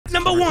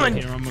for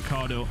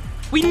one.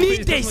 We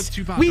need this.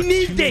 We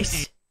need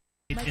this.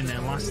 In their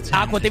last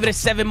Aqua, give it a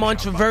 7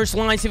 months. Reverse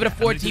lines, give it a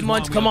 14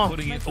 months. Come on.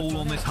 Putting it all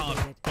on this hard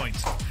point.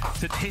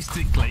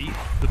 Statistically,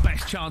 the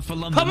best chance for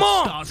London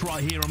starts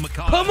right here on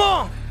Mikado. Come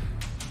on.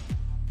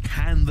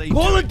 Can they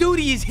Call of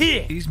Duty is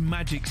here. Is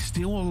Magic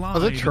still alive?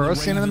 Was it churro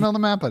scene in the middle of the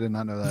map? I did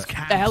not know that.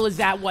 What the hell is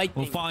that white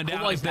thing? We'll find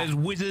out if there's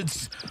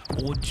wizards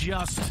or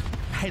just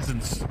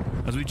peasants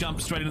as we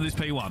jump straight into this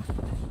P1.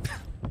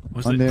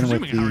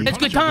 That's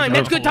good time.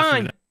 That's good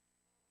time.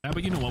 Yeah,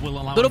 but you know what? We'll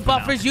allow little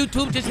buffers.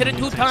 YouTube just hit it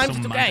 2 times.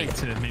 It's okay.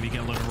 To maybe get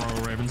a lot of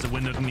Royal Ravens to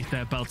win underneath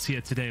their belts here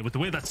today. With the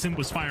way that Simp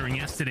was firing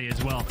yesterday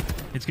as well,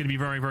 it's going to be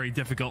very, very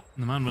difficult.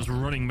 The man was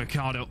running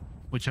Mikado,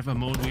 whichever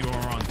mode we were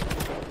on.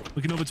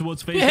 Looking over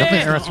towards Faze.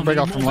 Definitely a break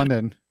off from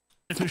London.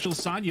 Official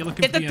side, you're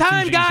looking at the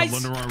time, guys.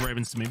 London Royal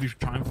Ravens to maybe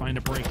try and find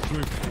a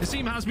breakthrough. The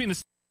team has been a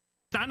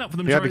stand-up for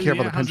them. You gotta be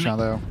careful of the pinch now,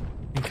 though.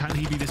 And can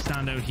he be the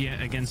standout here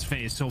against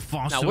Faze? So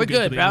far, no, so we're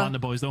good for the bro. Atlanta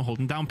boys, though,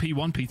 holding down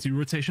P1, P2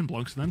 rotation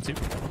blocks for them too.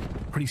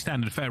 Pretty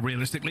standard fare,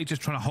 realistically,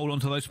 just trying to hold on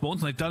to those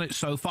spawns, and they've done it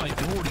so far. You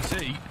can already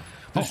see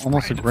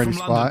almost a great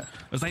spot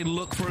as they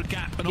look for a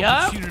gap, an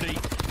opportunity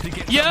to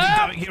get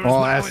going here.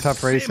 Oh, that's tough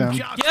for him. It's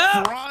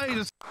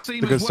a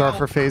good start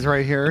for Faze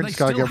right here. Just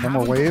gotta get one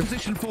more wave.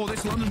 For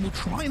this. London will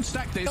try and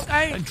stack this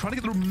and try to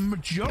get the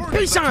majority.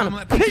 He's on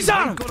him. He's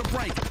on him. Got a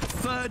break.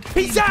 Third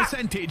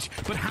percentage,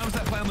 but how's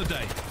that play on the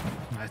day?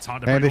 It's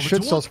hard to and they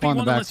should still spawn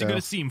the back, though. You're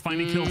going to see him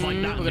finding kills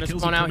like that. We're going to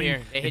spawn out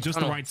here. At just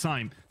the right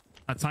time.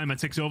 That timer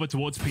ticks over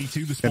towards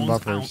P2. The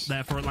spawn's out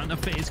there for Atlanta.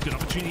 Faze. Good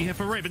opportunity here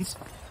for Ravens.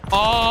 Oh,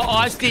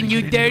 Austin,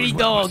 you dirty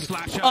dog.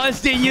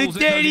 Austin, you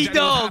dirty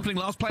dog.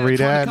 3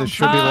 dead. It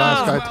should be the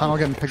last guy. Tunnel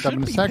getting picked up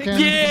in a second.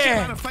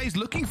 Yeah. Faze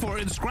looking for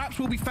it, and scraps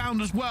will be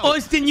found as well.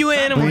 Austin, you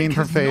animal. Clean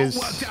for Faze.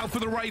 For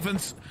the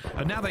Ravens.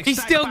 And now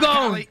he's still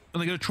going.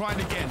 And they're going to try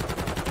it again.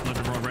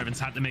 The Royal Ravens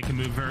had to make a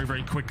move very,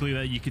 very quickly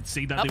there. You could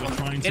see that they were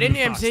trying to get in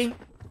there, MC.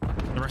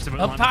 The rest of it,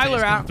 help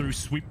Tyler out. Through,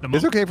 sweep them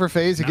it's okay for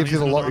Faze. It gives you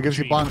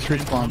bottom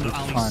street spawns. It's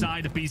fine.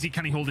 Side of BZ,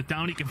 can he hold it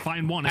down? He can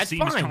find one. That's He's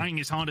trying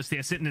his hardest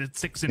there, sitting at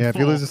 6 and 4. Yeah, if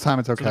you lose this time,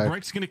 it's okay. So the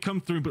break's going to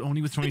come through, but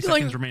only with 20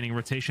 seconds remaining.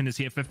 Rotation is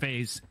here for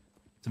Faze.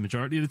 The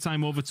majority of the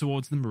time over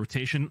towards them.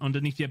 Rotation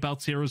underneath your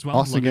belts here as well.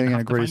 Austin getting in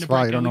a great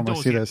spot. You don't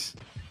normally see this.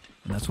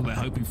 And that's what they're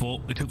hoping for.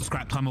 They took the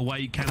scrap time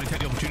away. Can they take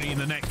the opportunity in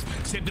the next?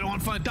 Simp don't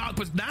want to find Dark,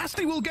 but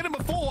Nasty will get him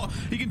before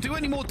he can do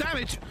any more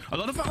damage. A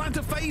lot of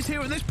Atlanta Faze here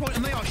at this point,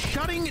 and they are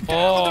shutting down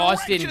the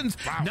directions.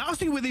 Wow.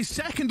 Nasty with his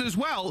second as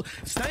well,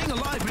 staying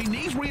alive, but he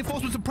needs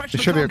reinforcements and pressure.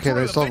 It should be okay.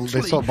 They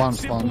still bomb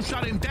spawns.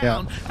 Shut him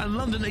down, and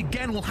London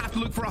again will have to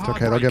look for a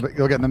hard break.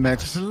 They'll get in the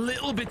mix. It's a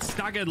little bit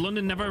staggered.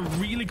 London never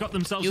really got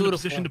themselves in a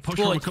position to push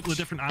from a couple of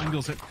different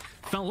angles. It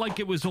felt like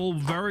it was all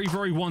very,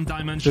 very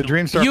one-dimensional. The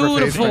dream start for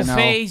Faze right now.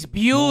 Faze,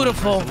 beautiful.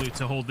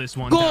 To hold this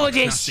one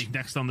gorgeous.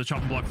 Next on the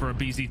chopping block for a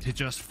BZ to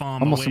just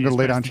farm almost some good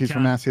lay down cheese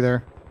from Nasty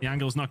there. The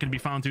angle's not going to be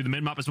found through the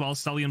mid map as well.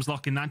 Stellium's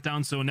locking that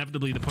down, so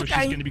inevitably the push is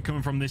going to be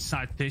coming from this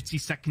side. 30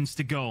 seconds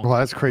to go. Well,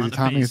 that's crazy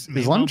timing. Is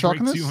London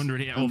chalking this? 200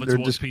 here over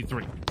towards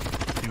P3.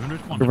 We're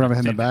going to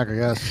hit the back, I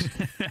guess.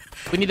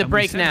 We need the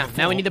break now.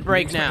 Now we need the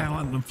break now.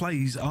 I want a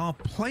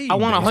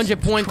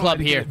 100-point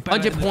club here.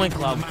 100-point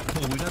club.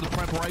 We know the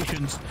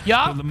preparations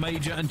for the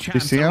major and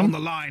chance on the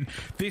line.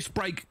 This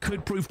break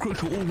could prove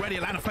crucial already.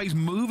 Atlanta Faze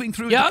moving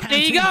through. Yep, there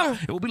you go.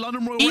 It will be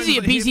London Royal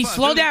easy, BZ.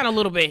 Slow down a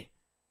little bit.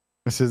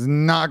 This is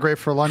not great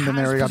for London.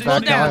 There we got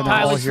back down.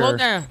 Tyler, slow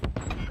down.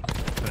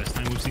 First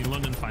time we've seen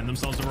London find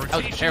themselves a rotation.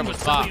 That was a terrible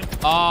spot.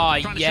 Oh,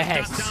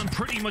 yes. Down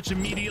pretty much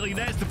immediately.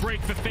 There's the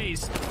break for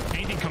Faze.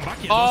 Come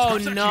back yet. Oh,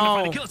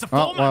 no.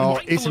 Oh, well,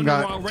 Asim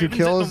got 2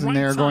 kills, and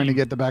they're going to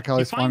get the back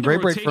alley spawn.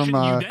 Great break from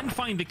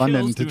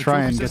London to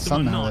try and get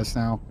some out of this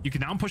now. You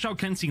can now push out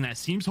Kensing there.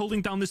 Seems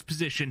holding down this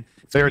position.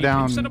 They're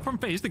down. Set up from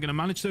Faze. They're going to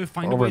manage to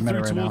find a way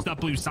through towards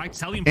that blue side.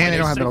 And they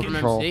don't have middle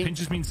control. Pinch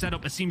has been set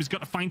up. Asim has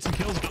got to find some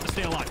kills. Got to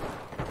stay alive.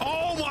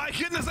 Oh my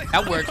goodness.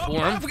 That worked for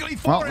him.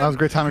 Well, that was a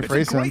great timing for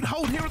Asim. Great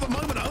hold here at the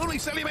moment. Only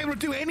Selim able to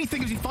do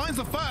anything as he finds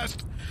the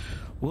first.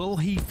 Will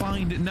he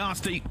find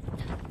Nasty?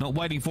 Not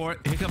waiting for it.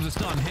 Here comes the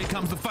stun. Here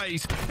comes the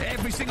Faze.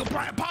 Every single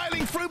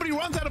piling through, but he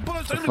runs out of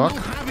bullets. Only will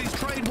have his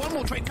trade. One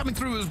more trade coming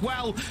through as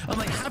well. And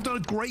they have done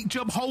a great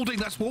job holding.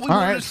 That's what we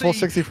want to see. Full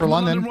 60 for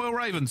London. Royal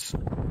Ravens.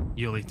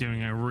 Yuli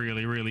doing a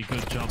really, really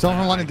good job. Someone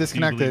from London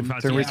disconnected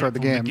to restart the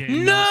game.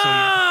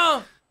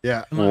 No!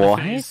 Yeah.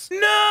 What?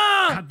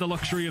 No! Had the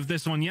luxury of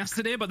this one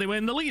yesterday, but they were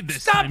in the lead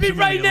this time. Stop it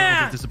right now! A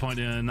little bit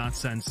disappointed in that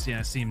sense.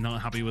 Yeah, seem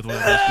not happy with what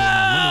was going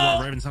on.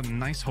 Royal Ravens had a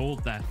nice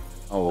hold there.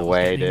 Oh,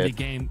 way, dude. The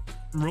game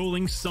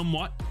rolling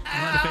somewhat.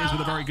 Faze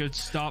with a very good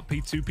start.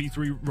 P2,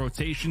 P3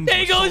 rotation.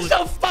 They go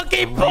so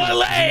fucking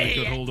poorly.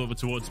 Good hold over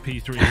towards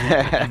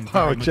P3.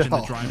 Oh,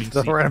 Jill.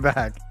 Still ran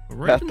back.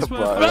 Bro,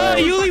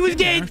 Yuli was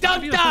getting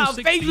dumped out.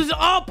 Faze was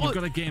up. You've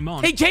got a game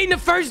on. They changed the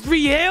first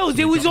 3 hills.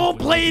 It was all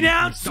playing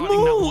out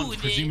smooth.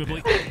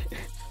 Presumably.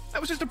 That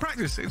was just a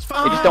practice. It's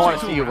fun. We just don't want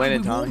to see you win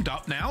it, Tommy. We're warmed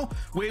up now.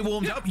 We're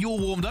warmed up. You're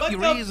warmed up.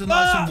 Your ears are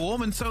nice and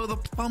warm, and so are the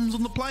thumbs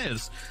on the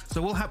players.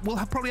 So we'll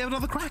probably have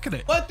another crack at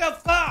it. What the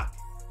fuck?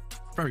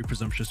 very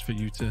presumptuous for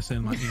you to say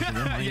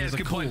that. Yeah, it's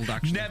a cold,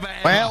 actually. Never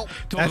ever well,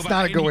 that's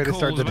not a good way to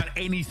start the day.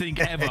 Anything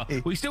ever.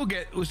 we still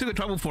get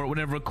trouble for it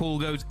whenever a call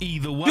goes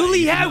either way. You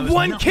only had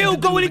 1 kill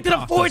going into the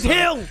 4th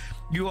hill.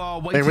 You are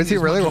waiting. Hey, was he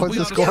really? What was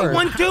the score?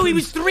 1-2. He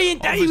was 3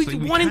 and 10. He was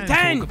 1 and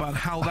 10. About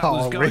how that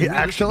was going.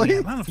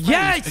 Actually?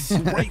 Yes. A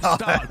great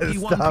start.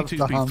 P1,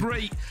 P2,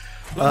 P3.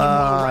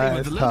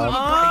 Oh,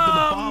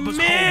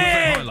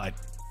 man.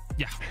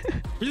 Yeah,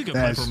 really good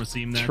play from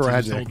Asim there to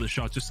just hold the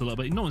shot just a little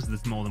bit. He knows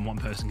there's more than one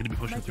person going to be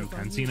pushing through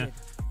Cantina.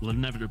 Will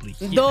inevitably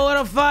hit. Door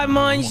with a 5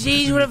 months,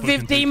 G's with a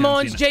 15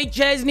 months, Jay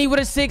Chesney with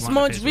a 6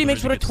 months,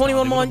 Remix with a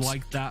 21 months.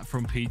 Like that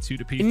from P2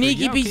 to P3.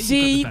 Nikki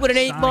PC with an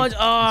 8 months.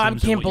 Oh, I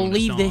can't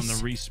believe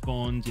this.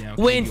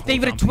 Wins.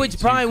 David at Twitch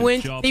Prime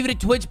wins. David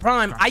at Twitch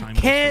Prime. I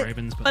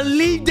can't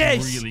believe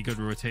this. Really good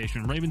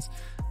rotation. Ravens.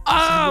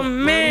 Oh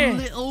man, a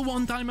little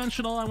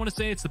one-dimensional. I want to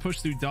say it's the push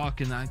through dark,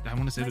 and I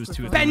want to say there was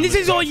 2. Ben, this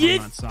is all you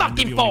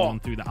fucking for.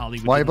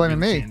 Why are you blaming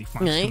me?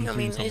 I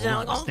mean, it's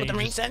all with the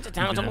resets. It's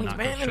how it's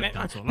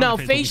no,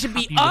 Faze should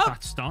be up.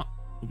 We'll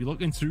be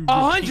looking through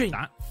 100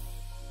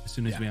 as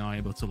soon as we are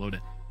able to load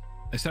it.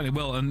 They certainly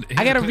will. And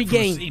I gotta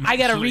regain. I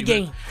gotta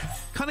regain.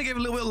 Kind of gave a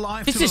little bit of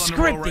life this to is the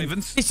London Royal scripting.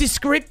 Ravens. This is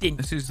scripting.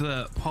 This is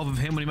the pop of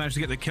him when he managed to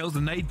get the kills. The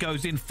nade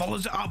goes in,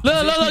 follows it up.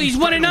 Look, he's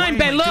 1 and 9,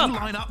 Ben. Look.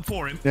 Line up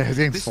for him. Yeah, he's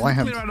getting slammed.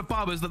 This is the clear out of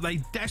barbers that they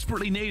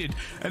desperately needed.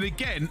 And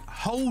again,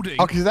 holding.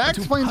 Oh, because that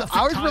explains.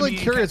 I was really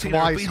curious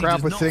why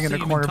Scrap was sitting in the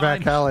corner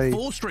back alley.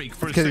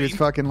 Because he was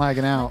fucking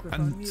lagging out.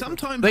 And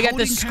sometimes we got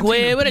the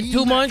Squid with a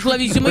 2 months.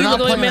 Love you, Zoomaa.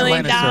 Look at $1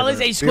 million.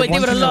 Hey, Squid,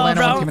 give it a love,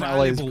 bro.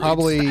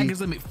 Probably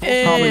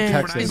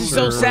Texas. This is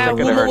so sad.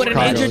 Woman with an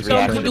injured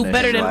thumb could do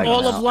better than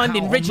all of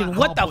London. Richard,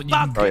 what the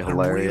fuck?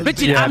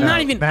 Richard, Yeah, I'm not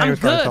even. I'm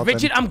good.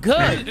 Richard, I'm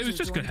good. It was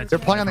just good. They're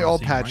playing on the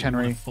old patch,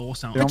 Henry.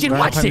 Richard,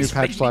 watch this. New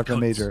patch slap the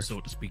major. So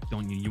to speak,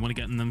 don't you? You want to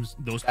get in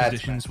those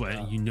positions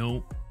where you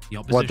know the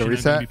opposition What, the are going to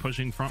reset? be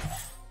pushing from.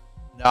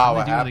 No,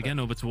 They do it again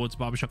over towards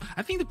Barbershop.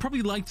 I think they'd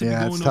probably like to be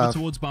Yeah, going over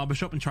towards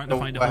Barbershop and trying to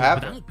find a hole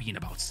without being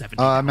about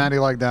 70. Maddie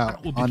lagged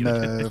out on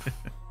the.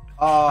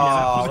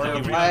 Oh,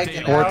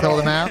 Or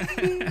killed him out.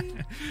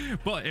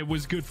 But it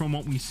was good from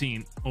what we've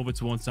seen over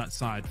towards that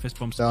side. Fist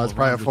bumps. So it's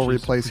probably a full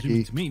replay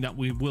ski. To me, that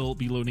we will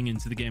be loading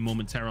into the game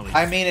momentarily.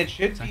 I mean, it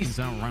should be. Seconds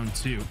out, round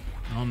 2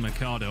 on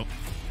Mikado.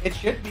 It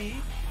should be.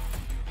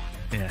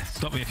 Yeah,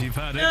 stop me if you've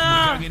heard it.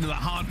 We're going into the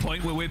hard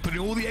point where we're putting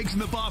all the eggs in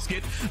the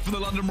basket for the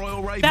London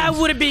Royal Ravens. That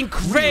would have been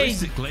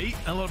crazy. Realistically,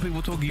 a lot of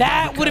people talking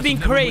that about would have been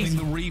crazy.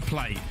 The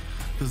replay.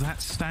 Does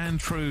that stand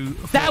true?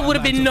 That would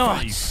have been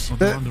nuts.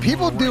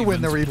 People do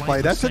win the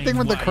replay. That's the thing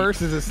with the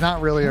curses. It's not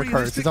really a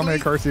curse. It's only a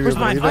curse if you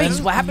believe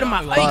in. What happened to my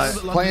ice?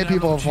 But plenty of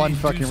people have won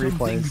fucking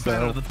replays.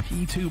 So the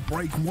P2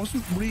 break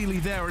wasn't really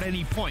there at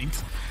any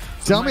point.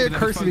 Tell me a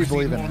curse if you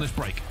believe in it.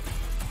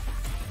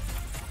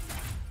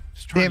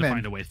 Trying to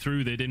find a way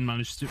through. They didn't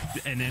manage to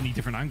in any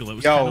different angle. It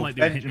was kind of like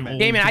they were hitting all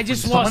Damon, I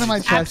just lost one of my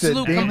chats said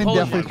Damon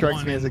composure. definitely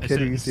strikes me as a kid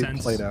who used to eat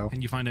Play-Doh.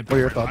 What are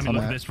your thoughts on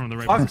that?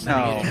 Fuck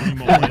no.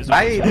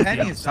 I ate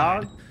pennies,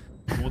 dog.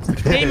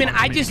 Damon,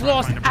 I just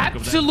lost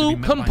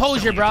absolute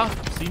composure, bro.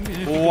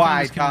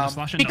 Why, Tom?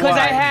 Because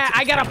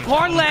I got a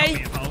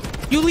parlay.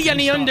 Yuli on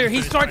the under.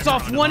 He starts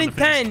off 1 and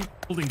 10,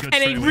 and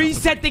they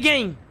reset the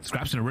game.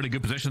 Scrap's in a really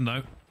good position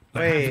though.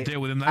 Wait,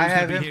 I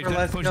have him for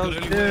less kills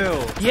too.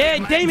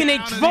 Yeah, Damon, they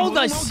trolled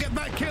us.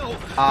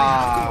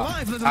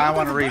 I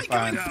want a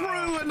refund.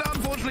 And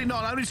unfortunately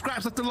not. Only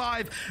Scraps left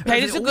alive. Hey,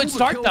 this is a good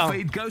start though.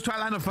 Goes to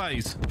Atlanta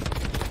Faze.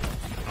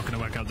 Not going to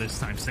work out this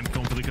time. Sim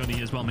going for the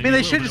gunny as well. I mean,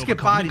 they should just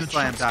get body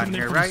slammed on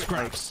here, right?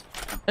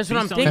 That's what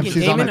I'm thinking,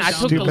 Damon. I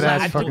took the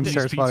last.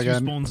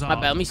 My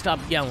bad. Let me stop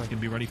yelling.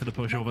 Be ready for the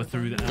push over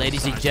through the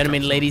ladies and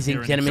gentlemen,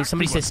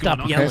 somebody said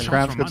stop yelling.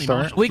 Scraps, good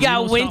start. We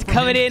got Wint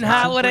coming in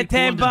hot with a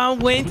 10 bomb.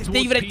 Wint,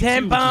 Steve with a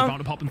 10 bomb.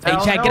 Hey,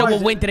 chat, get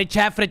over Wint to the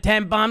chat for the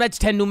 10 bomb. That's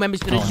 10 new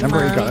members to the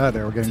Zoomaa.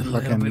 We're getting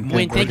fucking.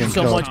 Wint, thank you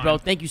so much, bro.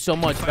 Thank you so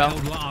much, bro.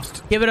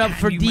 Give it up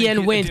for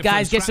DN Wint,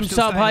 guys. Get some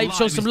sub hype,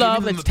 show some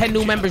love. That's 10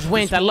 new members.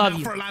 Wint, I love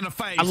you.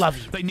 I love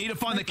you. They need to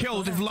find the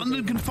kills. If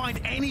London can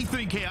find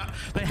anything here,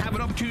 they have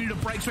an opportunity to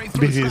break straight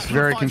through. He's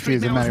very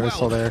confused that Manny was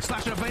still there.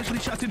 Slasher eventually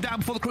shuts him down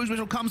before the cruise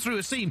missile comes through.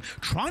 Asim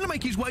trying to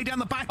make his way down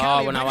the back.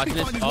 Oh, we're not watching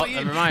this. Oh,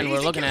 never mind.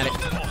 We're looking at it.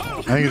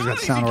 I think he's got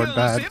soundboard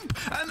bad.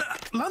 And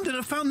London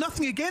have found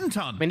nothing again,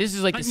 Ton. I mean, this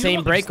is like the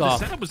same break-off.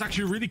 The setup was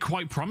actually really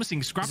quite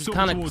promising. Scraps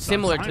kind of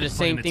similar to the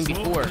same thing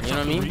before. You know what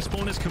I mean?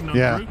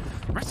 Yeah.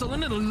 Rest of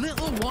London a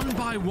little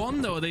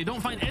 1-by-1 though. They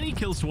don't find any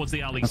kills towards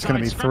the alley. That's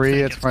going to be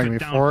 3. It's going to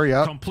be 4.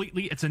 Yep.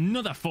 Completely. It's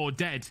another 4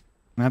 dead.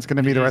 And that's going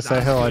to be the rest of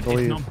the hill, I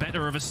believe. Not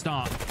better of a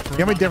start.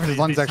 The only difference is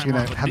London's actually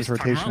going to have this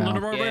rotation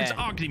now. Yeah.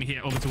 Are getting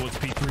here over towards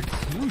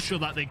P3. Crucial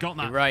that they got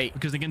that. Right.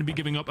 Because they're going to be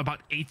giving up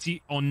about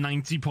 80 or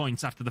 90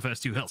 points after the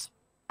first 2 hills.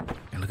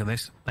 Yeah, look at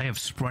this. They have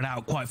spread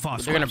out quite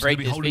fast. They're going to break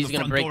this. He's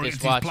going to break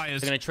this. Watch. They're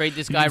going to trade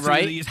this guy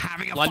right.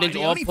 London's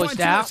all pushed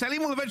out.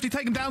 Selim will eventually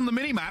take him down the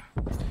mini-map.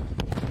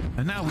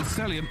 And now with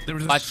Selim, there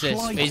is a watch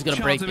this. He's going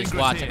to break this.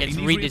 Watch. I get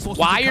to read this.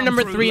 Wire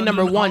number 3 and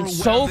number 1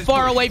 so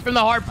far away from the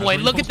hard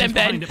point. Look at them,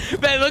 Ben.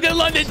 Ben, look at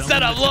London's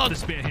setup. Look.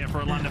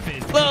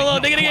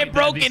 Look, they're gonna get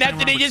broken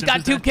after they just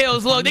got 2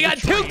 kills. Look, they got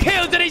 2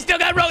 kills and they still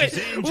got broken.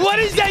 What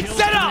is that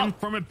setup?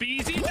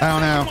 I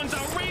don't know.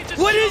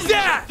 What is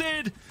that?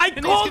 I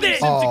called it.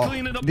 Oh,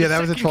 yeah,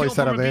 that was a trolley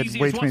setup. They had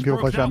way too many people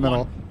push that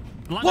middle.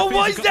 What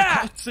was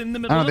that? I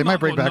don't know, they might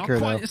break back here,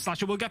 though.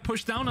 Slasher will get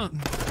pushed down.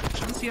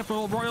 Chance here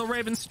for Royal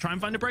Ravens to try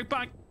and find a break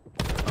back.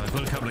 They've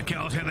got a couple of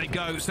kills. Here they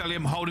go.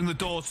 Cellium holding the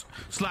doors.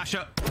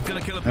 Slasher going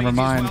to kill a Never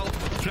mind. as well.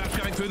 Traps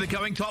going through. They're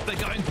going top. They're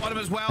going bottom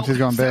as well. She's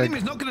going big. Cellium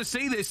is not going to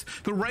see this.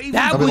 The Ravens.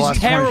 That was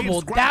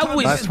terrible. That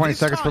was last 20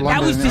 seconds for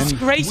London. That was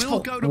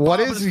disgraceful. What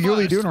is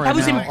Yuli doing right now? That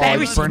was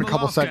embarrassing. Burn a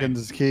couple seconds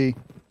is key.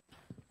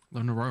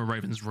 London Royal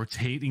Ravens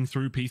rotating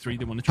through P3.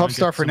 They want to try Top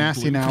star for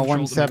Nasty now,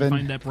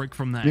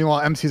 1-7.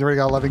 Meanwhile, MC's already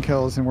got 11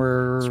 kills and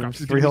we're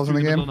 3 hills in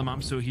the game. On the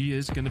map, so he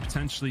is going to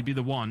potentially be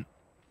the one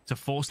to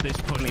force this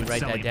push. Let me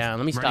write that down.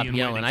 Let me stop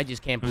yelling. I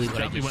just can't believe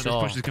what I just saw.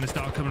 Where this push is going to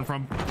start coming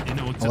from.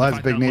 Well, that's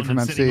a big nade from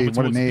MC.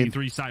 What a nade.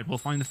 Side. We'll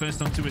find the first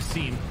onto his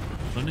team.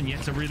 London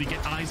yet to really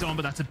get eyes on,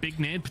 but that's a big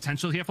nade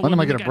potential here for London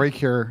might get a break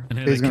here.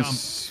 He's going to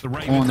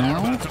spawn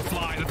now. The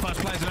first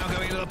players are now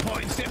going into the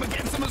point. Sim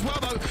against them as well,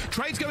 though.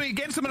 Trade's going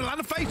against them, and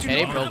Atlanta Faze.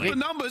 You know the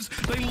numbers.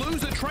 They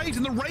lose the trades,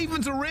 and the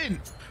Ravens are in.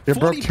 They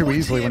broke too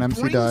easily when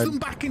MC died. Them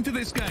back into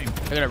this game.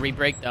 They're gonna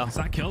re-break though. It's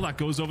that kill that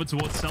goes over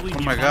towards Sully.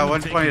 Oh my god,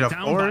 120 to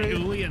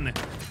 40. And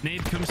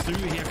nade comes through.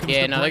 Here comes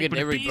yeah, the no, break,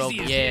 they're re-broke.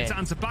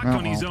 Yeah. Back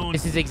on his own.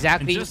 This is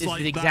exactly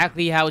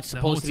how it's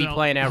supposed to be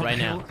playing out right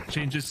now.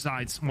 Changes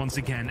sides once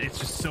again. It's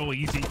just so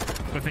easy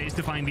for Faze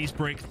to find these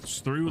breaks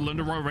through.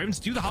 London Royal Ravens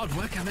do the hard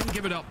work and then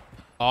give it up.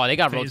 Oh, they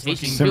got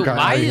rotation. Dude,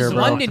 why is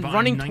London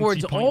running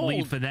towards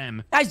old?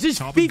 Guys, there's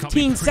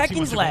 15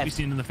 seconds left.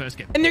 And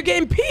they're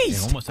getting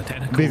pieced. Almost a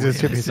technical. And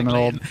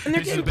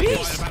they're getting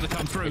pieced.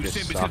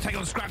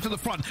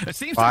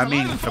 I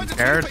mean,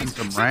 comparison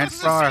from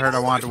Ranch, bro, I heard I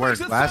wanted to wear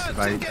glasses.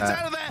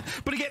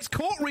 But he gets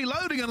caught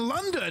reloading in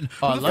London.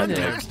 Oh,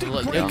 London.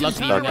 They're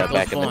lucky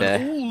back in the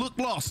day. All look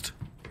lost.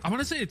 I want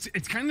to say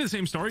it's kind of the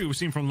same story we've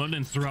seen from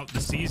London throughout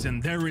the season.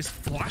 There is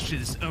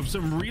flashes of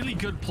some really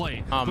good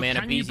play. Oh man,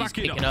 Abeezy's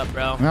picking up,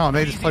 bro. No,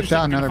 they just pushed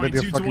down. Now they're going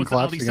to be fucking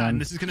collapse again.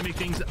 This is going to make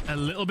things a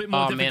little bit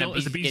more difficult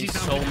as Abeezy's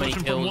so many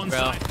kills, one bro.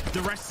 side, the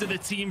rest of the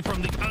team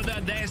from the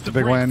other. There's the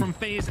big break win from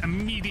Faze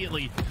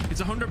immediately. It's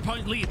a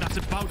 100-point lead that's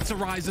about to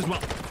rise as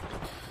well.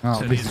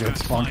 Oh, this is good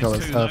spawn kill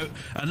and stuff.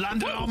 And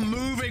London are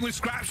moving with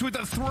Scraps with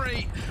the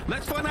 3.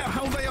 Let's find out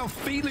how they are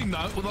feeling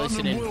though. With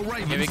London Royal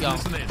Ravens. Here we go.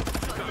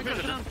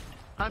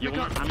 I'm gonna get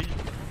you dog. I'm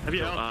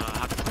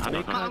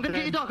gonna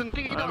get you dog.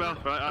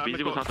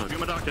 Busy was hot. Give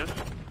me a dog, yeah?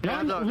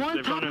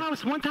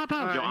 One top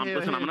house. Yo,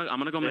 listen, I'm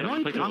gonna go make a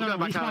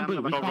respawn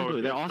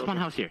blue. They're all spawn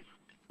house here.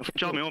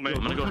 Show me, mate.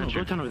 I'm gonna go ahead.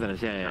 Go tunnel with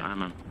us. Yeah.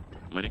 I'm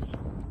waiting.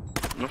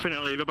 Nothing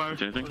to leave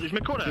about. Anything? Is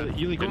me caught out? No.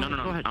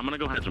 I'm gonna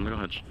go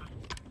hedge.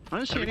 I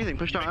don't see anything.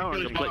 Push down.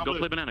 Go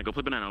play banana.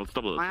 Let's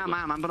double it.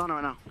 I'm banana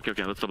right now.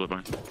 Okay, let's double it,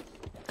 Brian.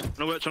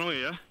 No, wait, tunnel,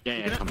 yeah?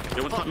 Yeah.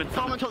 Yo, what's top mid?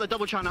 Follow until they're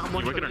double trying out. I'm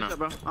one shot,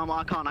 bro.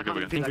 I can't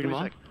repeat that.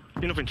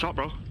 You're nothing top,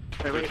 bro.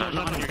 Wait.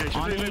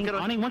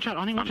 Awning, one shot.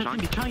 Tunnel.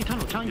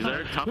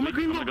 One more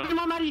green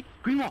wall, Maddie.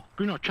 Green wall,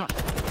 trust.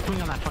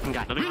 Swing on that fucking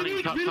guy.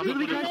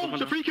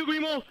 It's a free kill,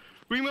 green wall.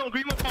 Green wall,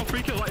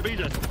 free kill, like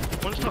BJ.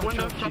 One top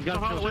window,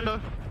 top window.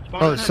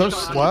 Oh, it's so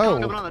slow.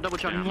 I'm gonna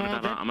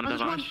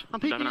dive out. I'm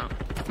peeking out.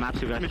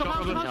 Maps, you guys.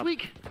 Last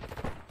week.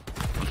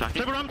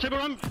 Table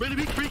ram, really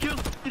big, free kill.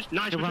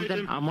 Nice,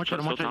 I'm one shot.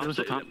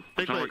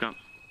 Big play.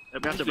 We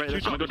have to break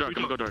this. I'm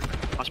gonna go dark.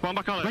 I spawn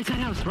back on it. Right side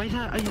house. Right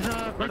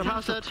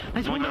house.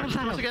 Nice one, left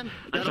side house again.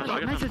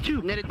 Nice at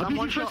 2. I'm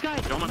one shot.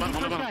 Yo,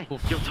 my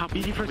Yo, top.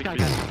 Easy first guy,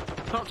 guys.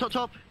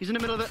 Top. He's in the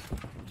middle of it.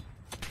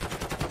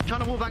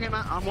 Trying to wall bang it,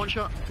 Matt. I'm one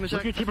shot. Look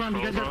at your table ramp.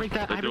 You guys gotta break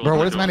that. Bro,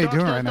 what is Manny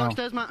doing right now?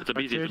 It's a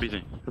busy. I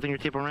think your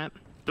table ramp.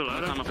 Bro,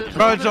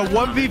 it's a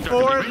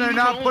 1v4 and they're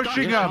not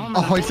pushing him.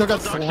 Oh, he still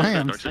got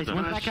slammed. Nice,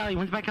 one's back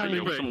alley.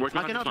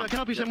 I can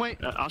help you, same way.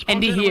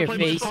 End it here,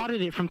 Faze.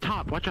 Spotted it from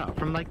top. Watch out,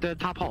 from like the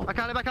top hall. Back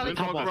alley. Back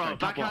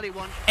alley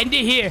one. End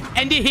it here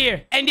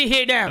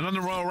now. And on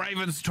the Royal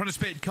Ravens trying to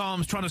spit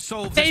comms, trying to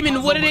solve.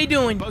 Damon, what are they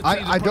doing?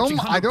 I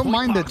don't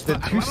mind the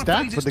 2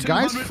 stacks, but the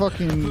guy's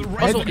fucking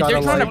head also, got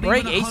they're trying to like.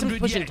 break. Ason's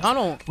pushing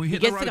tunnel. He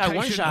gets the guy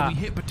one shot.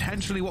 The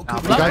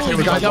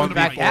guys jumped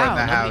back out. In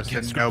the house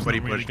and nobody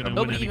pushed him.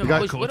 Nobody even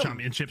pushed with him.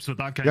 Championships with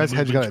that guy. You guys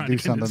had to do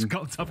something.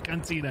 Top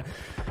Cantina.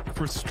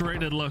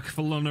 Frustrated look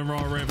for London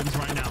Royal Ravens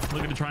right now.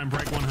 Looking to try and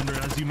break 100,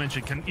 as you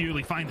mentioned. Can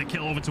Uli find the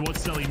kill over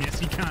towards Selim? Yes,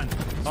 he can.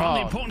 From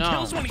the important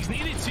kills when he's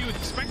needed to.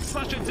 Expect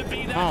Slasher to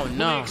be there. Oh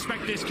no! We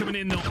expect this coming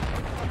in though.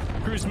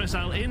 Cruise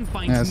missile in.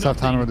 Yeah, it's tough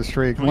time with the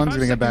streak. One's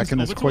gonna get back in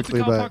this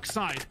quickly, but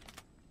I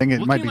think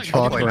it might be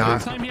chalk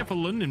already. Time here for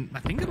London. I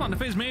think Atlanta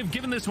Faze may have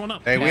given this one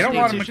up. Hey, we don't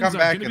want him to come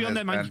back in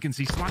this, man. You can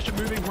see Slasher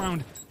moving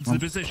around to the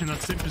position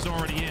that Simp is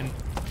already in.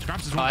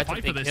 Scraps is want to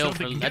fight for this. So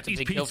they can get these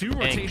P2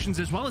 rotations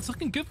as well. It's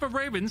looking good for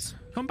Ravens.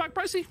 Come back,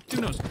 Pricey.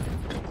 Who knows?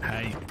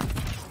 Hey,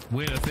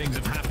 weirder things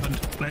have happened.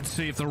 Let's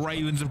see if the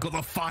Ravens have got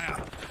the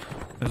fire.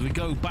 As we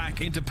go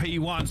back into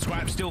P1,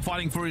 Swap still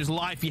fighting for his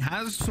life. He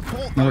has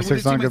support. Number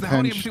 6 on good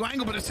pinch.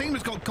 Angle, but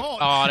Seamus got caught.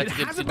 Oh,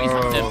 that's a good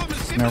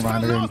tip. Never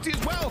mind. Nasty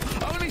as well.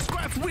 Only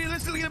Scrap's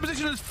realistically in a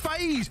position as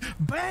Faze.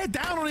 Bear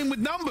down on him with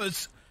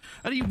numbers.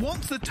 And he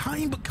wants the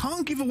time, but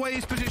can't give away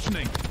his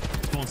positioning.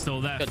 Spawn's still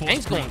there.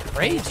 Tank's going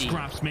crazy.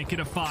 Scraps make it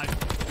a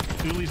 5.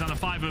 Dooley's on a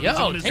 5 of his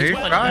own. Tank's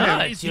going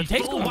nuts. Yo,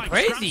 Tank's going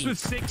crazy. With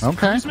 6.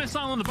 Okay.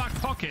 Missile on the back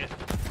pocket.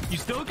 You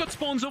still got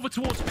spawns over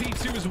towards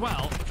P2 as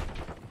well.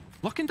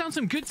 Locking down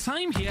some good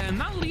time here, and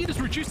that lead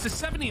is reduced to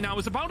 70 now. It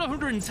was about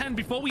 110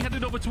 before we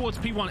headed over towards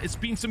P1. It's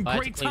been some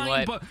great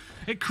time, but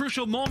at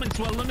crucial moments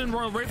where London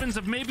Royal Ravens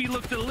have maybe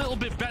looked a little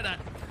bit better,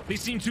 they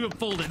seem to have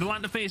folded.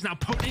 Atlanta Faze now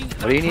putting...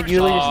 What do you need,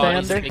 Yuli,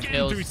 to stay under?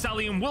 Again through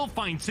Celium will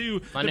find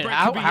 2. London,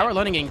 how are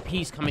London getting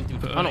peace coming through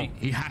the tunnel?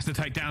 He has to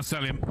take down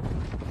Celium.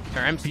 Or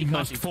MC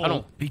must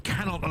fall. He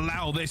cannot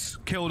allow this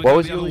kill to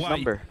go the other way. What was Yuli's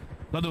number?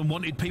 London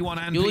wanted P1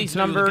 and Yuli's P2.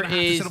 number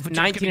is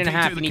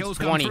 19.5. He needs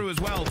 20.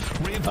 Well.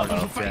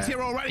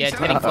 Yeah, it's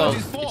getting close.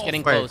 It's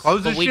getting close.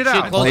 Close this shit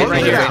out. Close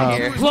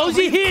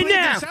it here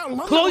now.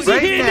 Close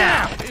it here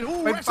now.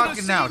 Right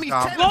fucking now,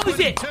 Tom. Close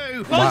it.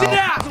 Close it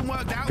out.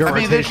 I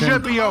mean, this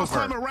should be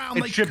over.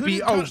 It should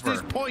be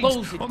over.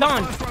 Close it.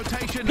 Done.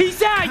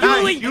 Peace out,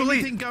 Yuli.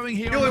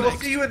 Yuli, we'll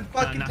see you in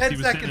fucking 10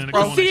 seconds,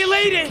 bro. We'll see you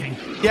later.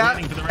 Yeah,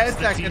 10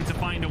 seconds. To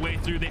find a way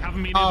through. They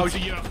haven't made Oh,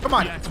 come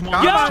on.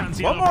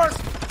 One more.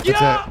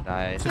 Yeah.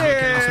 Nice. The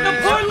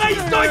poor late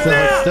starts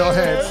now.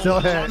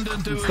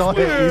 Still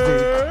hit.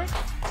 Easy.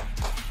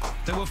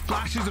 There were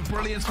flashes of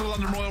brilliance for the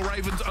London Royal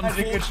Ravens. That's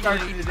a good start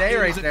to the day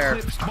right there.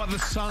 Eclipsed by the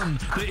sun.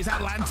 That is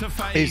Atlanta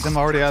Faze. He's him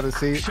already out of the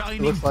seat.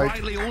 Shining Looks like.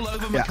 brightly all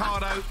over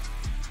Mikado.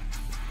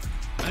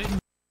 And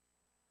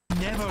it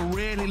never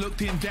really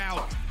looked in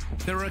doubt.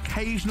 There are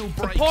occasional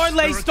breaks. The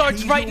parlay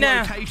starts right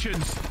now.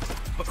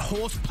 But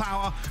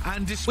horsepower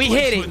and we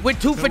hit it. We're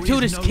 2 for 2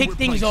 to kick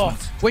things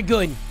off. We're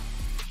good.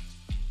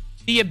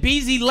 The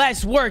Abizi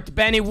less worked,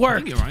 Ben. It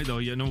worked. You're right, though.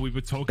 You know, we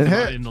were talking It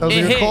about hit. in the That was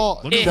a good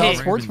call. It hit.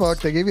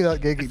 Sportsbook. They gave you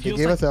that. They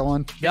gave us that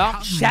one.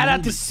 Yeah. Shout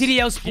out to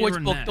CDL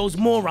Sportsbook. Those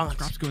morons.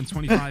 Scraps going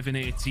 25 and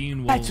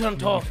 18. That's what I'm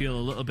talking. Feel a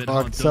little bit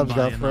hard done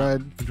by a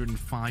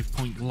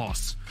 105-point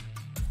loss.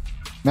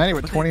 Manny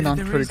with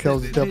 29 crit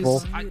kills is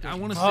double. I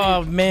want to say,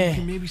 oh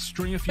man, maybe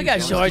string a few. We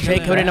got George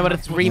coming in about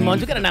 3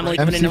 months. We got Anomaly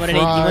coming in about 8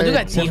 months. We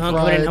got T-Hunk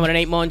coming in about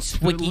 8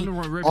 months. Wiki.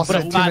 Also,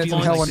 teammates in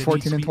Hell on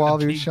 14 and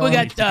 12. We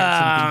got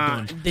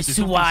the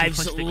Sue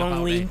Wives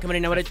Lonely coming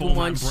in about 2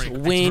 months.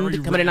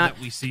 Wind coming in out.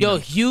 Yo,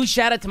 huge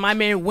shout out to my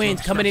man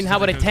Wind coming in. How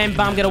about a 10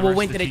 bomb? Get a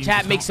win to the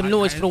chat. Make some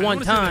noise for the one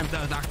time.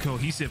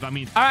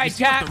 All right,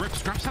 chat.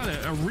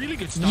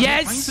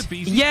 Yes,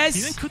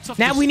 yes.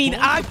 Now we need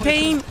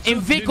Octane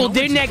and Vickle.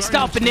 They're next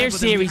up in their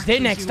series. They're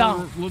next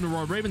up. London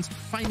Royal Ravens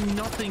find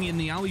nothing in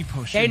the alley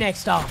push. They're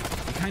next up.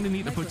 You kind of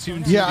need to put 2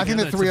 and 2 yeah, I think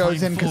the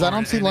 3-0's in because I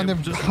don't see London.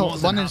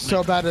 London's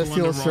so bad at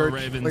steal search.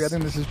 Like I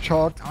think this is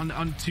chalked.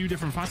 On 2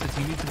 different facets,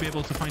 you need to be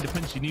able to find a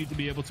punch. You need to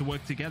be able to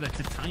work together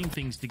to time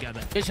things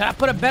together. Should I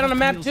put a bet on the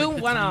map too?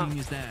 Why not?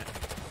 Is there.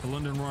 The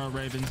London Royal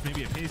Ravens,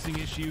 maybe a pacing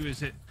issue.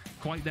 Is it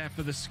quite there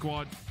for the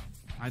squad?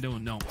 I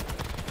don't know.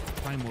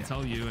 Time will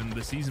tell you, and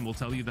the season will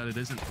tell you that it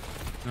isn't.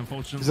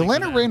 Unfortunately, is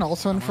Atlanta Rain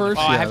also in first?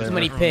 Oh, I have too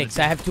many picks.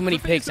 I have too many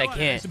picks. I can't.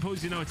 I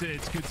suppose, you know,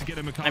 it's good to get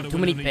a I have too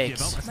many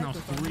picks.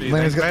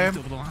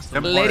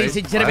 Ladies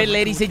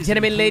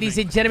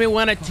and gentlemen, we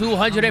want a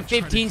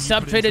 215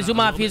 sub trader.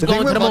 Zoomaa is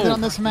going to the moon. On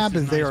this map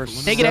is they are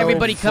They get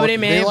everybody coming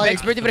in, man.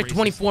 Vexper, give it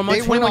 24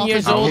 months, 21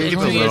 years old,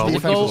 2 years to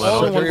go.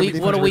 All in 1 week.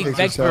 What a week,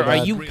 Vexper. Are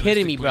you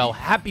kidding me, bro?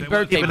 Happy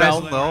birthday,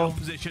 bro.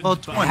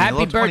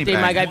 Happy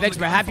birthday, my guy,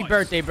 Vexper. Happy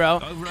birthday,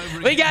 bro.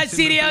 We got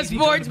CDL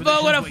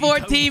Sportsbook with a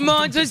 14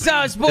 months. What's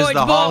up,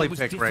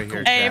 Sportsbook? Right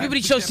here, hey,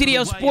 everybody show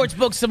CDL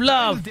Sportsbook some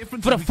love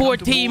for the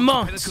 14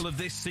 months.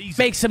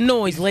 Make some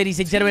noise, ladies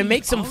and gentlemen.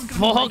 Make some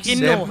fucking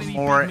noise.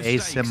 More,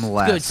 asim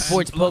less. Good,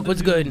 Sportsbook.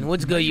 What's good?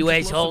 What's good, you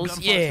assholes?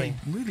 Yeah.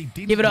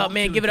 Give it up,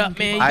 man. Give it up,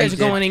 man. You guys are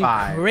going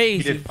in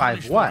crazy. You did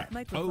 5 what?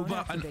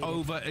 Over and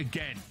over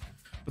again.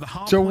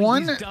 So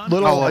one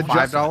little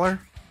 $5?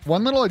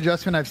 One little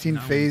adjustment I've seen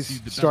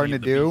Faze starting to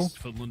do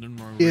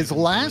is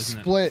last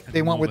split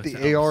they went with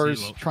the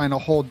ARs trying to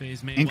hold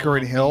Anchor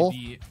and Hill,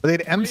 but they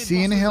had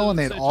MC in Hill and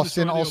they had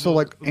Austin also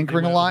like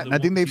anchoring a lot, and I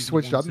think they've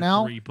switched up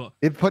now.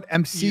 They've put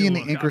MC in the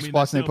anchor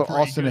spots and they put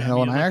Austin in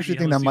Hill, and I actually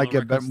think that might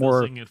get a bit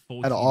more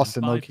at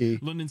Austin low key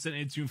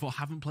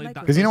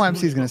because you know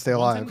MC is going to stay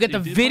alive. We got the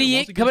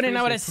Vidiot coming in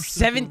now at a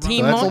 17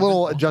 so months. That's a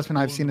little adjustment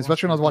I've seen,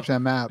 especially when I was watching that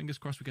map.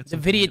 The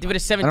Vidiot with a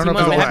 17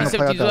 months. Happy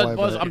 17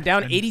 months. I'm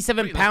down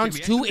 87 pounds,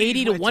 280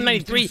 to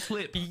 193.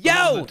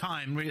 Yo,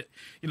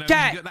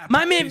 Cat,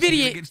 my man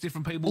Vidiot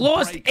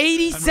lost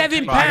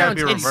 87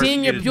 pounds, and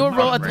seeing your pure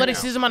raw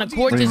athleticism on a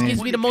court just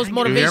gives me the most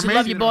motivation.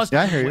 Love you, boss.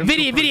 Yeah, I hear you.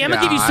 Vidiot, I'm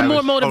gonna give you some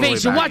more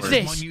motivation. Watch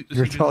this.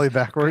 You're totally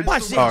backwards.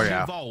 Watch this. Oh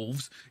yeah.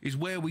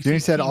 Jimmy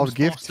said, "I'll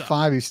gift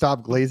 5. You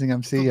stop glazing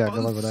MC." Yeah,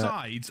 good luck with that.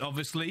 Sides,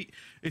 obviously,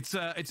 it's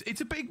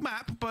a big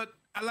map, but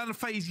Atlanta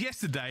Faze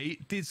yesterday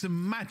did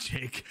some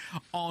magic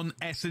on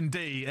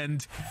S&D,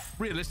 and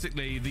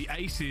realistically, the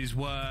aces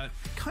were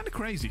kind of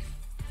crazy.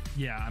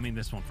 Yeah, I mean,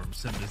 this one from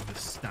Sim is the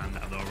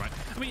standout, though, right?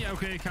 I mean, yeah,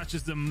 okay, it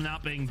catches them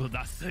napping, but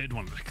that third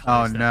one.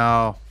 Oh,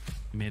 no.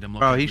 Made him look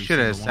Bro, he should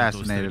have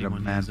assassinated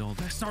him, man.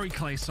 Sorry,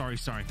 Clay. Sorry.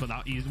 But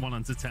that is 1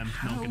 on 10. Not gonna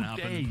happen. How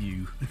dare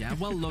you? Yeah,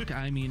 well, look,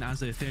 I mean,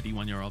 as a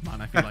 31-year-old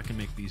man, I feel I can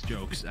make these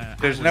jokes.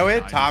 There's no way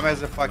Tom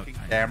has a fucking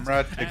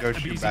camera to go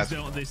shoot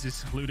basketball. This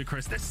is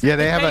ludicrous. Yeah,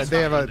 they have a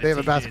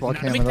basketball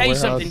camera. Let me tell you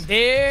something.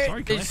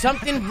 There's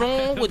something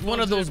wrong with one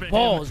of those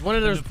balls. One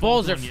of those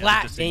balls are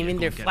flat, Damon.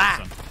 They're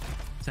flat.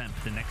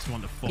 The next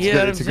one to fall.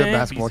 Yeah, it's a good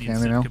basketball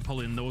cam, you know.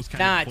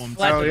 Nah, it's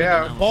flat. Oh,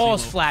 yeah. The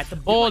ball's flat. The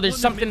ball, there's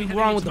something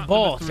wrong with the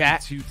ball,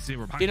 chat. You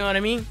know what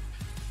I mean?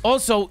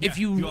 Also, if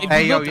you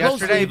hey, yo,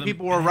 yesterday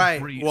people were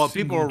right. Well,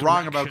 people were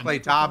wrong about Klay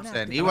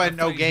Thompson. He went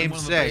no game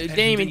 6.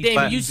 Damon,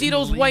 you see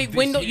those white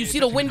windows? You see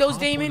the windows,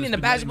 Damon, in the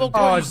basketball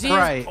court? Oh, it's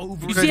bright.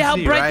 You see how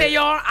bright they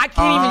are? I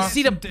can't even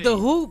see the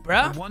hoop,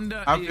 bro.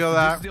 I feel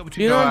that.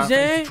 You know what I'm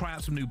saying?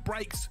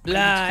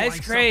 Nah, that's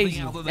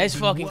crazy. That's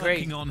fucking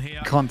crazy.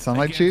 Can't sound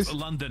like cheese.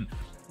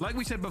 Like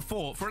we said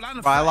before, for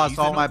Atlanta, I lost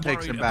all my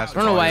picks in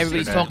basketball. I don't know why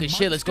everybody's talking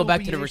shit. Let's go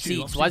back to the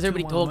receipts. Why is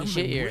everybody talking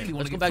shit here?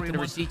 Let's go back to the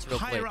receipts real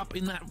quick.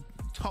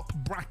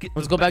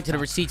 Let's go back to the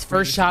receipts.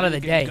 First shot of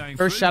the day.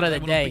 First shot of the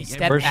day.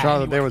 Step First back.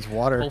 shot of the day was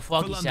water. Go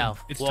fuck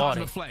yourself.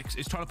 Water.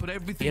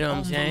 You know what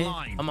I'm saying?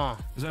 Come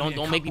on.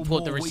 Don't make me pull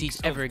up the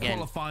receipts ever again.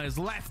 Kind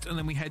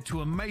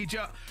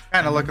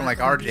of looking like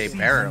RJ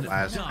Barrett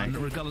last night.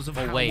 Oh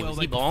wait, was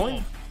he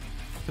balling?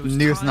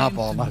 He was not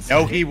balling.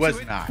 No, he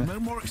was not.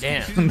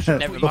 Damn.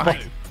 Never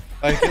mind.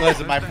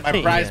 Listen, my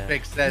prize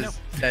pick says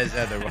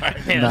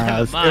otherwise.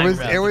 Nah,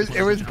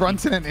 it was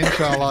Brunson and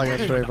Inshallah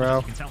yesterday,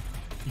 bro.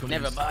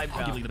 Never mind,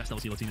 bro.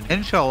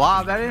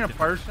 Inshallah, that ain't a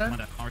person.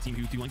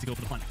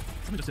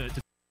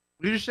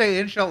 Did you say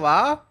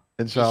Inshallah?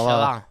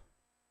 Inshallah.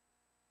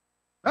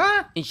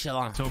 Huh?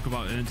 Inshallah. Talk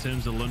about it in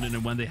terms of London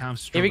and when they have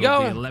struggled. Here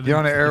we go. You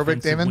on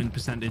Arabic, Damon? Win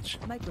percentage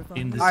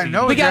in the I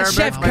know. We got Arabic,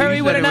 Chef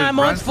Curry with a 9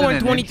 months, 4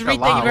 and 23.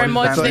 Thank you very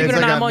much. Thank you for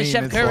the 9 months,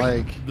 Chef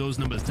Curry. Those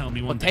numbers tell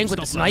me one thing.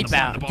 With the snipe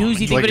out.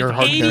 Doozy, Like thank you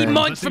for 80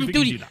 months from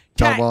Doozy.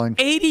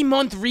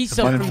 80-month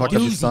resub from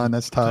Doozy.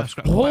 That's tough.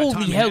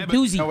 Holy hell,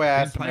 Doozy.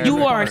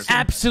 You are an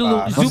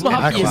absolute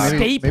Zoomaa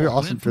staple. Maybe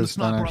Austin for his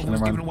son, actually.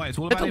 Never mind.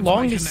 That's the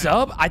longest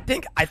sub. I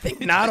think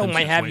Nato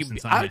might have you.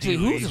 Actually,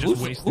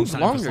 who's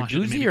longer,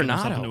 Doozy or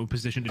Nato?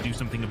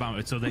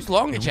 Who's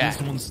longer,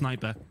 chat?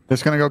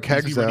 It's gonna go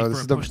kegs though.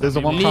 There's the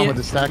one problem with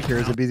the stack here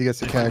is it easy gets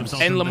the kegs.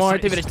 And Lamar,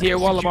 thank you for the tier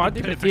 1. Lamar,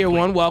 thank you for the tier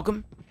 1.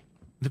 Welcome.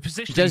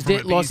 Just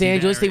did Los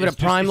Angeles. Thank you for the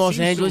prime Los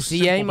Angeles.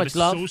 CA, much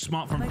love. Dude,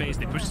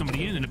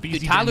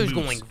 Tyler's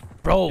going,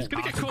 bro. He's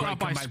gonna get caught out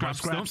by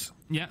Scraps.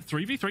 Yeah,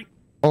 3v3.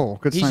 Oh,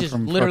 good He's sign just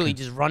from literally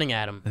just running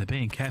at him. They're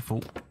being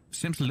careful.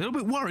 Sim's a little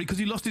bit worried because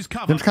he lost his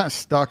cover. Sim's kind of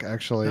stuck,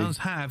 actually. Does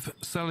have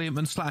Sullivan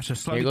and Slasher.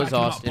 Here goes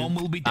Austin.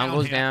 Down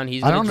goes down.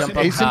 He's I gonna don't know. jump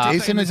up top.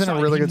 Asim is in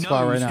a really good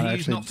spot right now.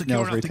 Actually,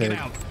 nails retake.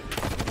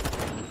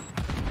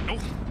 Oh,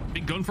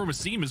 big gun from a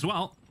seam as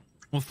well.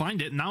 We'll find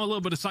it. Now a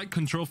little bit of site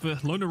control for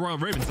London Royal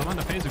Ravens.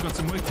 Atlanta Faze have got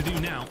some work to do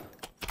now.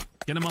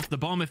 Get him off the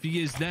bomb if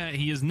he is there.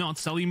 He is not.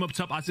 Sell him up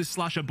top as his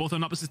Slasher, both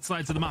on opposite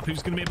sides of the map.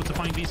 Who's going to be able to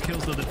find these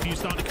kills, though? The few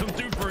start to come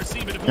through for a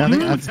seam.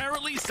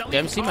 Momentarily,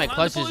 Damn, see my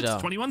clutches, though.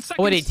 21 seconds.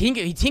 Oh, wait,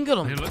 he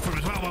tinkled him.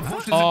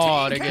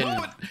 Oh, they're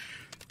getting...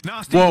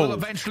 Nasty will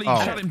eventually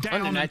shut him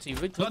down.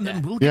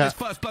 London will get his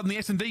first blood in the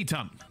S&D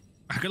ton.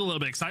 I got a little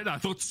bit excited. I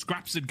thought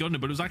Scraps had gunned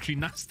it, but it was actually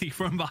Nasty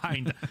from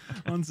behind.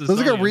 Looks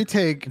like a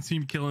retake. Can see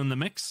him killing the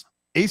mix.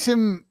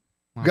 Asim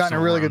got in a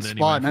really good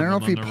spot, and I don't know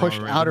if he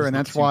pushed outer, and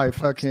that's why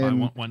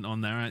fucking went on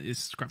there.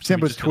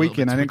 Sim was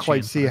tweaking. I didn't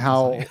quite see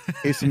how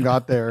Asim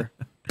got there.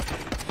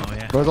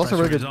 But it was also a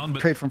really good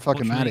trade from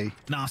fucking Matty.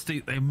 Nasty.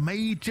 They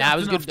made it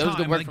was good. That was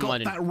good work from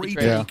London. That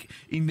retake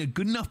in a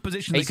good enough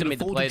position they could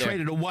afford to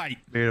trade it away.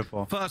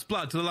 Beautiful. First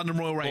blood to the London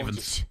Royal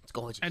Ravens. It's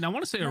gorgeous. And I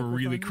want to say a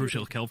really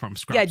crucial kill from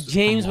Scraps. Yeah,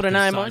 James with a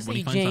 9 months. Thank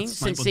you, James.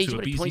 Sensation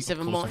with a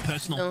 27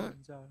 months.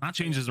 That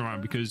changes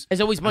around because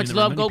there's always much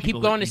love. Go keep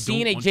going to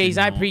scene. Hey, Jays,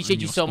 I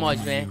appreciate you so much,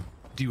 man.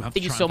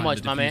 Thank you so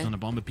much, my man.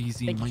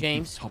 Thank you,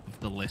 James. Top of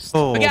the list.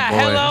 Oh, we got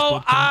boy.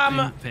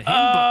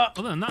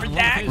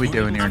 Redacted. We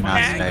doing here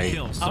Nasty.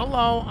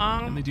 Hello,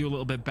 Let me do a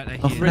little bit better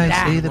here.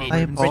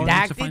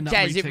 Redacted.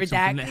 Jazz it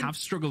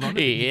redacted.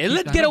 Yeah,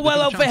 let's get a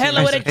well up for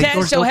hello with a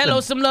 10. So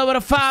hello, some love with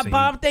a 5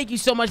 bomb. Thank you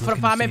so much for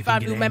the 5 and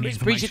 5 new members.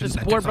 Appreciate the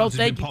support, bro.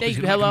 Thank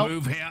you,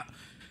 hello.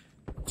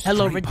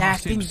 Hello,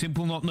 redacting.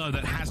 Simple not know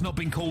that has not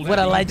been called what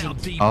a legend.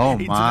 Oh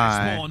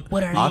my.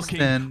 What a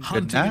Austin,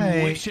 good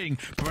night. Wait.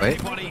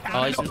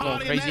 Oh, this is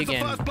going crazy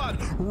again. Oh,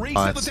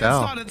 it's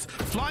Cell.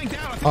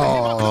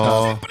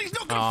 Oh,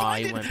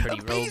 he went pretty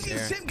rogue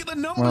there.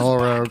 Well,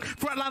 rogue.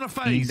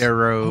 They're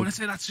rogue. I want to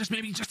say that's just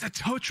maybe just a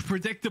touch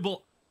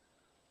predictable.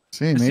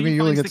 See, maybe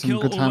you will get some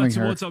good timing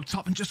here. Towards up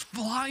top and just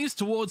flies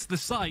towards the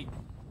site.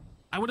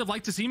 I would have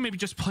liked to see him maybe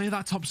just play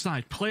that top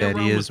side. Play around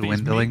with these.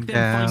 Dwindling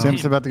down.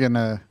 Sim's about to get in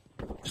a...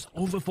 Just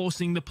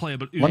overforcing the player,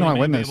 but when do I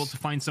win this? Able to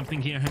find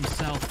something here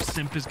himself.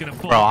 Simp is gonna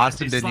fall. Bro,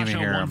 Austin didn't even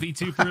hear him.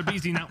 1v2 for a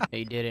BZ now.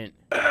 He didn't.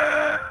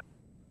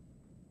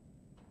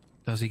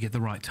 Does he get the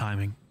right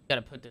timing?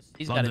 Gotta put this.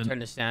 He's gotta turn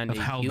the sound.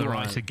 Have held the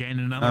right again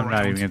in another I'm not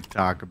round. even gonna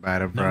talk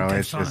about it, bro. No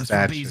It's just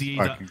that's just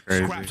fucking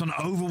crazy. Scraps on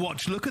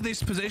Overwatch. Look at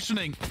this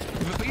positioning.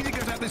 If Abizi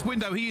goes out this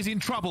window, he is in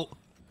trouble.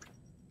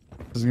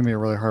 This is gonna be a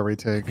really hard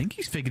retake. I think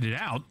he's figured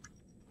it out.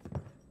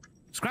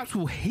 Scraps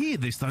will hear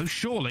this though,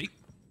 surely.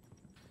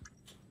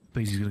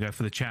 Abizi's gonna go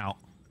for the chow.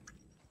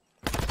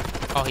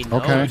 Oh, he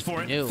knows. Okay.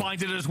 For it. He knew.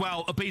 Finds it as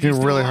well. It's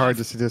really hard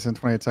to see this in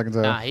 28 seconds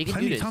out. Nah, he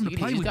can do this.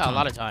 He's got a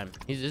lot of time.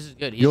 This is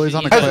good. Yuli's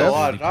on the That's cliff. a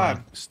lot of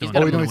time. He's Oh,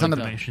 got you know he's on the...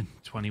 Information.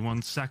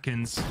 21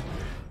 seconds.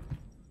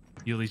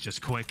 Yuli's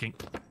just quaking.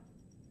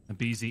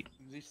 Abizi.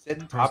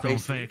 Pros don't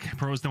fake.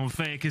 Pros don't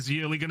fake. Is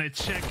Yuli gonna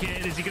check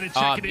it? Is he gonna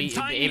check it in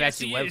time? Yes,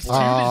 he is.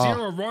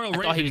 2-0 Royal Ravens.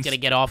 I thought he was gonna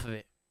get off of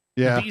it.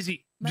 Yeah.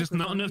 Abizi. Just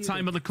not enough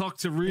time on the clock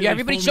to really. Yeah,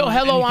 everybody show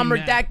hello. I'm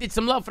redacted.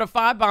 Some love for the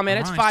 5 bomb, man.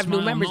 That's 5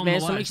 new members, man.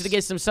 So make sure to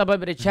get some sub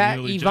over the chat.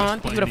 Yvonne,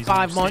 thank you for the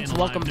 5 months.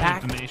 Welcome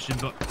back.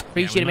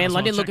 Appreciate it, man.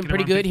 London looking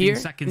pretty good here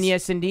in the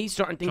S&D.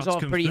 Starting things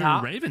off pretty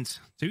hot. Ravens.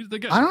 I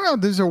don't know.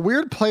 There's a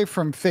weird play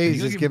from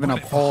Faze is giving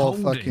up all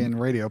fucking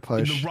radio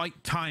push. In the right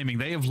timing.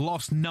 They have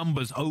lost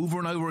numbers over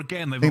and over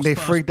again. I think they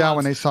freaked out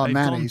when they saw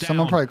Manny.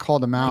 Someone probably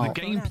called them out.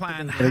 The game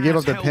plan they gave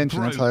up their pinch,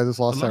 and that's how they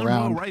just lost that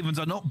round. The Ravens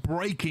are not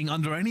breaking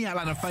under any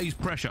Atlanta Faze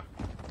pressure.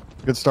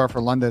 Good start for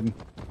London.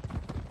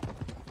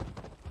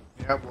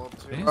 Yeah, well,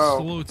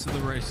 slow to the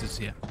races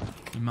here.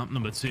 In map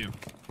number 2.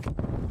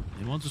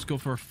 They won't just go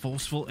for a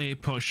forceful A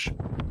push.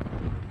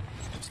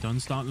 Stun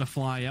starting to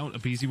fly out.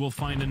 Abizi will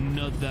find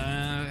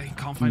another. He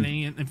can't find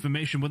any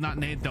information with that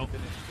nade though.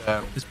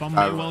 This bomb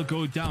may well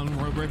go down.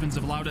 Royal Ravens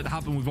have allowed it to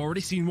happen. We've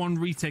already seen one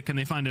retake and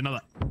they find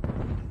another.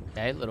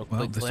 Okay, little well,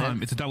 quick this plan.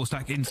 time it's a double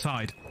stack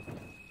inside.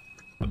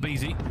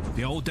 Abizi,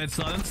 the old dead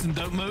silence and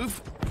don't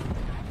move.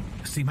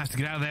 Team has to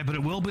get out of there, but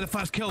it will be the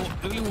first kill.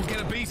 Uli will get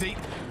Abizi.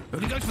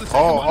 Uli goes for the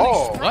second one.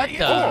 What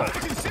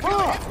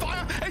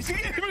the? It's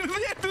hit him at the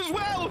end as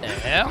well. The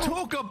hell?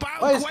 Talk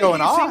about what is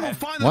going on?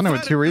 One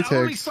with 2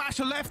 retakes.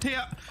 Slasher left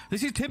here.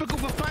 This is typical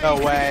for Faze. No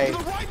way. The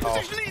right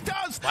position he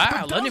does.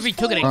 Wow, London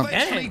retook it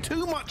again.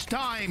 Too much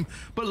time,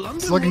 but London.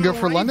 It's looking good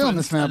for London on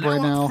this map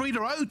right now.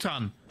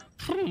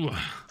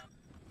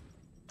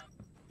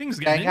 Things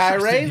getting Shanghai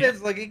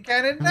Ravens looking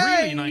kind of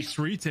nice. Really nice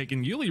retake,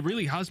 and Yuli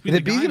really has been. The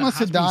Abizi must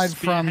have died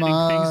from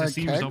things. It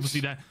seems kegs?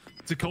 obviously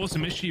to cause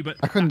some issue, but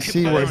I couldn't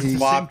see where he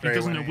swapped. He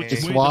doesn't know which He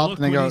way to swapped look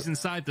and they when go. he's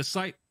inside the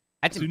site.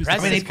 That's Soon as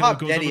impressive. I mean, he this kill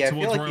popped goes Deddy. over I feel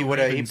towards like he Royal would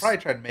have. He Ravens. probably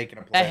tried making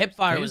a play. That hip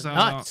fire was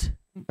nuts.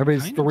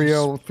 Everybody's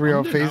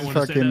 3-0 Faze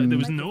fucking. There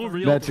was no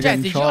real. That's Chat,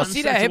 again did y'all chalk.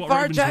 see that hip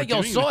fire, chat?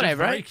 Y'all saw that,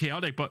 right?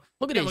 Chaotic, but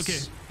Look at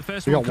this. The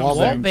first We one got wall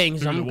Wall bangs.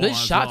 bangs. Some good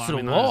shots to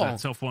the wall.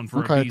 That's a tough one for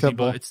Okay, Abizi,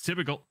 typical. but it's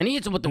typical. And he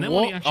hits him with the And then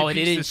when wall. he actually Oh, they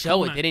peeks didn't this show it.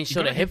 corner, They didn't he show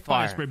got the a hip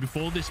fire fire. spray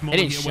before this They moment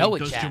didn't here show when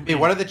it, does chat. jump Hey, in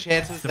what are the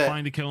chances to that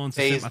find a kill on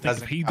Faze system? I think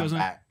doesn't if he come doesn't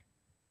back?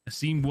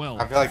 seem well.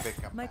 I feel like they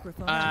come back.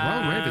 Microphone.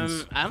 Royal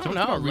Ravens. I don't Talk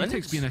know. about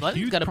retakes being London's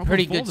huge got a problem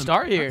pretty for good them.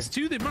 start here. That's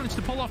 2 they've managed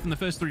to pull off in the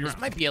first 3 rounds.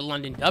 This might be a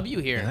London W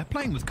Yeah, here. they're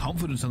playing with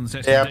confidence on the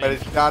session. Yeah, but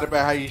it's not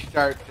about how you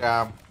start.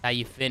 How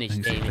you finish,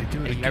 And so David. they do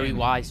it It's again. very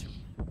wise.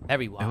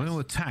 Very They want to wise.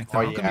 attack. There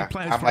are going to yeah. be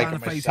players I'm for like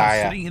Atlanta a Faze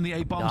messiah. sitting in the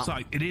A-bomb Yeah.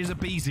 site. It is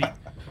Abizi.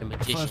 The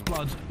magician. First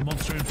blood,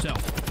 monster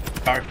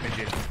himself. Dark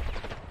magician.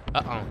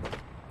 Uh-oh.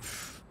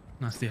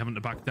 Nasty having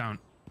to back down.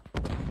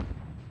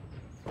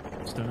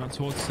 Still not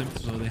towards Sim,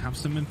 so they have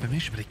some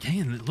information. But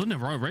again, London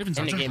Royal Ravens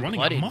are And just again, running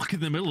bloodied. amok in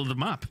the middle of the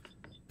map.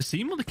 The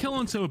seam with the kill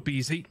onto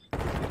Abizi.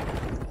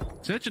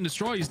 Search and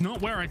destroy is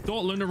not where I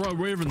thought London Royal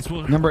Ravens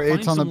were. Number Find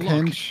 8's on the some luck.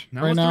 pinch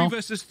Now right we're now. 3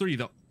 versus 3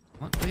 though.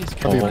 Let Faze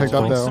Could be picked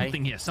up, though.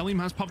 something here. Selim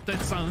has popped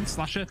dead silence.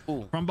 Slasher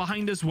Ooh. from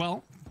behind as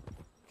well.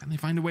 Can they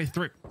find a way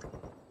through?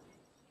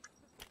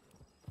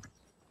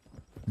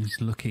 He's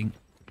looking,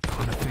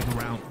 trying to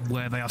figure out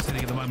where they are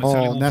sitting at the moment. Oh,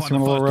 Selim will that's find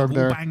the one a little first. rub The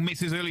there. wall bang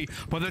misses early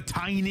by the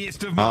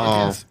tiniest of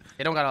markers.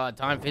 They don't got a lot of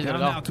time. Faze Down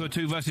gotta now go. to a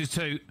 2 versus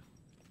 2.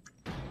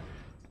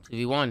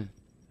 2v1.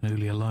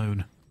 Early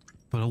alone.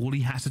 But all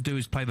he has to do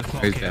is play the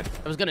clock Who's here. that?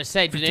 I was gonna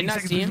say, did they 15 not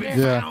seconds see him to there?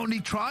 be Yeah. found. He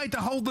tried to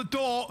hold the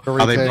door. Oh,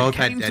 they retake. both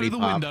had Came Deddy through the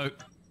pop. window.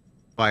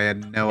 I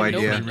had no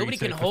idea. Nobody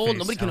can Retake hold. for Faze.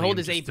 Nobody can hold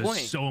his Selim 8 just does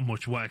points. so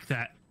much work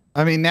that.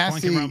 I mean, Flanking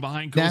Nasty, around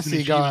behind, causing Nasty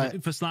an got issue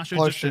for Slasher,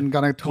 pushed just to and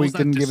got a cause tweak, that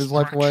didn't give his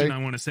life away. distraction,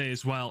 I want to say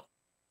as well.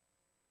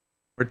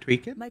 We're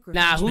tweaking.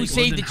 Nah, who Make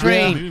saved the London have to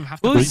train? move,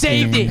 have to Who break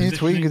saved the it? He's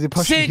tweaking because he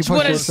pushed Sitch it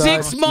with a aside.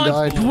 He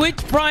 6-month died. Twitch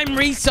Prime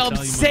resub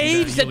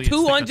saves the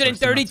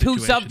 232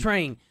 sub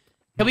train.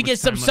 Can we get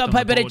some sub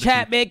hype in the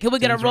chat, man? Can we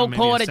get a roll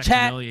call in the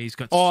chat?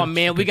 Oh,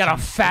 man, we got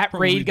a fat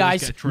raid,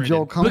 guys.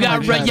 Joel, come We got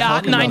on, chat, Rayat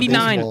talking about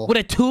 99 baseball. with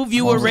a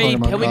 2-viewer Oh, raid.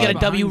 my Can we get a God.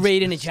 W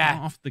raid in the chat?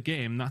 Off the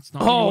game, that's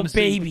not Oh,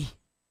 baby.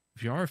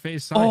 If you are a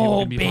Faze side, Oh, you're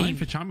going to be baby. vying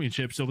for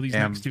championships over these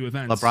Damn, next 2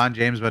 events. LeBron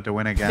James about to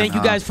win again. Thank you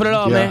huh? guys for the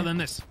love, Yeah. Better man. than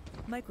this.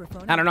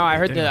 Microphone. I don't know. I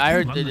heard the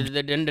I Nuggets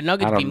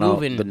be don't know.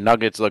 moving. The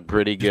Nuggets look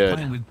pretty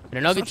good.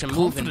 The Nuggets are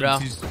moving, bro.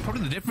 He's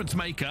probably the difference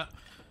maker.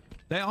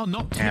 They are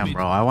not Damn, timid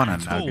bro, I want a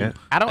at all. nugget.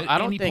 I don't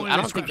At any think point,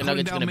 the they're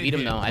Nuggets going gonna beat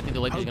him down though. I think the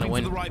Lakers are gonna hoping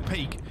win. for the right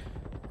peak.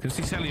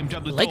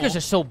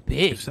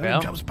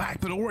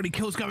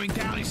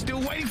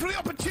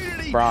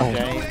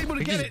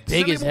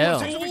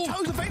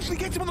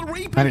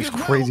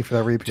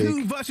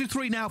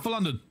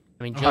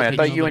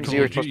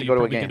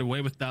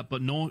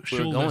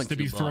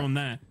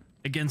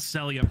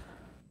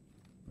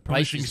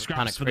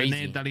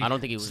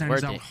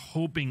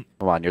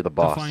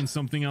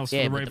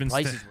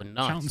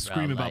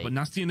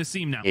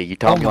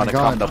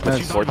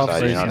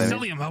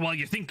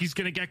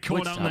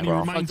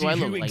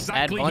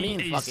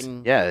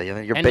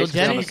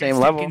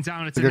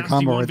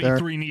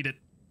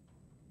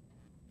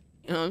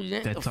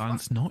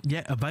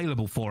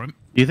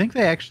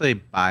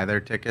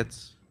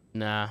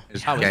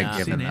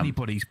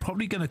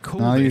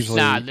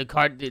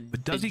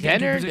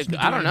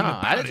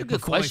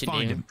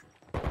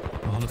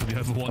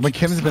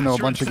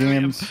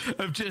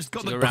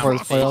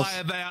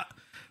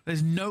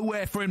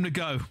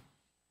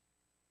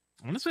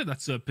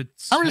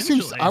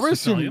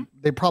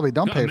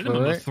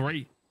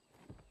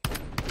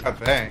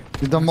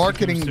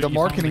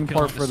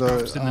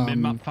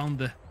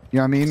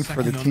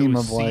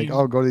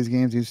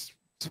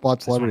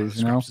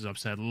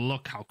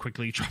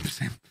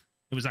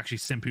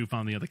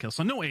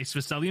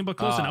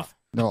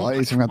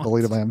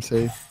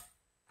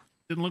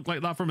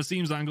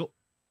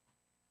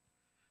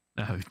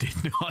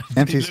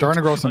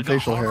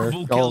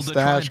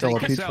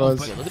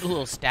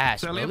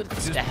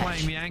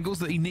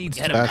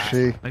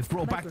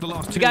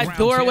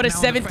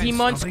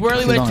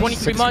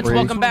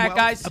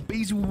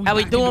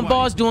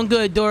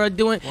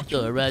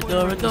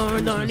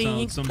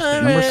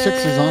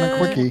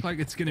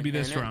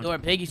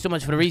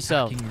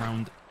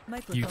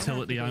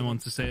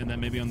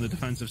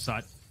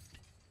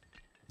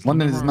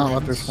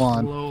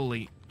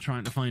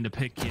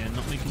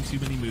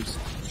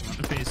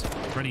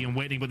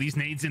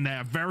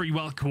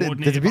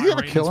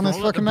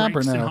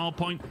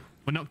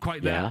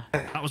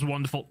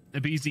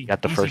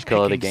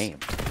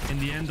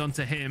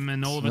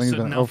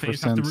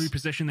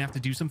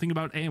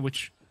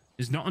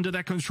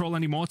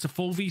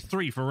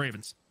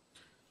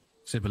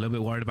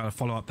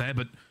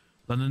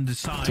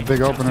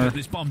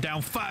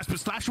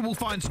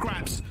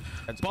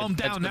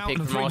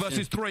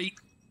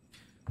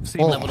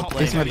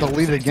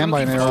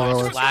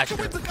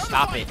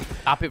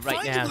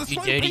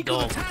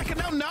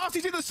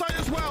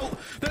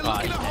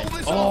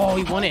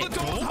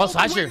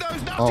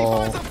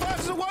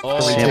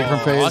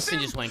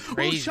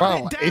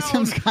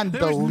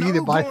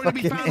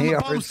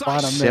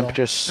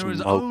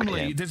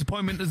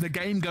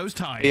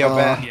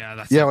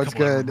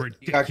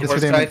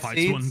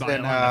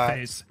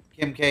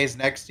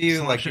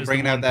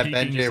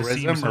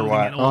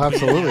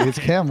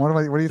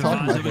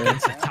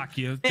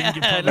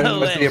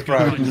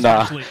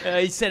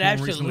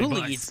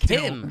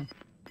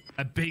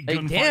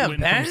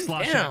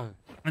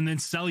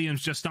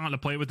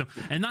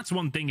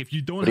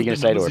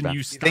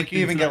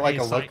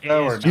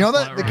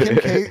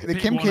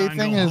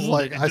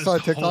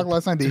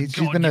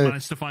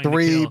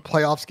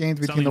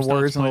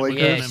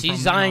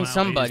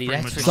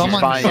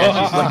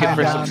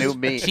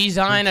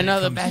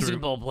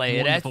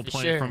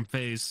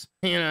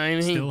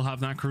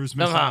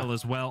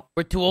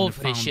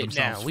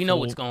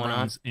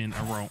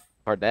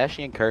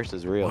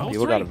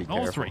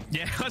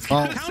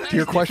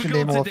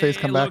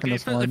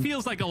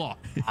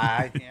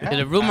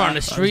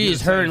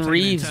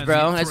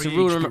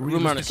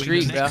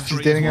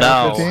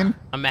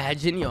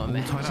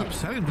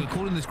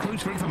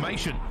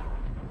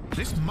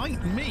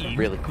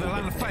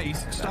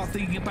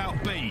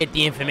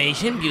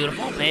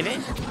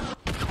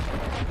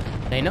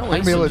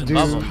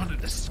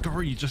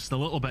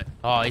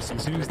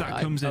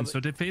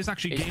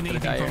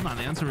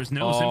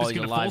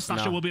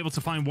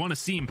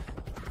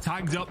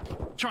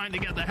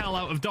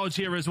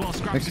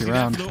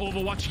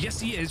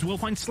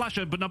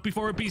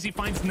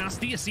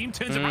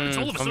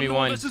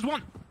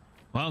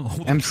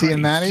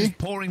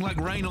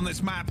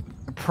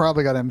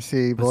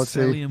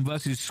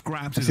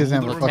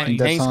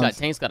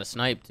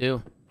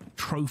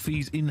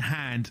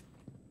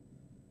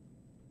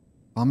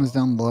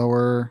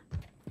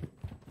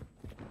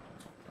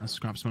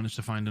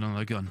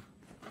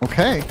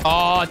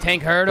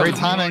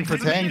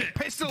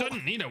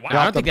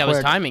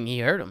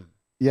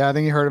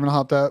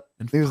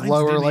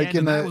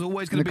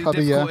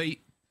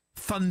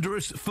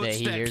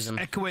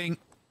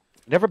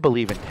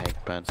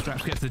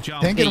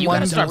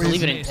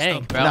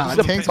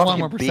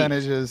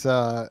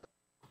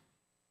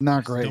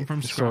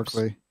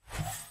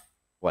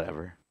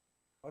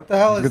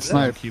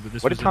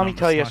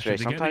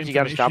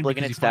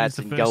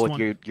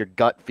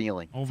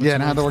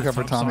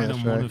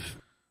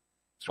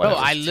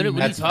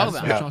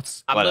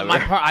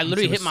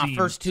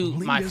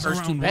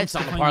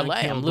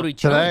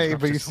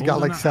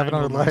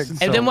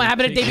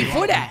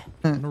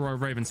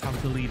 Ravens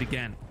have the lead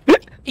again.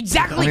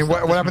 Exactly. I mean,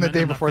 what happened the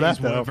day before that,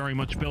 though? Very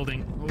much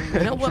building. You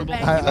know what,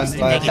 man?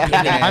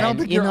 I don't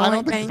think you're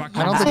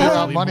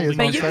out money. Is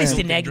man, you're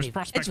Mr. Negative.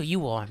 That's what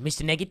you are,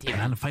 Mr. Negative.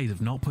 And Faze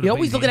have not put You're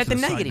always looking at the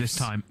negatives. This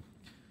time.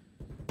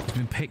 He's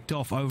been picked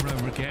off over and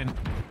over again.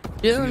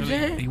 You know what I'm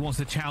saying? He wants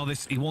to chow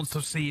this. He wants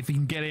to see if he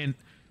can get in.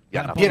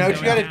 You know what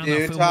you gotta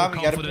do, Tom?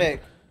 You gotta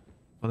pick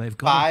well, they've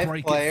got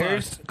 5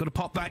 players. Got to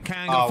pop that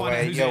can. Oh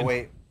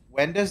wait,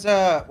 When does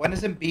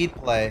Embiid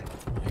play?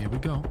 Here we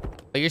go.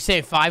 But you're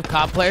saying 5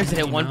 COD players and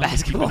then 1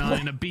 basketball?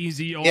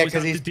 Yeah,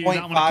 because he's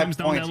 0.5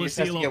 points. He just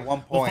has to get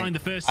 1 point.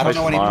 I don't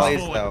know when he plays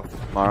though.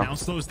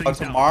 Tomorrow.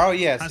 Tomorrow,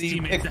 yeah. So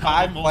you pick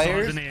 5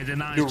 players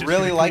you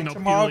really like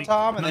tomorrow,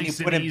 Tom, and then you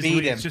put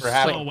Embiid in for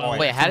half a point.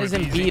 Wait, how does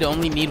Embiid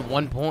only need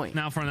 1 point?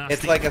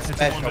 It's like a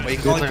special, but you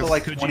can only put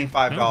like $25.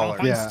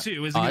 Yeah.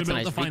 Oh, that's a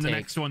nice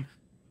retake.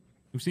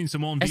 We've seen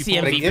some on That's the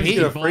But it gives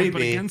you a MVP. but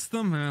freebie. against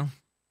them, well,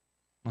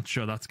 not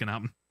sure that's gonna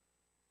happen.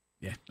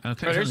 Yeah, Bro,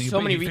 there's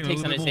so many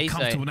retakes on his A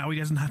side. Now he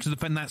doesn't have to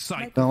defend that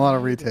site. A lot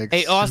of retakes.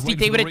 Hey, Austin,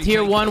 thank you for the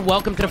tier 1.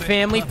 Welcome to the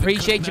family.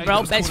 Appreciate you,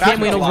 bro. Best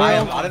family in the A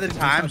world. lot of the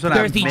times when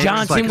Gerthy I've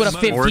Johnson with a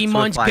 15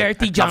 months.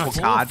 Gerthy couple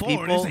Johnson. COD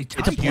people,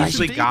 it's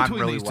usually gone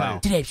really well.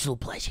 It's an absolute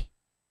pleasure.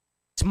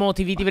 Small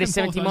TV with a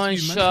 17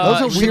 months. Those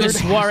are Sugar weird.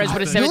 Suarez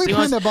with a 17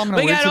 months.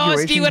 We got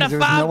Austin with a 5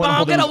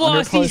 bomb. We got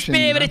Austin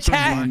Spear with a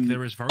chat. Austin,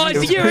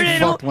 you're in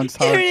it.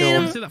 You're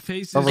in it.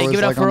 Hey, give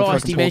it up for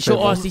Austin, man. Show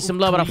Austin some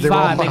love with a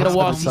 5. Make it a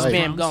Austin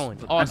spam going.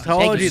 Austin,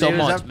 thank you so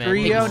much, man.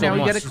 Thank you so now we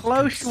much. get a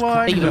close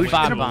one. Thank you for the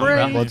 5 bomb,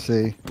 bro. Let's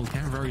see.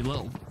 Very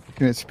little.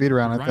 It's speed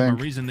around, I think.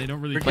 Reason they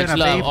don't really Much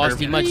love,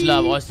 Austin. Much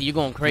love, Austin. You're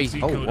going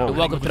crazy.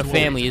 Welcome to the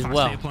family as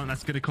well.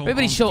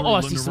 Everybody show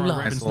Austin some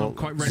love.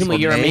 Zoomaa,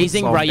 you're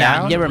amazing.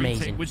 Ryan, you're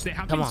amazing.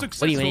 Come on. What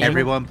do you mean?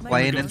 Everyone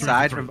playing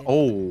inside from.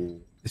 Oh.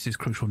 This is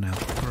crucial now.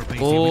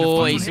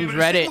 Oh, he seems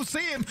ready.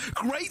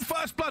 Great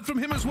first blood from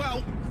him as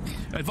well.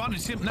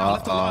 Advantage Simp now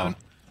left alone.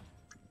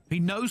 He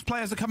knows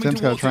players are coming Sim's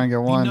gotta towards try and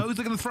him. get one. He knows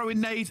they're going to throw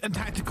in nades and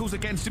tacticals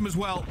against him as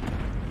well.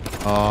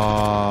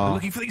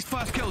 Looking for these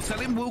first kills.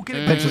 Selim will get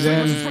it. Pitches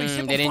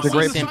in. They didn't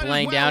see Simp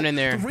laying down in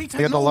there. They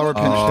got the lower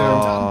pinch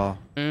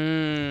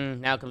too.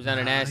 Now comes down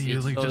to nasty. He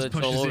really just It's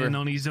all pushes over. in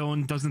on his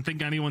own. Doesn't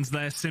think anyone's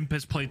there. Simp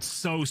has played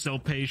so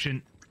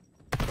patient.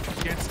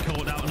 Gets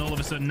caught out, and all of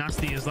a sudden,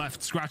 Nasty is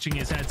left scratching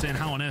his head, saying,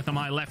 "How on earth am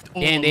I left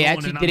all And they alone,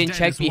 actually and I'm didn't dead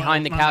check as well?"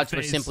 behind the Man, couch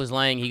where Faze Simp was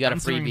laying. He got a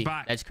answering freebie.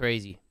 back. That's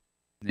crazy.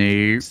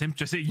 Simp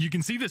just you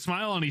can see the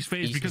smile on his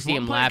face You because see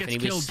him one player laughing.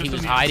 gets He killed was just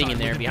on the hiding outside in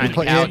there with behind the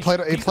the big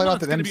couch. He played off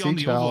that He's gonna be MC on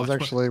the challenge. Overwatch,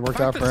 but Actually worked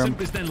the out fact for that him.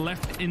 Simp is then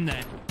left in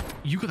there.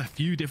 You got a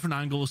few different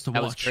angles to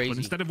That was watch, crazy. but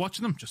instead of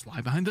watching them, just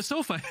lie behind the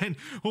sofa and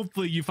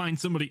hopefully you find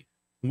somebody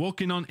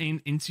walking on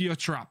into your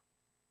trap.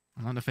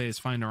 And Faze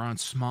find around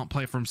smart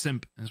play from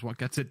Simp is what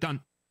gets it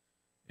done.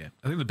 Yeah,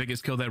 I think the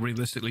biggest kill there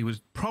realistically was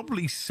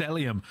probably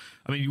Celium.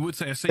 I mean, you would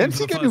say a Didn't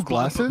he get new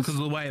glasses? because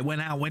of the way it went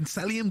out. When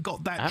Celium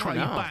got that trade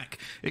back,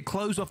 it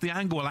closed off the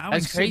angle, allowing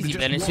That's crazy,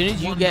 man. As soon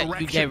as you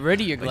get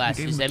rid of your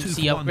glasses,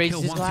 MC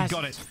upgrades his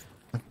glasses.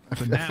 I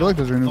feel like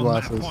those are new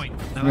glasses. I'm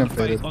gonna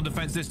fade it. On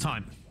defense this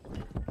time.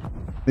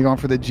 They going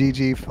for the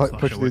GG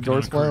push the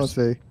door display. Let's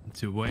see.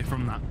 It's away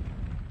from that.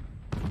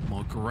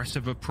 More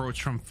aggressive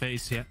approach from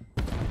Faze here.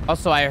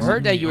 Also, I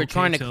heard that you were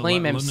trying to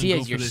claim MC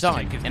as your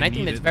son, and I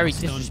think that's very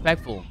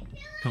disrespectful.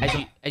 As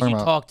you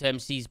talk to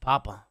MC's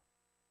papa.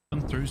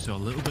 Through, so a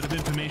little bit of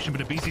information,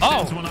 but Abisi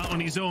sends one out on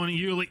his own.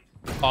 Yuli.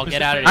 Oh,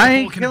 get out of there. I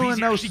ain't killing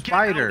no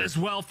spider. As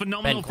well.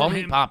 Phenomenal Ben, call from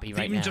me him. Poppy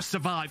right Didn't now. just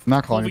survive. I'm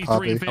not calling you 4v3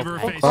 Poppy. in favor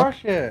of Oh, Faze.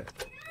 gosh,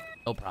 it.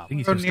 No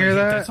problem. So near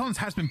that. Silence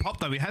has been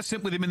popped though. He has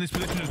Simp with him in this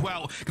position as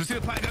well. Can see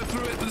the player go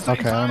through it at the same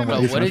Okay, I don't know time. what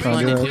Bro, he's what is trying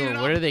to London do.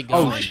 doing? Where are they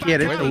going? Oh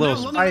shit, it's a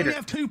little spider. We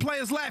have 2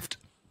 players left.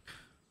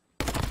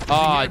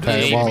 Oh,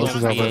 Okay, dude. well, this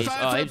is over.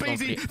 Oh, it's going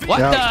to What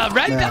Yeah, the?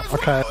 Red yeah,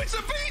 okay.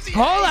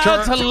 Call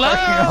out to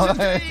love.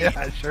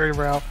 Yeah, sure,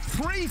 bro.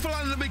 3 for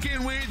Atlanta to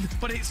begin with,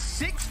 but it's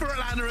 6 for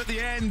Atlanta at the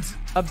end.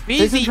 A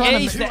busy trying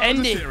to ace to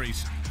end it.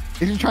 He's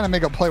just trying to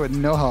make a play with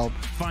no help.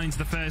 Finds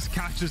the first,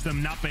 catches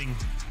them napping,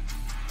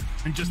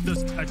 and just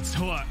does a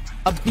tour.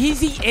 A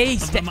busy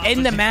ace to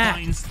end the map.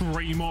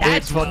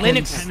 That's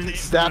clinical.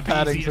 Stat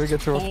padding so we get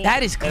to a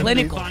That is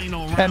clinical.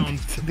 10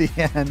 to the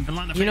end.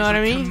 You know what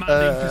I mean?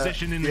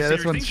 Yeah,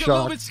 this one's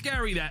shocked.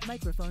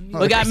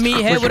 We got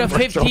me here with a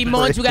 15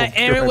 months. We got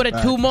Aaron with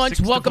a 2 months.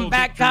 Welcome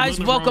back, guys.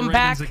 Welcome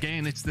back.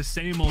 Again, it's the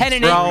same old 10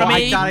 and 8 Bro, from I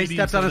me. thought I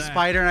stepped on a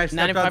spider and I stepped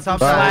on 95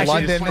 something. flashes.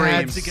 London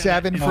had Screamed.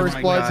 7 first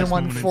bloods and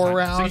won 4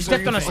 rounds. So you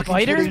stepped on a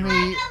spider?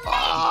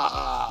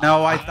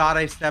 No, I thought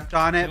I stepped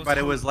on it, but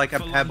it was like a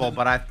pebble,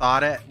 but I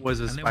thought it was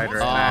a spider.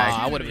 And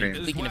I would have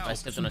been leaking if I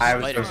stepped on a I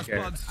was spider. so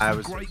scared. I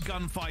was.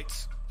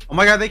 Oh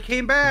my god, they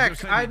came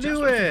back! I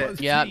knew it!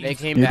 Yeah, they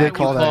came You back. did You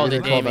call that. called You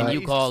it, did call Damon. that.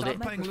 You called it.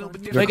 Good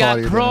We call, got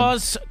you did.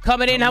 Cross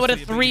coming in now with a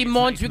 3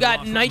 months. We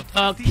got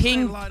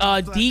King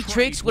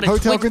Dietrich with a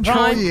Hotel Twitch control,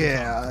 Prime.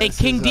 yeah. Hey,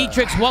 King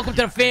Dietrich, welcome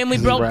to the family,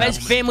 bro.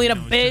 Best family in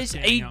the biz.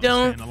 How you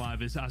doing?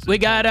 We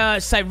got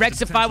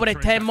Cyrexify with a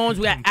 10 months.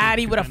 We got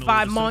Addy with a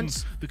 5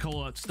 months.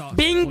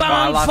 Bing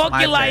bong,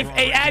 fuck your life.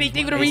 Hey, Addy,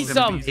 think of the read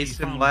some.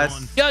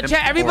 Yo,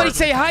 chat, everybody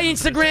say hi,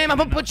 Instagram. I'm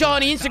gonna put you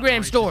on the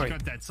Instagram story. Yeah,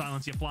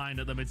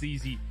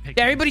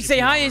 everybody say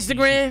hi,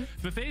 Instagram.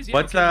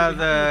 What's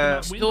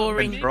the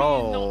story?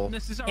 Control.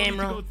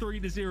 Camera.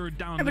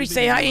 Everybody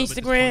say hi,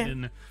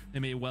 Instagram.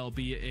 There may well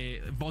be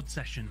a VOD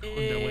session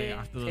underway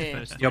after the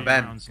first Yo,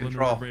 Ben, rounds.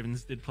 Control.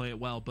 Ravens did play it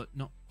well, but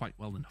not quite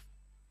well enough.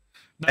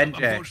 No,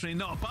 unfortunately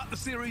not, but the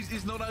series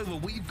is not over.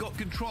 We've got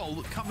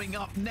Control coming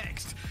up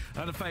next.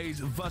 The Faze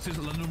versus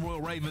London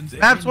Royal Ravens.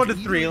 Maps 1 to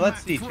 3.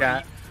 Let's see,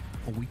 chat.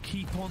 We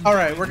keep on. All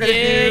right, we're gonna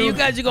do. You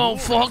guys are going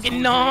fucking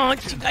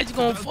nuts. You guys are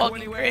going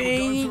fucking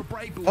crazy.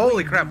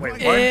 Holy crap! Wait, 1,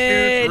 2, 3, 4,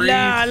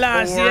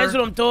 See, that's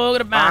what I'm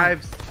talking about.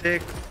 5,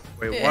 6.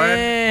 Wait, 1.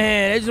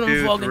 Yeah, that's what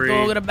I'm fucking 3,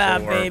 talking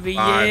about, 4, baby.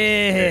 5,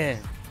 Yeah.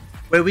 6.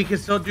 Wait, we can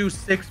still do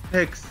 6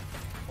 picks.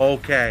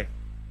 Okay.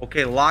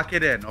 Okay, lock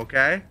it in.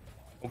 Okay.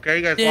 Okay,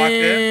 you guys locked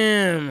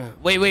in.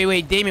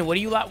 Wait, Damon, what are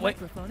you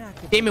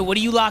Damon, what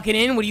are you locking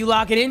in? What are you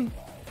locking in?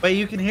 Wait,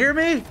 you can hear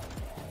me?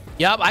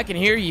 Yup, I can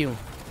hear you.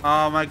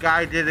 Oh, my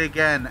guy did it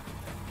again.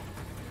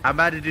 I'm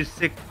about to do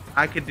 6.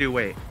 I could do.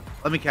 Wait,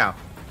 let me count.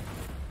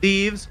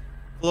 Thieves,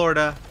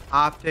 Florida,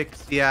 Optic,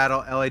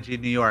 Seattle, LAG,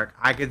 New York.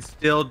 I can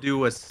still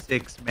do a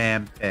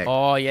 6-man pick.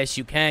 Oh, yes,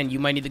 you can. You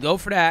might need to go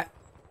for that.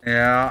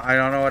 Yeah, I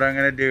don't know what I'm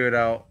gonna do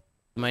though.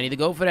 You might need to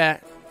go for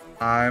that.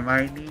 I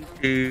might need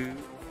to.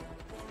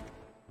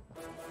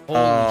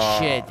 Holy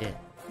shit.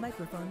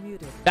 Microphone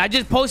muted. I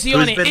just posted you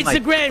on an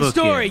Instagram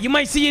story. You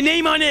might see your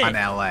name on it. On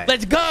LA.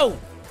 Let's go.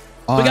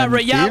 We got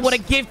Rayat with a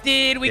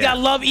gifted. We got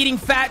Love Eating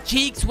Fat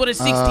Cheeks with a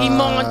 16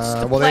 months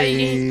to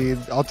play.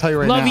 I'll tell you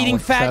right Love now. Eating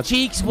Fat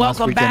Cheeks.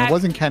 Welcome back. It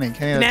wasn't Kenny.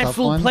 Kenny had a tough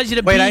Natural one. pleasure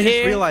to be here. Wait, I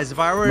just realized if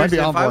I was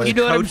you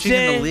know coaching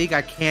in the league,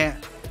 I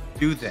can't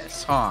do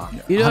this, huh?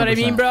 You know what I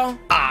mean, bro?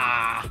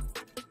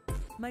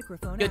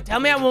 Microphone. Yo,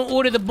 tell me I won't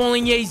order the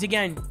bolognese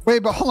again.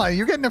 Wait, but hold on.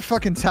 You're getting a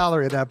fucking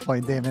salary at that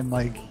point, Damon.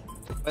 Like.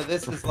 But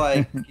this is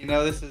like, you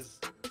know, this is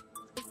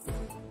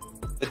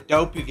the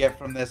dope you get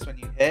from this when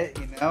you hit,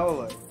 you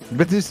know? Like...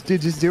 But just do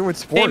it with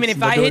sports. Damon,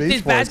 if I hit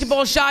this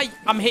basketball shot,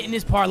 I'm hitting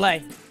this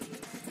parlay.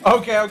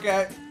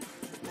 Okay.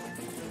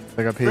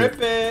 Take a peep.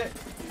 Rip it.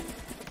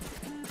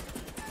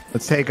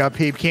 Let's take a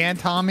peep. Can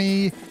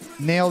Tommy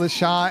nail the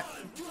shot?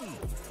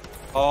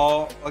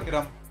 Oh, look at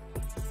him.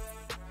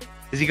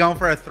 Is he going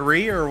for a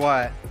 3 or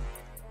what?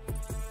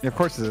 Yeah, of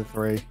course it's a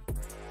 3.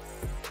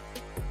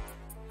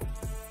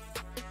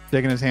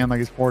 Taking his hand like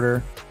he's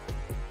Porter.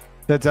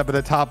 That's up at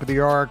the top of the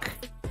arc.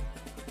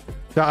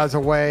 Dives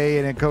away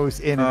and it goes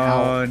in and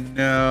out. Oh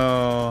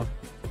no.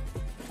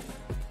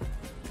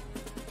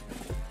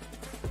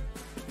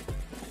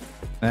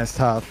 That's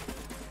tough.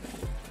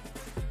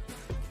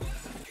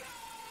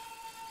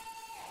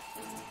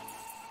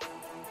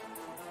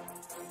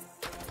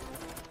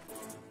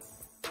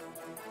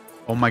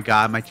 Oh my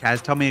god, my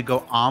Chaz told me to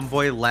go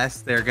Envoy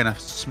less. They're gonna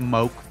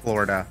smoke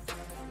Florida.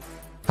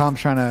 Tom's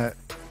trying to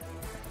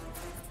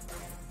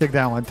take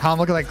that one. Tom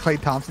looking like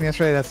Klay Thompson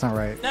yesterday. That's not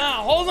right. No,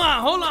 hold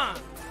on.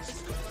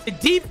 The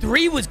deep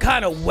 3 was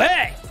kind of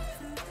wet.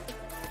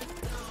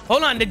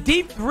 Hold on, the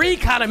deep 3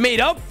 kind of made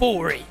up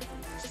for it.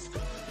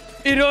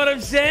 You know what I'm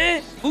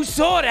saying? Who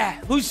saw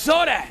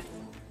that?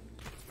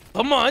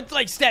 Come on, it's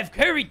like Steph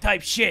Curry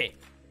type shit.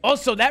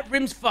 Also, that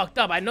rim's fucked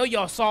up. I know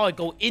y'all saw it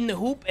go in the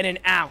hoop and then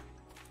out.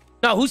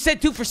 No, who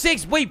said 2 for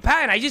 6? Wait,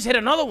 Pat, I just hit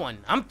another one.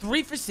 I'm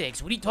 3 for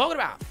 6. What are you talking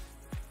about?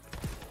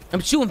 I'm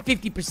shooting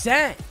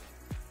 50%.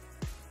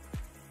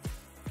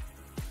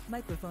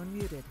 Microphone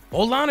muted.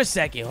 Hold on a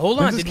second. Hold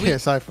on. Did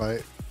KSI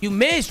fight? You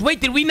missed. Wait,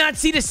 did we not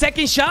see the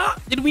second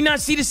shot? Did we not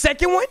see the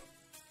second one?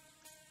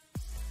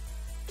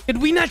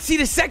 Did we not see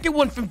the second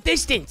one from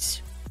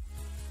distance?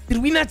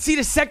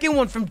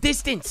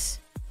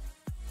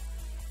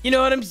 You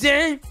know what I'm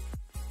saying?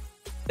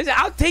 Listen,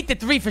 I'll take the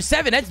 3 for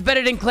 7. That's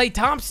better than Klay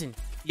Thompson.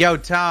 Yo,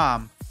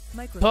 Tom.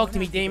 Talk to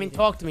me, Damon.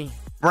 Talk to me.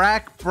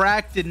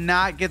 Brack did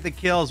not get the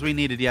kills we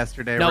needed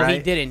yesterday, right? No, he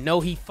didn't.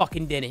 No, he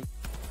fucking didn't.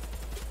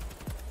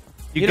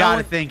 You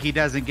gotta think he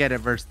doesn't get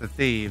it versus the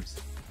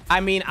Thieves. I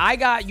mean,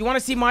 you want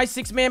to see my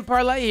 6-man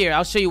parlay here?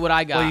 I'll show you what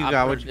I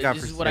got. What you got?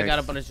 This is what I got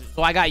up on this.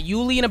 So I got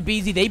Yuli and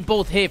Abizi. They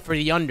both hit for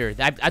the under.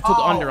 I took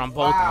under on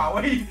both of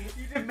them. Wait, you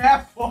did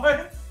map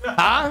 1?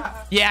 Huh?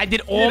 Yeah, I did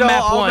all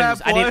map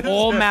 1s. I did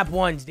all map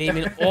 1s,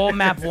 Damon. All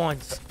map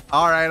 1s.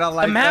 All right, I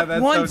like the map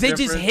that. ones, they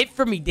just hit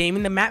for me,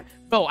 Damon. The map,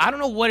 bro, I don't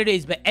know what it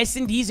is, but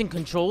S&Ds and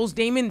controls,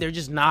 Damon, they're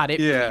just not it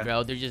for me,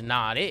 bro. They're just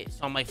not it.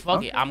 So I'm like,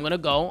 fuck it. I'm going to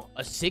go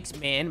a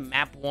 6-man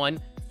map 1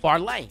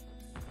 parlay.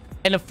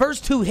 And the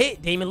first 2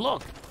 hit, Damon,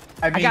 look.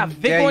 I got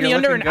Vic on the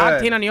under and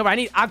Octane on the over. I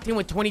need Octane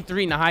with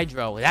 23 in the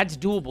Hydro. That's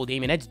doable,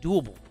 Damon. That's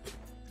doable.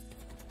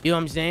 You know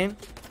what I'm saying?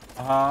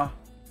 Uh-huh.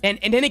 And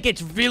then it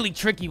gets really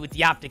tricky with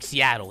the Optic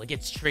Seattle. It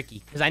gets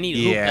tricky because I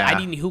need Hook.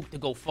 I need Hook to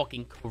go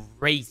fucking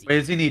crazy. Wait,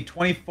 does he need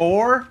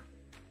 24?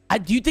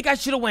 Do you think I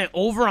should have went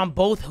over on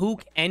both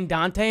Hook and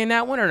Dante in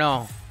that one or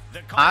no?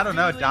 I don't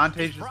know.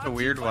 Dante's just a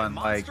weird one.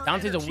 Like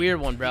Dante's a weird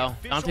one, bro.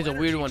 Dante's a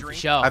weird one for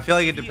sure. I feel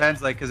like it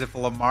depends. Like, cause if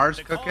Lamar's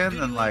cooking,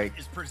 then like,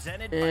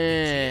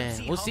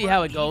 we'll see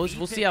how it goes.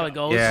 We'll see how it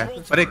goes. Yeah,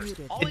 but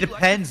it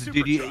depends,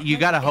 dude. You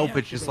gotta hope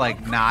it's just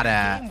like not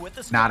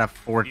a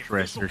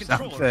fortress or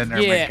something. Or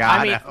Yeah, Mikado.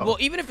 I mean, well,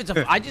 even if it's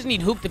I just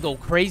need Hoop to go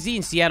crazy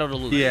and Seattle to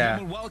lose. Yeah.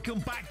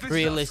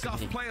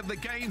 Realistically.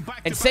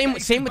 And same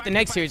with the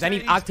next series. I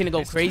need Octane to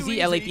go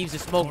crazy. LA Thieves to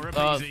smoke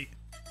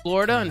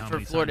Florida, and for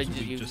Florida,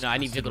 I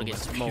need Vigil to get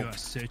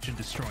smoked.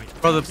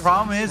 Bro, the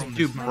problem is,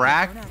 dude,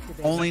 Brack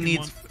only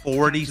needs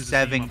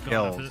 47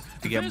 kills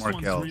to get more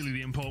kills.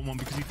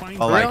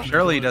 Oh, like,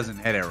 surely he doesn't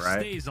hit it,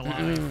 right?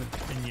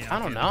 I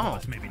don't know.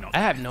 I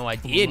have no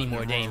idea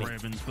anymore, Damon.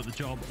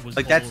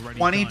 Like, that's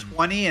 20,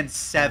 20, and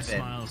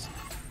 7.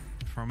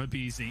 From a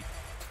BZ.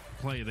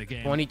 Play the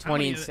game. 20,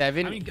 20, and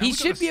 7. He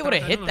should be able to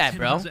hit that,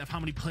 bro.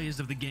 How many players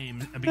of the game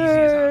BZ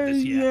has had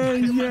this year?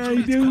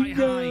 It's quite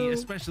high,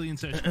 especially in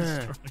search and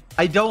destroy.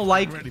 I don't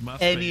like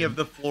any of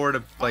the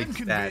Florida like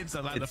stats.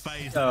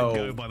 It's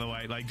so. By the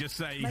way, like just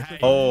say, hey.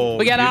 Oh,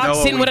 we got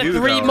Oxen with a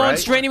 3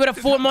 months, Strandy with a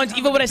 4 months,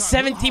 Eva with a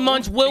 17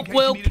 months, Wilk,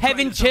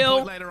 Kevin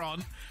Chill. We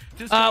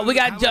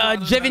got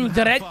Jevin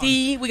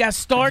Duretti. We got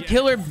Star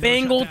Killer,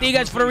 Bangle. Thank you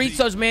guys for the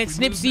resos, man.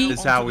 Snipsy. This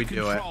is how we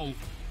do it.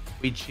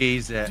 We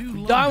cheese it.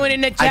 Darwin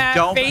in the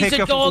chat. Phase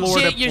of dog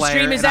shit. Your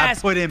stream is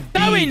ass.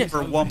 Darwin,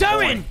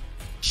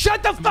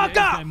 shut the fuck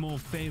up. More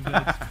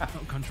favored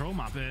control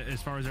map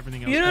as far as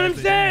everything else. You know what I'm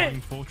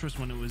saying? Fortress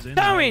when it was in.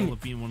 Darwin,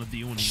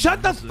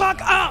 shut the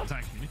fuck up.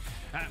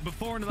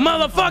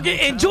 Motherfucker,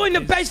 and join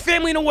the best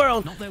family in the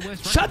world.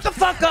 Shut the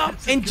fuck up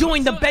and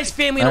join the best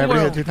family in the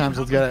world. 2 times,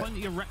 let's get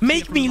it.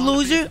 Make me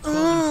loser.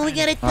 Oh, we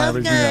got a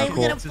tough guy. We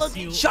got a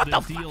fucking shut the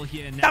fuck.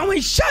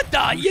 Darwin, shut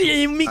up.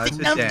 Yeah, meet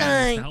the tough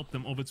guy.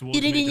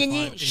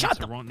 Shut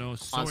the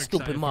fuck.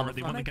 Stupid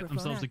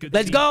motherfucker.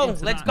 Let's go.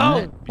 Let's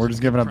go. We're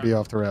just giving up B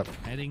off the rep.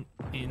 Heading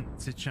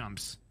into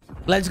champs.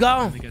 Let's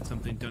go. To get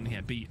something done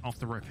here. B off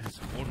the rip is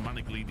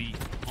automatically the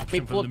Let option me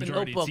pull for up the the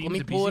majority. notebook. Let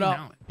me pull it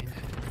up.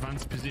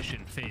 Advanced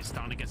position. Phase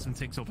starting to get some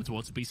ticks over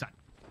towards the B side.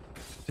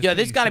 Yeah,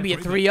 this got to be a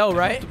 3-0,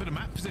 right? A bit of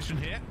map position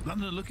here.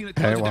 London looking at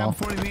Hey, closing well. down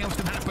before anything else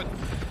can happen.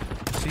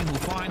 Team will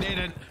find it,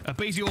 and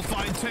Abizi will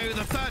find 2.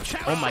 The third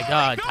challenge. Oh my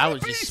God, I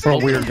was just For a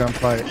weird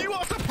gunfight. You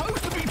are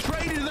supposed to be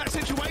traded in that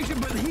situation,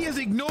 but he has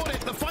ignored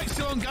it. The fight's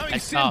still ongoing.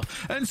 That's Simp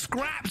tough. and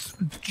Scraps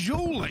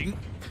dueling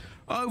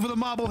over the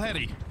Marble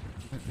Heady.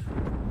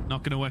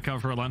 Not going to work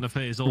out for Orlando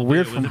Phase.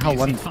 Weird from how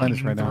London's playing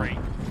this right now.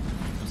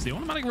 It's the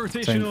automatic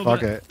rotation Saying over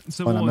fuck it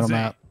on the middle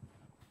map.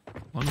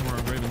 London where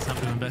Ravens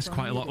have to invest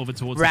quite a lot over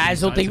towards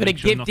Razzle, thank you for the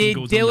gifted.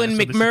 Dylan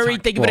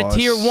McMurray, thank you for the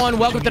tier 1.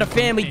 Welcome to the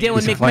family,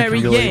 Dylan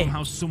McMurray.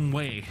 Yeah.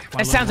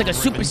 That sounds like a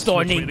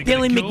superstar name,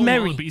 Dylan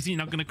McMurray.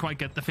 Not going to quite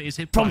get the Phase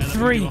hit From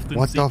 3.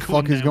 What the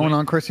fuck is going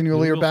on? Chris and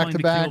Yuli are back to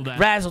back.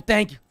 Razzle,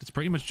 thank you. It's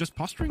pretty much just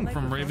posturing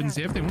from Ravens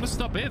here. If they want to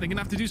stop it, they're going to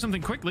have to do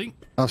something quickly.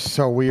 That's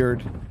so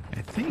weird.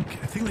 I think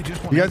they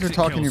just want You guys are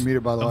talking, you're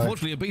muted, by the way.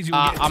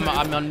 I'm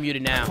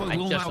unmuted now. I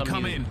just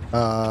unmuted.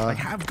 They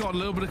have got a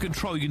little bit of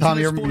control. You Tom,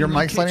 your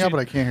mic's lighting up, but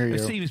I can't hear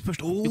you. Team is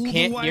pushed all You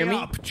can't the way hear me?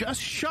 up,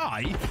 just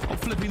shy of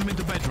flipping them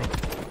into bedroom.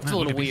 It's a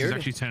little weird. He's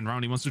actually turned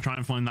around. He wants to try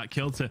and find that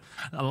kill to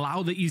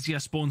allow the easier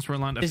spawns for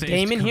Orlando. Does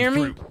Damon hear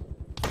me?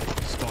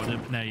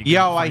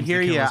 Yo, I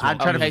hear you. I'm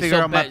trying to figure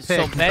out my pick.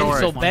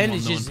 So Ben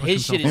is just,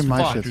 his shit is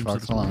my fucked. shit's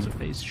fucked. Hold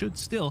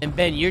on. And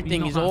Ben, your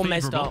thing is all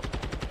messed up.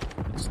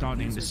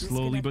 Starting to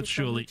slowly but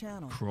surely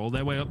crawl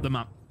their way up the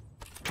map.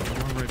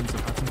 Ravens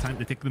have had some time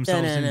to take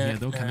themselves in here,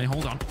 though. Can they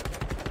hold on?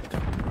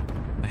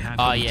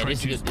 Oh yeah,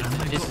 this is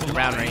the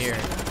round right here.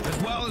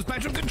 As well as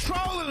bedroom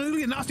control, and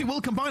Uli and Nasty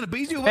will combine.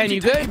 Abizi will Ben, you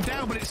take good? him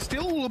down, but it's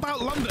still all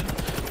about London.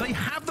 They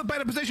have the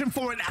better position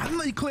for it, and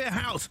they clear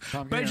house.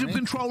 Bedroom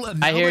control.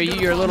 I hear you.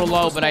 You're a little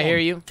low, but I hear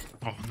you.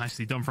 Oh,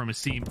 nicely done from a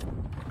seam.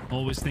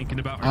 Always thinking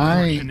about her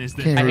I direction is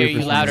the. I hear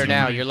you louder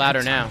now. You're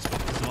louder now.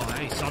 Well,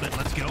 hey, solid.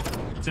 Let's go.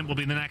 Sim will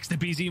be the next.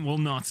 Abizi will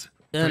not.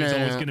 No, He's no,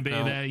 always no, going to be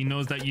no. there. He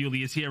knows that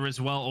Yuli is here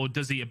as well, or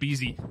does he?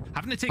 Abizi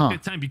having to take their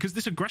time because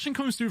this aggression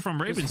comes through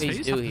from Ravens.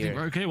 Phase do here?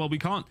 Okay, well we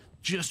can't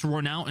just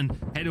run out and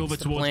head over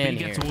the towards plan B,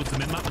 get here? towards the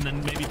mid map, and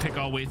then maybe pick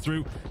our way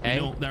through. Okay.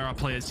 You know there are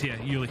players here.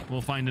 Yuli,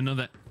 we'll find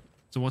another.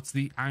 So what's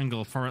the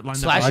angle for Atlanta?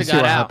 Slash I it see got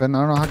what out. happened. I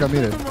don't know how I got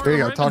muted. There you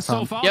go. Talk,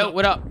 Tom. Yo,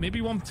 what up?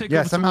 Maybe one take Yeah,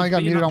 over somehow he got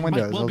towards B, muted and on might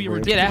Windows. well That be was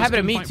weird. Yeah, that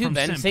happened to ridiculous me too, from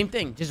Ben. Sim. Same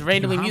thing. Just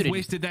randomly You have muted.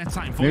 wasted their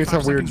time. Maybe it's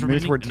a 45 weird- seconds maybe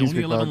it's remaining where and only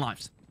TeamSpeak 11 bugged.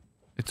 lives.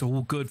 It's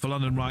all good for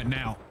London right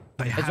now.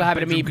 That's what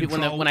happened to me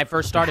when I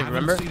first started,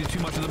 remember? Too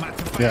much of the map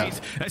to Yeah.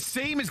 Faze.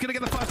 Asim is going to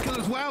get the first kill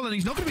as well, and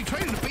he's not going to be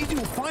traded. Abizi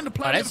will find a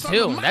player. Oh, that's on the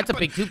other side of two. the That's a map,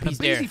 big but two-piece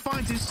there. Abizi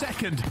finds his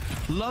second.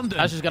 London.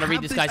 I was just gonna read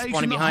have this guy ace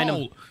spawning in the behind him.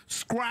 hole.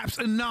 Scraps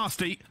and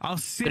Nasty are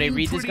sitting I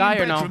read this pretty guy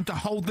in or no? bedroom to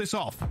hold this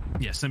off.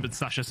 Yeah, Simba and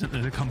Sasha sent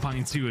the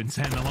combined 2 and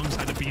 10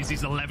 alongside the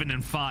Abizi's 11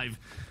 and 5.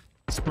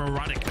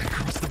 Sporadic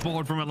across the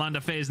board from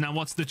Atlanta Phase. Now,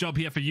 what's the job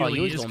here for Yuli?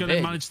 Yuli's He's going going to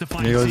big. manage to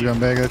find Yuli's Sim. going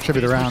big. That should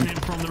be the round. Oh,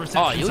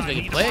 Yuli's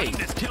making plays.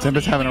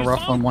 Simba's having a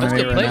rough one, 1 and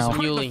 8 right now.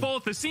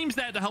 Yuli. The seam's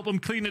there to help him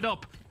clean it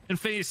up. And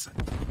Phase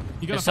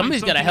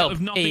Somebody's got to help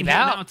Abe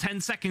out. Now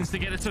 10 seconds to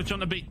get a touch on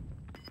the beat.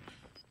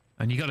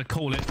 And you got to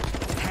call it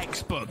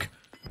textbook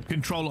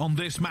control on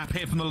this map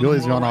here from the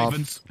Yuli's Royal gone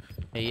Ravens.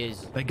 He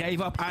is. They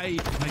gave up A,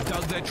 they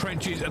dug their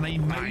trenches, and they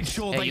made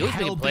sure they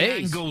held the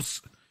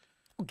angles.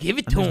 Give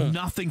it to him.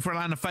 Nothing for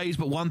Atlanta Faze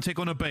but one tick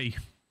on a B.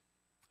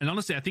 And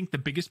honestly, I think the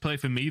biggest play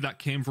for me that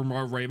came from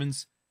Royal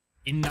Ravens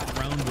in that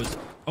round was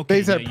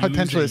okay. Faze had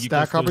potentially a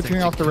stack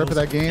opportunity off the rip of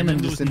that game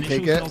and just didn't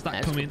take it.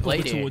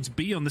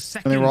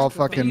 And they were all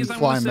fucking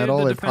flying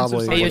metal. They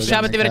probably. Hey,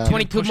 Shabbat with a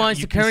 22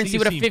 months, the currency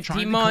with a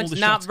 15 months,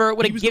 not Vert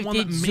with a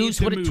gifted, Zeus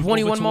with a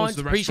 21 months.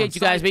 Appreciate you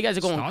guys, but you guys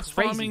are going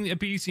crazy. You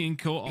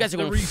guys are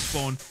going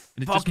respawn,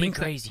 and it just makes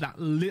crazy. That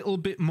little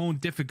bit more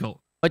difficult.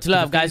 Much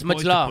love, guys.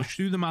 Much love. Push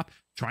through the map,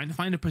 trying to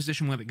find a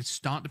position where they can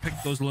start to pick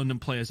those London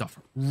players off.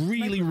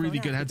 Really, really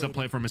good heads-up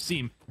play from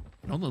Asim.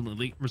 And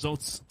ultimately,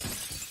 results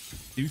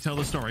do tell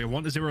the story. A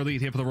 1-0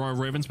 lead here for the Royal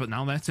Ravens, but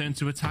now their turn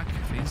to attack.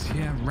 It's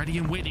here, ready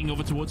and waiting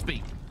over towards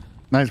B.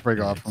 Nice break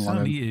off from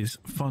London. It certainly is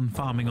fun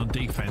farming on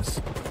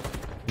defense.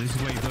 This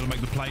is where you've got to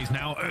make the plays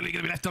now. Early going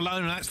to be left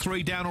alone, and that's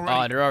 3 down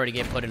already. Oh, they're already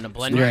getting put in the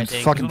blender. Yeah, I it's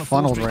think. fucking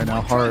funneled right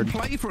now, hard.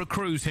 Play for a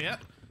cruise here.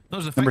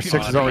 Number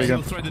 6 is already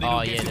gone.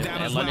 Oh, yeah,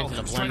 they're London's in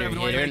the blender.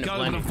 Yeah, they're in the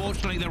blender.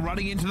 Unfortunately, they're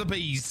running into the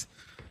bees.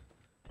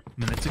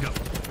 Minute to go.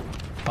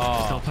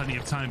 Oh. Still plenty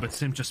of time, but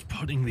Sim just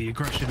putting the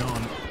aggression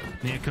on.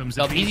 Here comes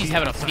the Beezy's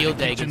having a field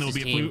day against There'll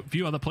this be team. a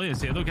few other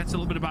players here. Though gets a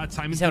little bit of bad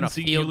time. He's having a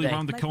field day.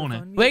 Around the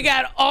corner. We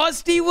got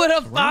Austin with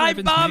a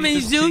 5-bomb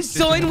and Zeus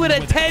Soin with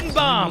a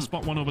 10-bomb.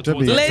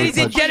 Ladies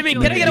and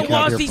gentlemen, can I get a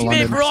Wallsty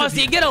spin for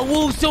Austin? Get a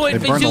Woo Soin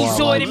for Zeus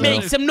Soin and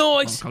make some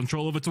noise.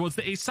 Control over towards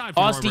the east side.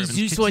 Austin,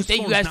 Zeus Soin,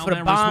 thank you guys for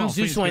the bomb.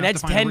 Zeus Soin,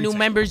 that's 10 new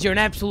members. You're an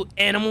absolute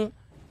animal.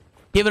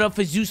 Give it up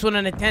for Zeus on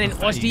a 10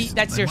 and Austin.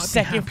 That's their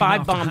second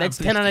 5-bomb. That's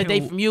 10 on a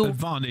day from you.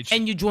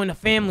 And you join the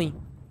family.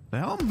 They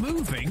are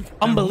moving.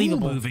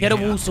 Unbelievable. Get a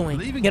Woo Soin.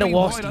 Get a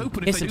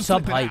Wallsty. Get some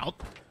sub hype.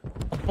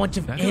 A bunch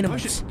of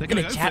animals. They're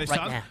going to chat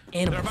right now.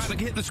 Animals.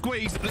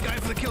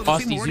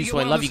 Austin, Zeus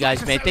Soin, love you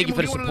guys, man. Thank you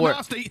for the support.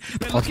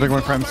 That's a big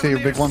one for MC.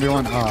 Big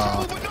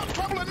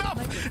 1v1.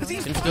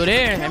 I'm still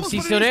there.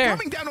 MC's still there.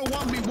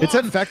 It's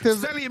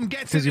effective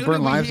because you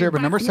burn lives there,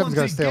 but number 7's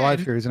got to stay alive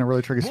here. He's in a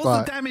really tricky spot.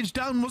 Was the damage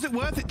done? Was it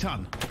worth it,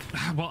 Ton?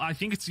 Well, I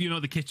think it's,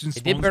 the kitchen spawns.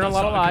 It did burn a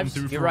lot of lives.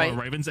 You're right.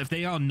 Ravens. If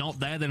they are not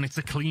there, then it's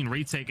a clean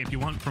retake if you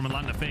want from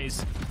Atlanta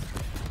Faze.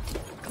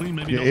 Clean,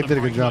 maybe yeah, Abe did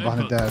a good job on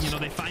the dash.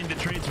 They find the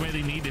trades where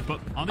they need it, but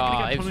are they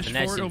going to get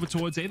punished for it over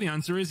towards A? The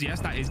answer is yes,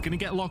 that is going to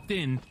get locked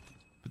in,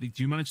 but they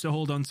do manage to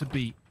hold on to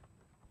B.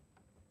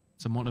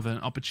 Somewhat of an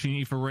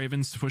opportunity for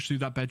Ravens to push through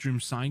that bedroom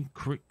side,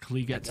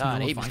 quickly get to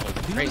the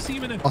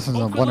fight. Austin's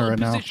on one right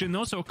now.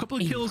 Though, so a couple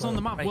of kills on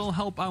the map will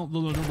help out the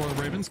London Royal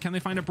Ravens. Can they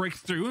find a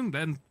breakthrough? And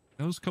then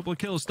those couple of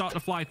kills start to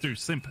fly through.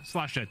 Simp,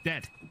 Slasher,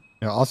 dead.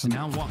 Yeah, Austin.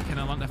 Now what can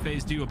Atlanta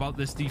Faze do about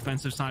this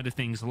defensive side of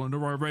things? The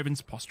London Royal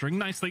Ravens posturing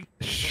nicely.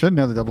 Should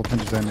know the double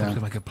pinches in now. To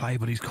make a play,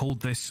 but he's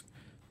called this.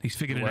 He's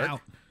figured it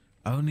out.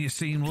 Only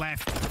Asim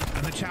left,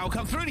 and the Chow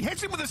comes through. And he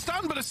hits him with a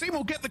stun, but Asim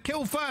will get the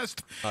kill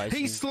first.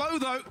 He's slow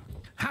though.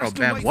 Oh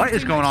man, what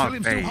is going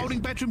on? Holding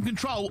bedroom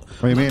control.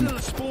 What do you mean?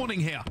 Spawning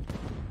here.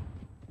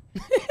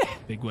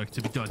 Big work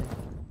to be done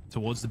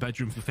towards the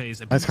bedroom for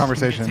Faze. Nice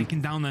conversation.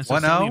 Taking down there, so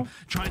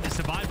trying to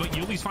survive, but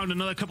Yuli's found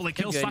another couple of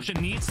kills. Slasher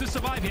needs to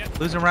survive here.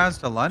 Losing rounds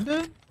to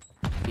London?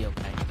 Be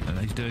okay. And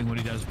he's doing what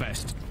he does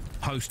best.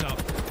 Post up,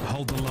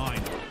 hold the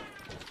line.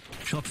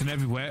 Shots in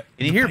everywhere.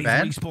 Can you hear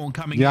Ben?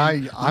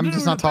 Yeah, I'm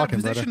just not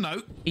talking, brother.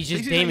 He's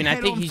just Damien. I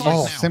think he's just.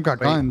 Oh, Sim got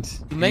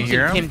guns. You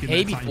mentioned Tim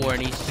K before,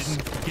 and he's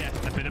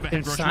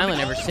been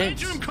silent ever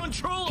since.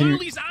 Can you?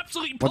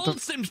 What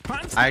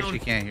the? I actually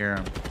can't hear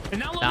him.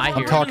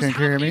 I'm talking.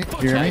 Can you hear me?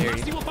 Do you hear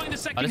me? Oh,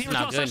 this is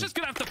not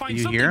good.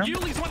 You hear him?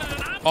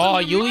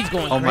 Oh, Yuli's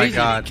going crazy. Oh my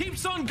god.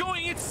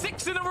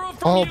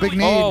 Oh, big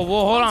need. Oh,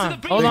 well, hold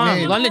on. Hold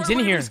on. London's in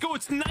here.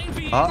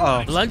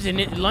 Uh-oh.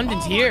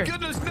 London's here.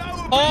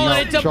 Oh, no,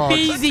 it's a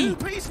Beezy.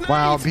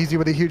 Wow, Beezy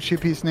with a huge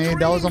two-piece nade.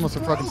 That was almost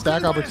a fucking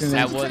stack opportunity.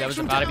 That was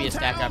about to be a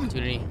stack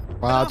opportunity.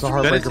 Wow, it's a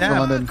heartbreaker for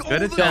London.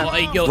 Good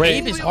attempt. Yo,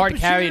 Abe is hard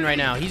carrying right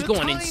now. He's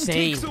going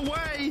insane.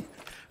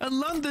 And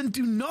London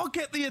do not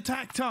get the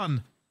attack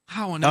ton.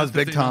 How on earth was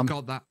Big Tom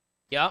got that?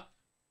 Yep.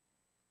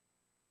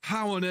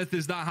 How on earth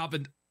has that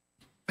happened?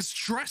 A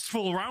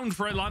stressful round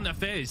for Atlanta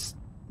Faze.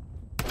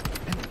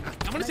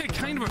 I want to say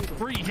kind of a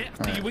free hit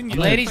for you when you.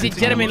 Ladies and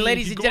gentlemen, hit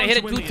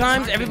it 2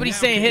 times. Everybody's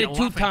saying hit it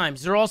 2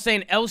 times. They're all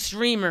saying L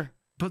streamer.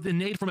 But the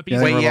nade from a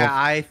Wait, yeah,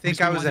 I think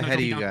I was ahead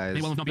of you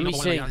guys. Let me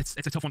see. It's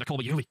a tough one to call,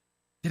 but you really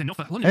did enough.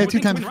 Hey, 2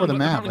 times before the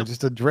map. I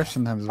just a drift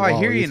sometimes. Oh, I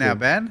hear you now,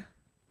 Ben.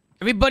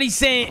 Everybody's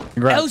saying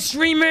L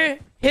streamer.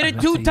 Hit it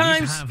 2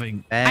 times.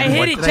 I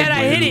hit it, Chad.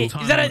 I hit it.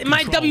 Is that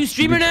my W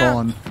streamer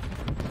now?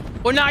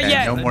 Or not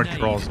yet? No more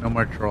trolls. No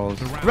more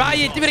trolls.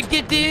 Riot, give it a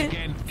get there.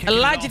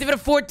 Elijah, give it a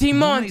 14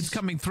 months.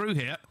 Coming through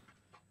here.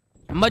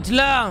 Much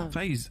love.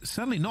 Faze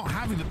certainly not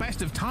having the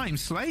best of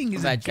times. Slaying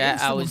is I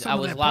was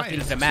locked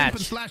into the match.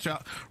 Slasher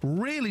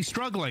really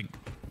struggling.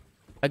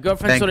 My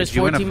girlfriend saw this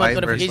 14-month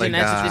notification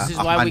and said this is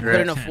why we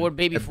couldn't afford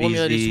baby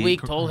formula this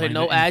week. Told her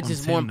no ads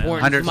is more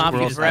important.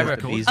 Zoomaa forever.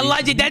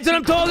 Elijah, that's what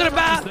I'm talking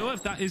about.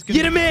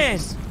 Get him in.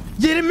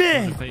 Get him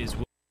in.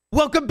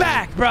 Welcome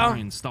back, bro.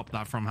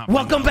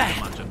 Welcome back.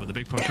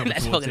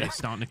 That's fucking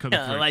starting to come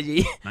through.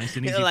 Elijah. Nice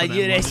and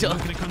easy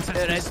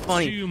that's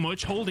funny. Too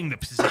much holding the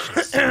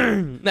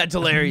positions. That's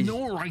hilarious.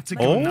 No right to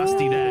go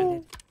nasty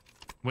there.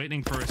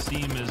 Waiting for a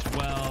seam as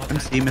well.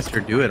 MC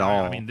Mr. Do It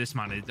All. I mean, this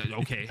man is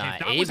okay. If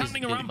that was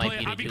happening around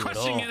play, I'd be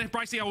questioning it.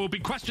 Brycey, I will be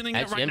questioning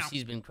it right now.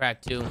 MC's been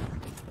cracked too.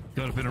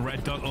 Got a bit of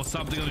red dot or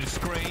something on his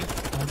screen.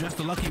 Or just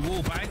a lucky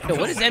wall bang. Yo,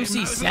 what does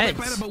MC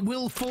sense? But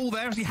will fall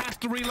there as he has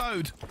to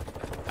reload.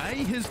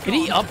 Can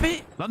he up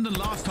it? London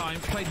last time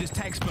played this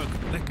textbook.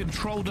 The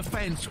control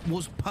defense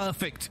was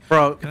perfect.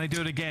 Bro, can they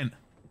do it again?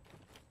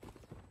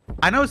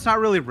 I know it's not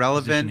really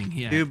relevant,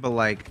 dude, but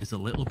like, it's a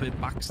little bit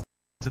back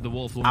to the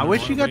wall. I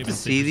wish you got to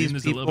see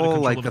these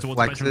people like the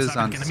flexes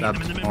on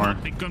subs more.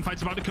 Big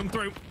gunfight's about to come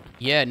through.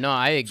 Yeah, no,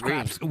 I agree.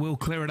 Scraps will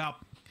clear it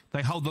up.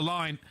 They hold the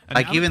line.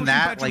 Like even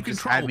that, like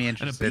just had me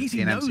interested in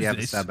seeing MC have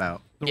a sub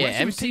out.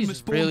 Yeah,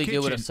 MC's really good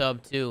with a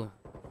sub too.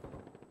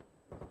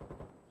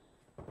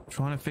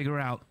 Trying to figure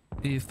out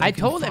if I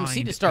told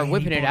MC to start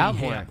whipping it out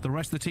more. The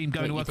rest of the team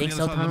going to work on the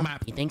so, other side of the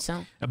map. You think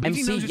so?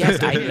 MC,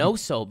 yes, I know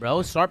so,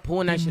 bro. Start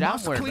pulling that shit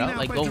out more, bro.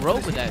 Like go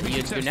rogue with that.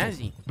 You're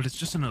nazi. But it's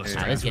just another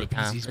strat. Let's get it,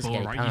 Tom. Let's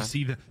get it, right? You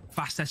see the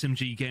fast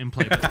SMG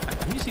gameplay, but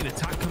when you see the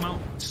attack come out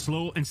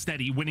slow and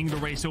steady, winning the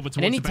race over towards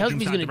the and then he tells me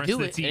he's going to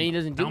do it, and he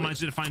doesn't do it.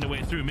 Managed to find a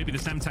way through. Maybe the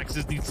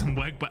Semtexes need some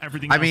work, but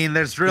everything. I mean,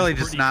 there's really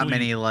just not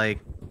many like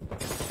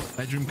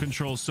bedroom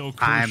control so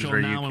times crucial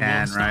where now you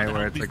can, right?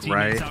 Where it's like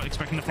right.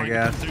 I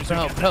guess.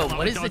 Bro,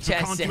 what is the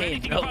chat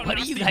saying, bro? What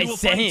are you guys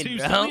saying,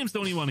 bro? William's the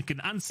only one who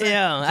can answer.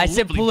 Yeah, I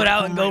said pull it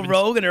out and go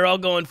rogue, and they're all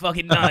going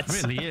fucking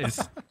nuts. It really is.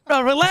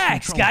 Bro,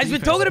 relax, guys. We're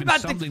talking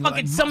about the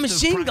fucking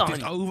submachine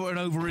gun. Over and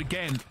over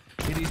again.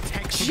 It is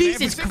textbook.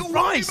 Jesus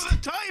Christ!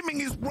 The timing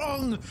is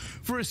wrong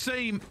for a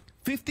seam.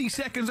 50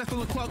 seconds left on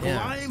the clock.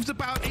 Yeah. Lives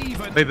about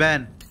even. Hey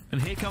Ben.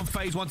 And here comes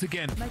Faze once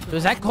again.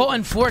 Was that caught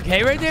on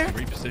 4K right there?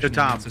 Good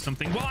Tom.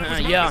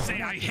 Yeah.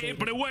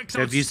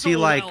 If you see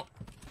like,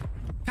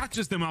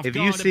 catches them off if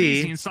you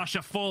see and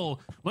Sasha fall,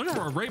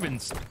 Lenora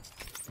Ravens.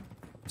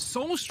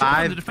 So strong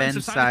on the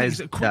defensive side of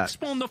things. Quick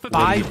spawned up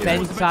 5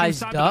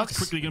 Ben-sized ducks?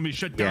 Quickly going to be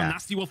shut down. Yeah.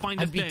 Nasty will find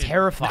I'd be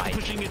terrified.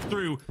 Pushing it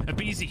through.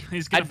 Abizi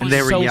is going to find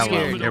they were so yellow.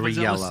 scared. They were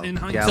yellow.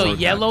 So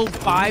yellow,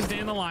 5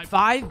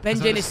 Ben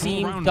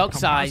Genesene duck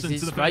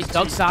sizes, right?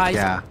 Duck size,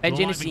 Ben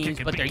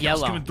Genesenes, but they're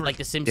yellow, like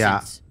the Simpsons.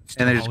 Yeah.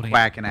 And they're just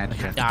quacking at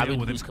you. I would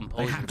lose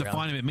composure, They have to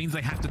find him. It means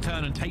they have to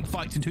turn and take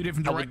fights in 2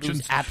 different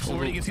directions.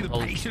 Absolutely. You can see the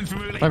patience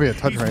from Uli. Might be a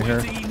touch right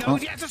here. He knows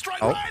he has to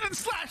strike right, and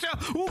Slasher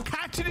will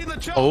catch it in the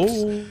chops.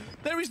 Oh.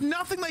 There is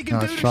nothing they can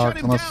do to shot,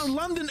 shut him down.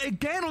 London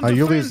again on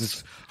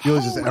Yuli's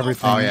defense. is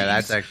everything. Oh yeah,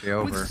 that's actually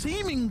over. With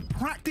seeming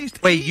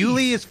practiced Wait, ease.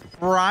 Yuli is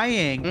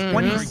frying.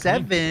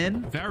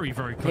 27. Very,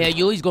 very quick. Yeah,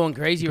 Yuli's going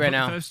crazy right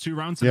now. The first 2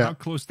 rounds and how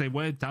close they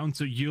were down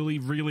to Yuli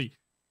really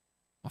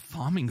a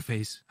farming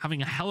phase,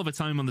 having a hell of a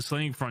time on the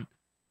slaying front.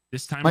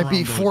 This time might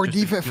be around,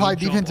 5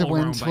 defensive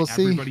wins. We'll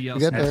see. We'll get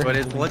there. That's what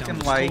it's looking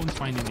like.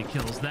 Finding the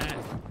kills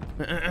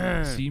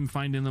there. Seam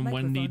finding them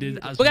when needed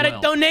as we got well.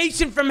 a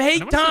donation from Hey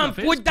Tom,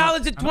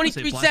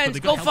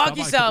 $4.23. Go fuck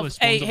yourself.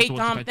 Hey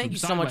Tom, thank you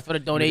so much for the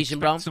donation,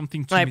 bro.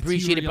 I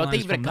appreciate it, bro.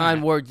 Thank you for the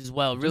kind words as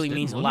well. It really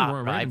means a lot,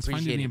 bro. I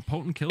appreciate it.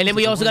 And then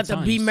we also got the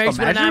B merch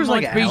with a 9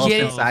 month.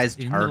 Appreciate it.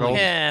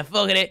 Yeah,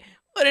 fucking it.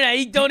 What did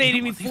he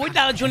donated me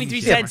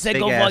 $4.23. Said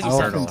go fuck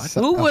yourself.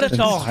 Who would have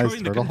thought?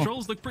 The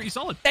controls look pretty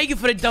solid. Thank you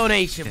for the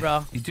donation,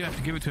 bro. You do have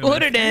to give it to him.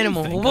 What an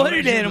animal! What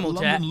an animal,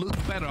 chat. Look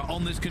better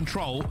on this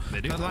control.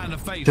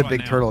 It's a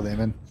big turtle,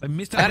 Damon. They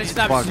missed Gotta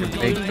stop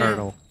big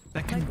turtle.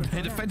 Their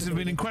defense has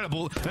been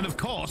incredible, and of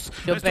course,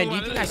 yo Ben, do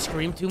you think I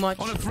scream too much?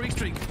 On a 3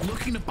 streak,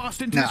 looking to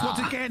bust into this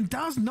once again,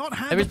 does not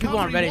have. There's people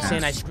on Reddit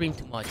saying I scream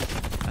too much.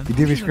 You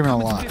do be screaming a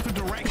lot. Different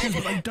directions,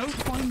 but they don't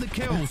find the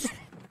kills.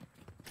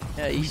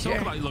 Yeah, you sure?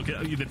 Talk about, look,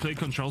 they play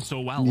control so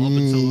well. Up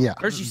until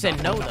First you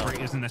said no, though.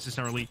 Isn't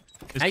necessarily.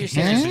 Now you're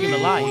saying you scream a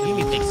lot. You give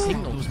me big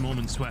signals. Those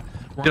moments where.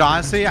 Dude,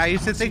 honestly, I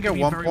used to think at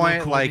one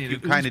point, like, you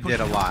kind of did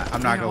a lot.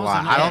 I'm not gonna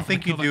lie. I don't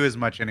think you do as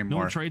much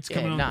anymore.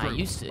 Yeah, nah, I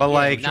used to. But,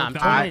 like, nah, I'm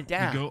toning it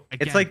down.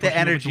 It's like the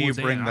energy you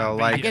bring, though.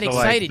 Like, I get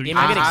excited, Damon.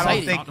 I get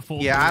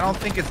excited. I don't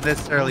think it's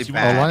necessarily Oh,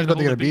 bad. Line's about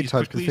to get a beat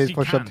touch because Faze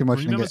pushed up too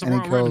much and didn't get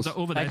any kills.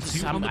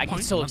 I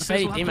get so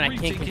excited, Damon. I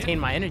can't contain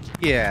my energy.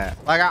 Yeah,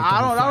 like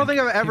I don't think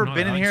I've ever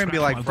been in here and be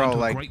like, bro,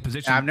 like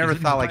I've never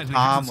thought like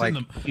Tom, like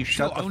you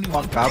shut the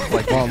fuck up.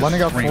 Like, well, Lenny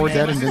got 4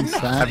 dead and didn't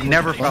snap. I've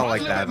never felt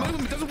like that.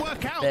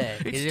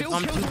 If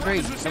I'm too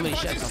crazy, somebody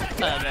shut the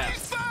fuck up. I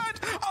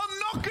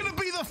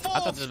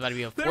thought there was about to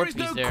be a 4th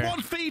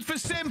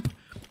piece there.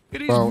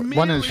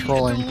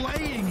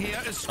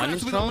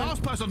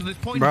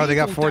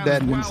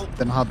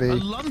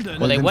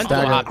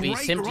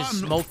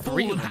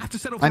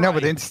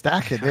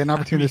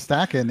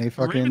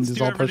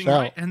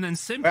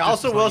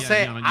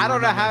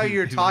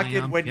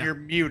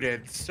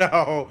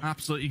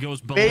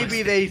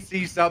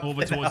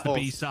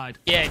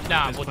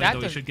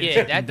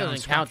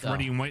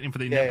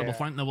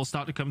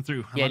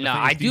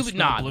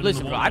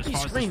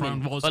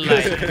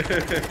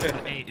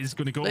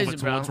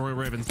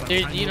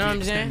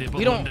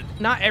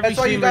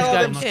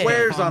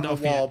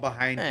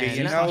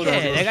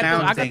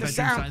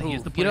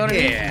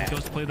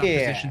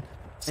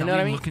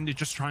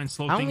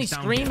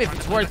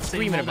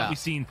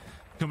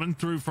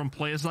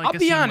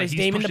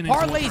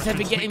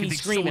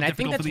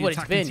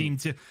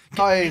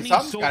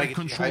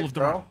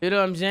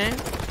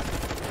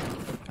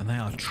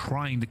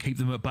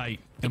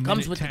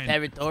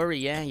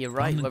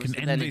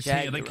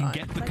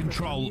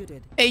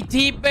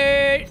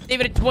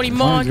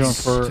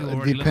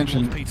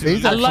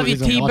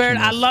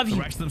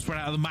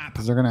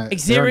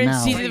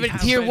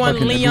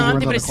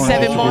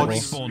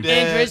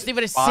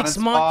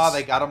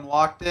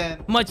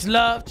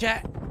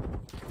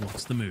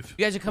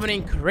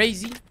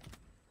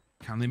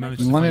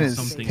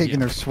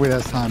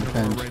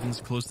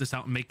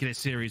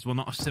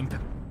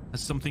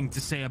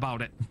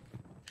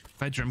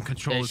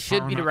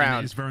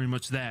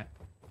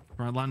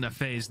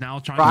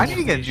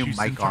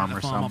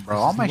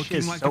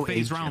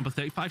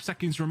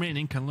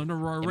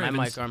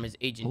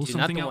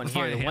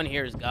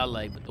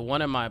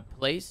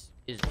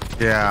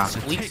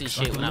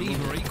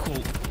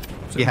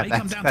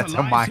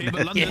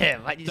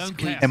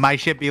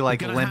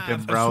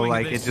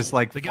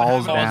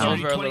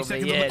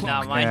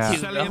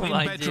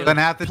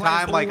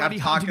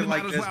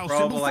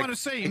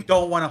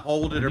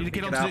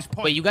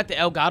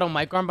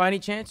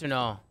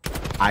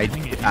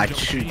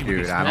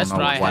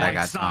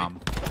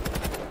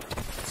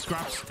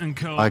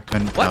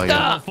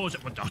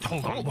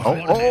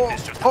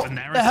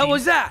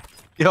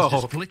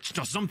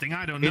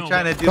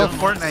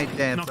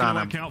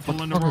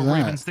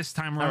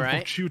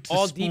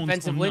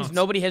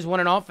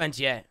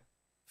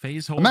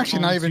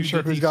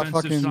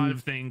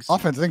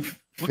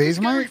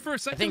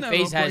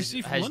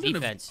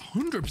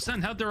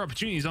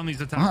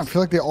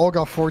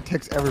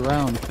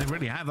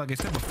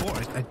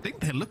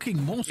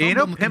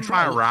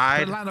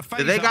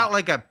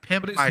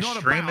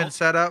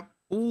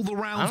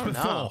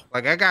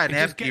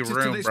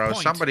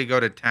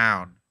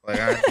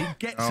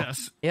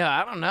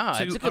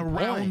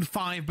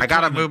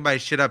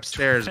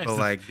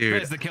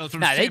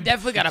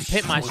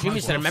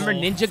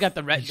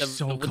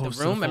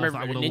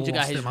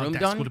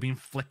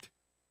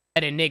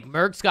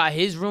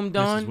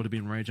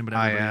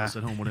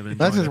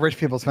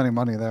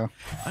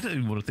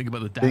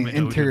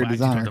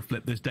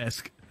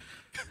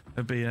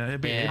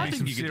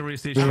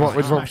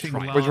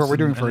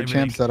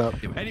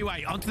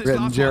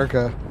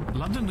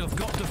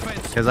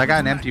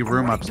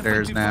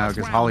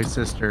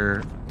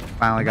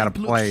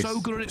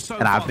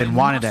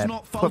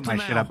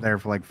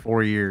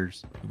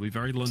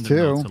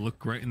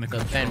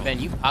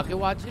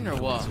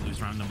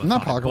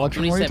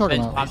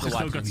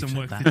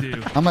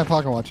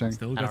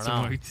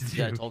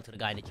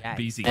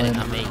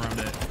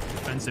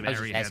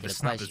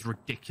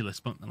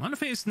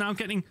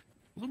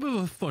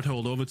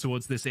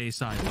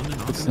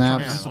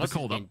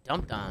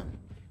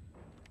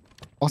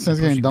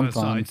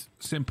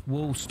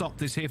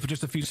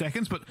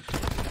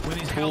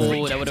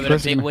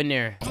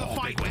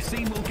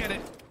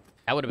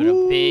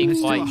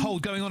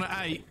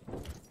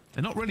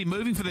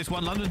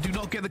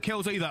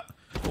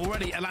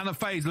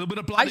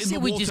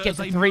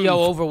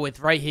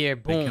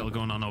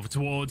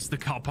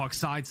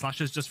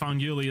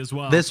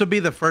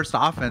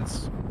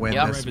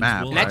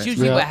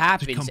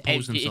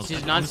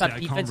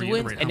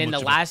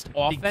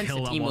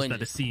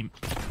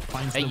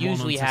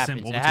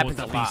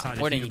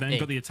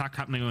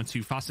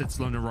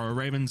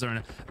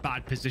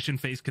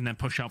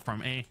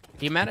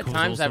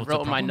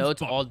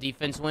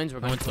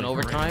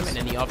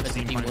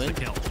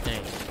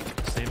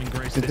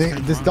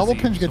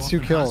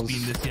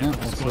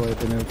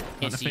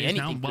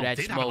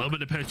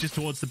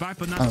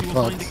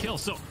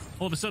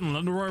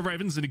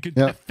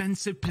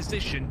 defensive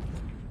position.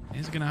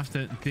 He's gonna have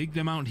to dig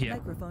them out here.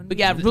 We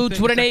got Roots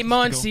with an 8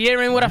 months,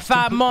 Aaron with a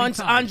 5 months,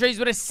 Andres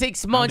with a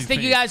 6 months.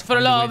 Thank you guys for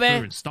the love,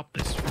 man. Stop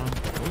this from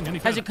going any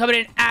Guys are coming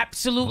in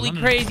absolutely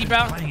crazy,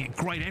 bro. Playing it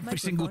great every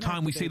single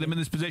time we see them in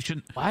this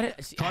position. I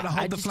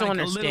just don't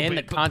understand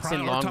the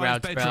constant long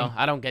routes, bro.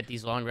 I don't get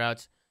these long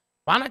routes.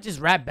 Why not just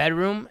wrap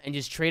bedroom and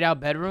just trade out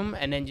bedroom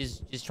and then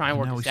just try and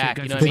work the stack?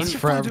 You know what I mean? It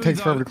takes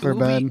forever to clear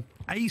bed.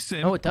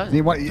 No, it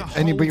doesn't. But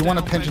you want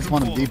to pinch his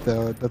one deep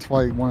though. That's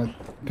why you want to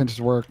pinch his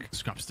work.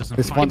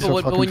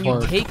 But when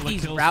you take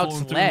these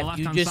routes left,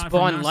 you just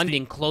spawn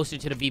London closer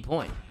to the B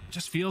point.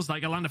 Just feels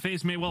like Atlanta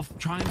Faze may well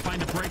try and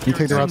find a break. You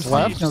take the routes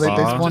left? No, they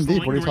spawn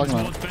deep. What are you talking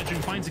about?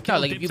 No,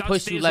 like if you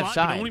push to left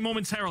side, only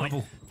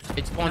momentarily.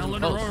 It spawns in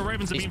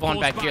close. They spawn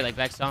back here like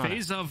back on.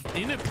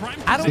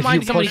 I don't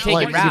mind somebody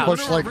taking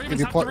routes. If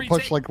you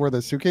push like where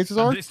the suitcases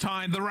are.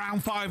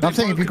 I'm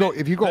saying if you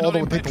go all the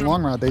way, take the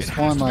long route, they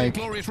spawn like.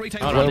 Hold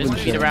on, just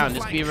speed around.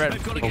 Just speed around.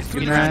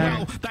 Speed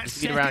around.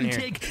 Speed around here.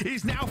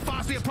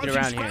 Speed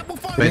around here.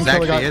 They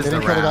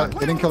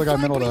didn't kill the guy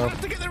middle though.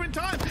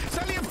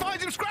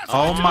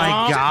 Oh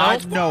my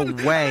God! No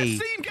way.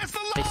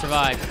 They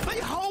survived.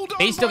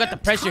 They still got the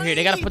pressure here.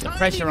 They gotta put the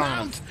pressure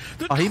on him.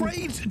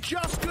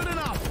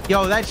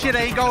 Yo, that shit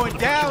ain't going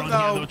down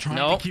though.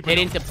 Nope, they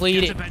didn't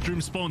deplete it.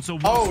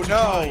 Oh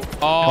no.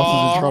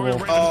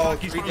 Oh,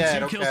 three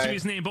dead. Okay.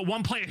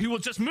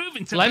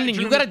 London,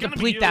 you gotta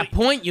deplete that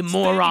point, you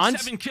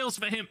morons.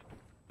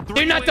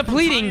 They're not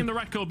depleting.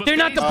 They're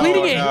not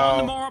depleting it.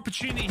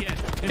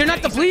 They're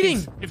not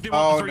depleting.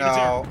 Oh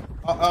no.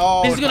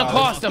 This is gonna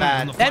cost them.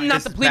 Them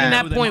not depleting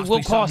that point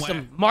will cost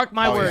them. Mark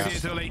my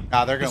words.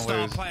 Nah, they're gonna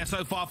lose.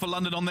 So far for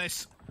London on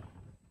this.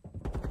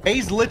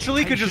 Faze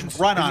literally could just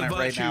run on it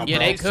right now. Yeah,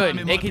 they could.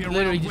 They could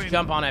literally just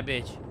jump on that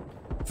bitch.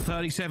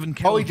 37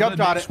 kills. Oh, he jumped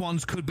on it.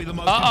 Ones could be the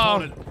most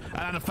important.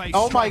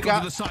 Oh my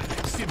God.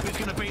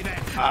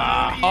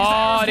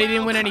 Oh, they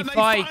didn't win any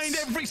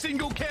fights.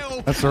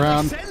 That's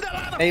around.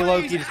 Hey,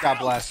 Loki just got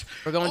blessed.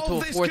 We're going to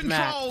a fourth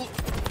map.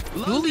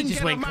 Yuli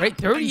just went great.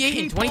 38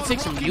 and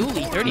 26 from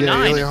Yuli. 39.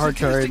 Yeah, really hard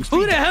carried.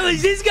 Who the hell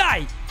is this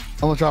guy?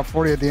 Almost dropped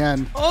 40 at the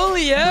end.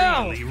 Holy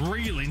hell.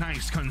 Really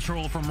nice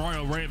control from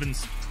Royal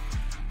Ravens.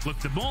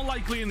 Looked more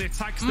likely in the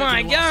attacks.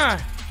 My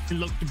God. It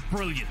looked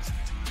brilliant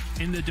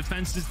in the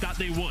defenses that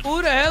they would.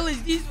 Who the hell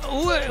is this?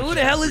 Who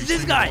the hell is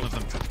this guy?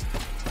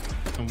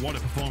 And what a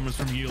performance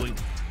from Yuli.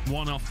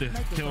 One off the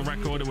kill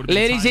record.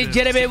 Ladies and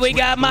gentlemen, we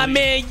got my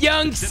man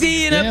Young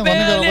C in the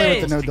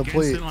building.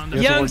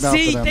 Young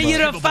C, thank you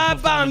to the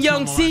 5-bomb.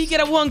 Young C,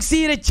 get a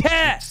 1C in the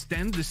chat.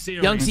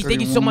 Young C,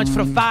 thank you so much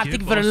for the 5.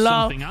 Thank you for the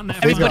love.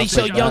 Everybody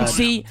show Young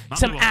C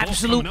some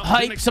absolute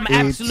hype, some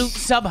absolute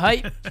sub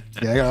hype.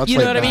 You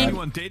know what I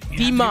mean?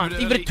 D-month,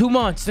 even the 2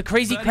 months, the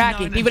crazy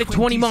cracking, even the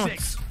 20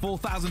 months.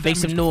 Make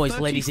some noise,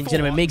 ladies and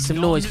gentlemen. Make some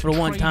noise for the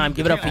one time.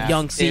 Give it up for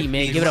Young C,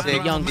 man. Give it up for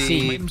Young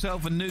C.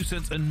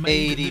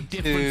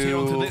 82.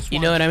 You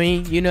know what I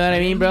mean? You know what I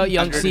mean, bro?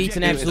 Young C's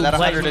an absolute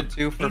pleasure. Is that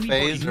 102 for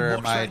Faze, or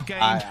am I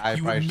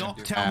probably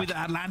shouldn't do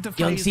that.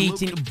 Young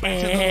C's an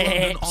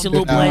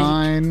absolute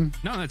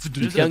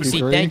pleasure. Young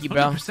C, thank you,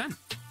 bro.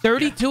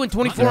 32 and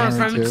 24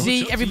 from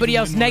Z. Everybody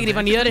else negative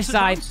on the other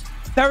side.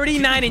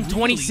 39 and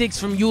 26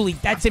 from Yuli.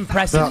 That's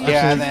impressive.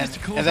 Yeah, and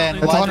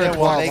then London,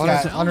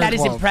 that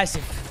is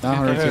impressive.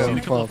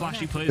 112.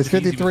 It's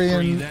 53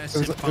 and you were missing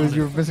 10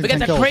 kills. We got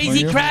the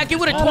crazy crack. It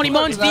would have 20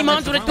 months,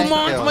 D-months with a 2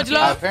 months. Much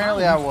love.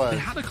 Apparently I was. They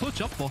had a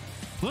clutch up for.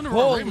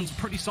 Ravens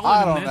pretty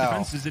solid in their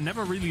defenses. It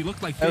never really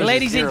looked like.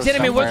 Ladies and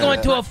gentlemen, we're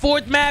going to a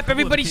 4th map.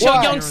 Everybody show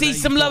Young C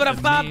some love at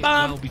a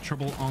 5-bomb. Be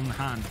trouble on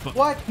hand.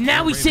 What?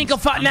 Now we sink a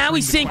 5. Now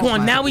we sink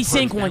one. Now we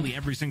sink one.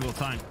 Every single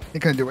time. He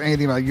couldn't do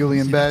anything about Yuli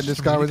in bed.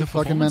 This guy was a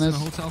fucking menace.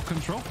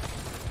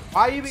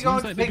 Why are you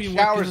going to take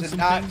showers and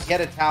not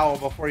get a towel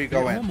before you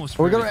go in?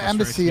 We're going to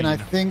Embassy, and I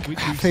think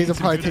Faze will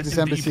probably take this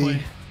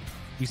Embassy.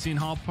 We've seen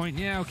Hardpoint.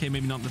 Yeah, okay,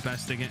 maybe not the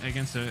best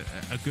against a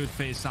good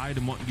Faze side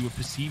and what you would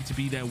perceive to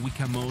be their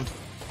weaker mode.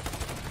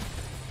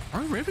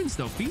 Our Ravens,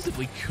 though,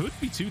 feasibly could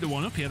be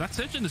 2-1 up here. That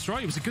Search and Destroy,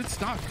 it was a good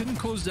start. Couldn't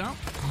close out.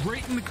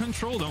 Great in the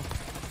control, though.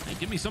 Hey,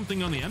 give me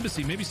something on the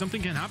Embassy. Maybe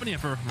something can happen here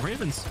for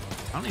Ravens.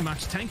 Only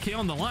match 10k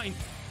on the line.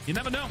 You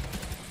never know.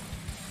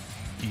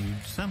 You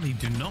certainly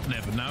do not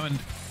never know. And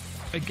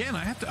again,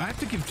 I have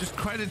to give just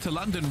credit to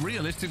London.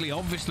 Realistically,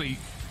 obviously,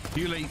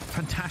 Yuli,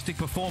 fantastic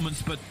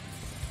performance, but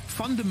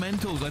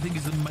fundamentals, I think,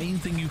 is the main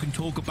thing you can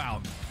talk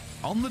about.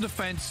 On the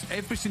defense,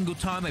 every single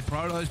time they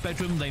prioritized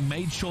bedroom, they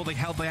made sure they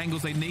held the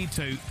angles they need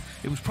to.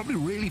 It was probably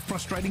really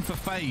frustrating for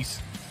Faze.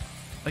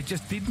 They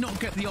just did not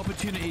get the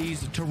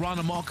opportunities to run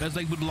amok as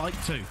they would like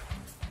to.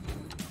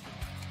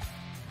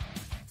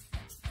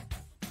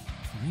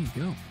 There you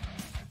go.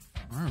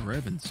 Our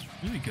Ravens,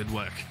 really good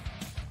work.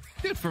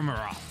 Good for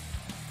morale.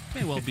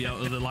 May well be out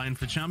of the line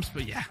for champs,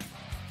 but yeah.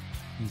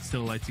 We'd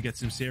still like to get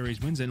some series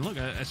wins in. Look,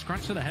 a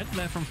scratch to the head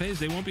there from Faze.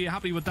 They won't be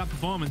happy with that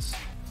performance.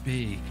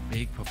 Big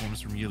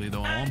performance from Yuli,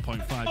 though.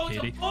 1.5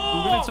 KD.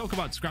 We're going to talk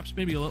about Scraps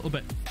maybe a little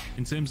bit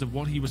in terms of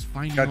what he was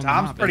finding. Yo,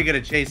 Tom's pretty good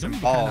at chasing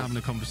balls. Having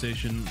a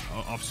conversation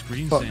off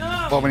screen. But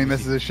when he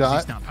misses a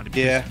shot,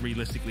 yeah.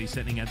 Realistically,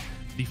 sitting at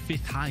the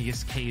 5th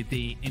highest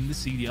KD in the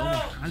CDL.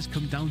 It has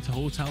come down to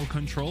hotel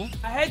control.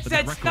 But the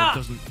record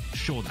doesn't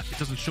show that. It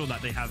doesn't show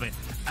that they have an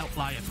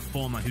outlier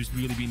performer who's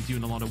really been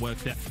doing a lot of work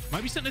there.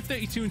 Might be sitting at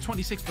 32 and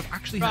 26, but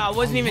actually... Bro, I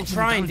wasn't even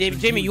trying, David.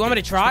 Jamie, you want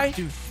me to try?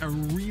 A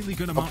really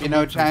good amount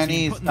of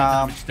Chinese,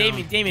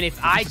 Damien, if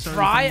I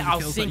try,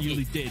 I'll sink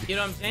it. You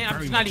know what I'm saying? I'm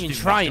just not even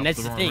trying.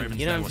 That's the thing.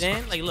 You know what I'm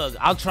saying? Like, look,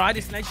 I'll try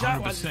this next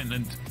shot. 100%.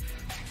 And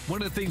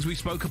one of the things we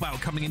spoke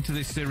about coming into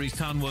this series,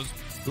 Ton, was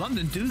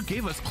London do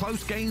give us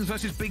close games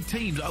versus big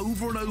teams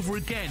over and over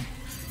again.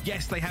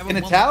 Yes, they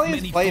haven't won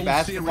many full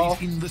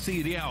series in the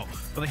CDL,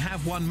 but they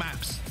have won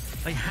maps.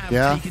 They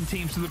have taken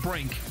teams to the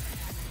brink.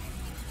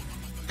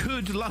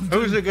 Could London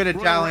Who's a good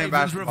Italian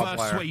basketball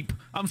reverse player? Sweep?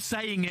 I'm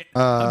saying it.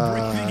 I'm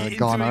breathing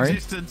it into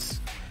existence.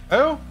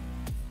 Who?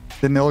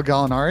 Danilo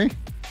Gallinari.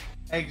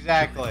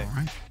 Exactly.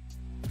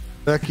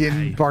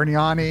 Fucking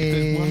Bargnani.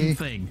 There's one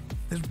thing.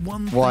 There's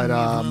one thing What, we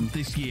learned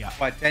this year.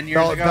 What, 10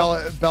 years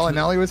ago?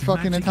 Bellinelli was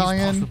fucking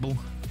Italian.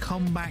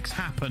 Comebacks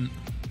happen.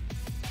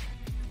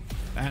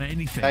 And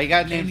anything. Now you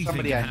gotta name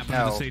somebody I know. In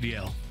the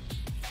CDL.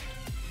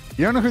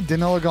 You don't know who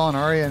Danilo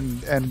Gallinari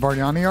and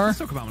Bargnani are? Let's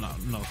talk about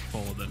not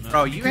forward then.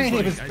 Bro, you ain't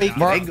even speak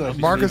English.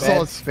 Marcus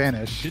All is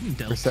Spanish. Didn't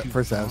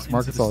For Sevs.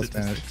 Marcus All is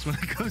Spanish. When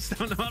it goes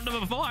down to round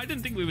number 4, I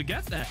didn't think we would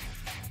get there.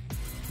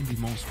 The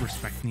most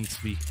respect needs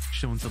to be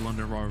shown to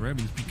London Royal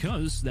Ravens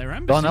because their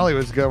embassy. Bellinelli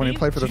was good when he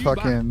played for the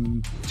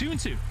fucking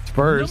 2-2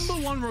 Spurs.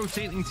 Number 1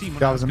 rotating team.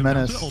 That was a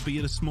menace.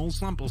 Albeit a small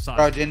sample size.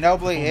 Bro,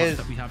 Ginobili is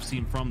that we have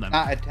seen from them.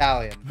 not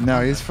Italian.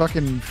 No, he's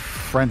fucking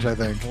French, I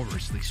think.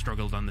 Notoriously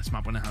struggled on this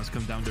map when it has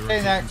come down to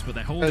rotations, but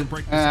they hold the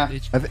break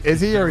percentage.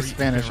 Is he or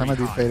Spanish? I might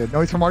be faded.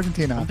 No, he's from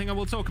Argentina. One thing I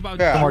will talk about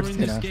during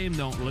this game,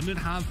 though, London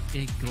have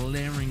a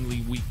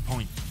glaringly weak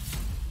point.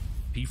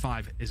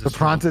 P5 is a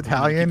Franz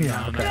Italian,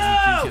 yeah. Okay.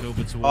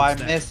 Oh, I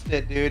missed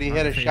it, dude. He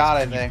hit a shot,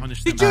 I think.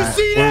 Did you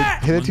see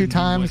that? Hit it 2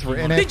 times. We're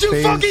in it. Did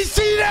you fucking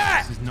see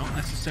that? This is not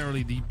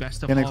necessarily the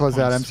best of Gonna close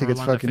out. MC gets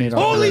fucking eat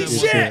off. Holy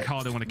shit!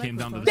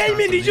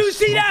 Damien, did you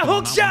see that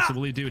hook shot?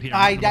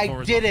 I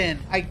didn't.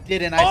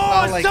 I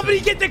saw like. Somebody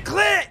get the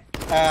clip!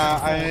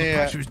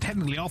 She was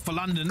technically off for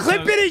London.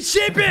 Clip it and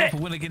ship it!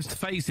 Win against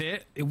Faze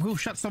here. It will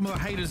shut some of the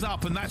haters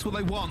up, and that's what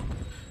they want.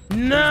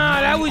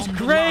 Nah, that was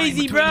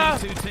crazy, bro.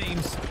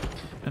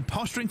 And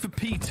posturing for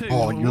P2.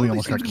 Oh, you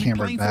almost got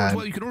cambered bad.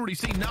 Well, you can already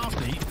see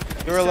Nasty.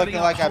 You were looking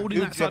like a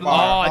Duke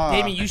bar. Oh,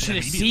 Damien, you should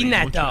have seen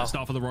that,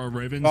 though. For the Royal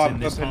Ravens I'm in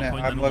this looking hard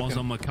point at- than it was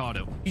on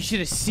Mercado. You should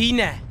have seen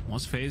that.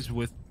 Was Faze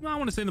with, I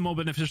want to say, the more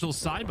beneficial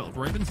side, but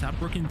Ravens have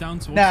broken down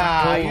towards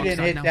Nah, you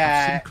didn't hit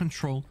that.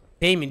 Control.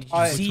 Damien, did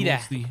you see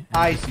that?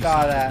 I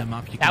saw that.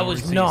 That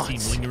was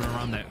nuts.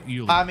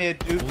 I mean,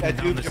 a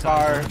Duke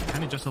bar.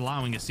 Kind of just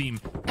allowing a seam.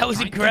 That was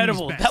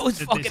incredible. That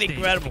was fucking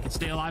incredible.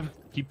 Stay alive,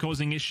 keep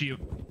causing issue.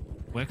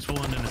 Works for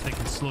London as they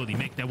can slowly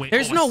make their way.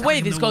 There's no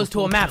way this goes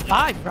to a map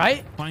 5,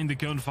 right? Find the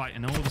gunfight,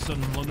 and all of a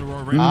sudden, London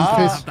Royal Ravens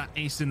have that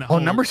ace in the hole.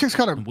 number 6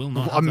 got an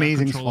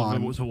amazing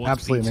spawn.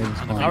 Absolutely amazing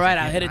spawn. All right,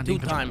 I hit it 2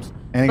 times.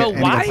 And Bro,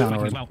 why?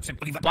 Why?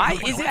 Why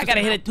is it I gotta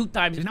hit it 2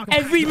 times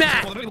every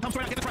map?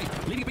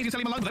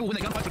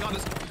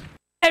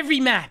 Every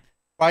map.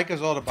 Spike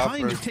is all the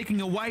Kind buffers. of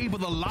taking away,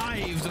 but the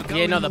lives are going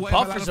Yeah, no, the away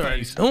buffers are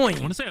without a I annoying.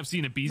 want to say I've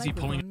seen a BZ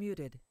pulling.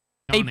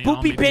 Hey,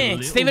 poopy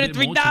pants. Save it at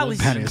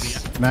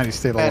 $3. Maddie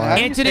stayed Man, alive.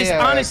 Answer this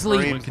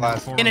honestly.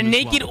 In a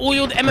naked,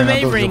 oiled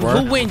MMA ring,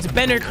 who wins,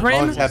 Ben or Oh,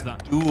 Krim? it's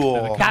that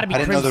duel. Gotta be I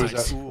didn't know there was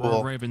Crimson. a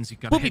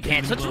duel. Poopy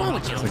pants, what's wrong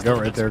with you? It's a go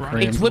right there,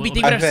 Hey, Kareem. Twibby,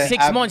 give it a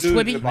 6 months,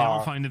 Absolutely. Twibby. They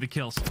all find the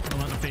kills.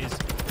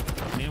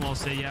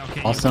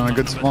 Also on a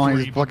good spawn.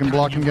 He's fucking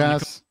blocking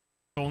gas.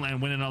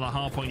 And win another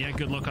half point. Yeah,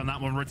 good luck on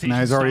that one. Now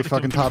he's already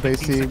fucking top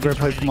AC. Great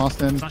play from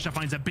Austin.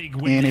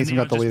 And Ace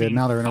got deleted.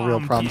 Now they're in a real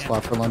problem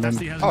spot for London.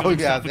 Oh,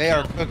 yeah, they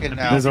are cooking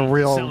now. There's a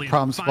real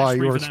problem spot.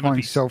 You were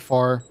spawning so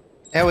far.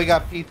 And we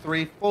got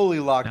P3 fully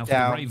locked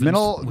down.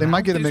 Middle, they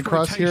might get a mid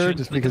cross here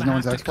just because no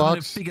one's Xbox.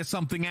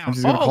 I'm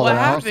just gonna call what it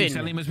out.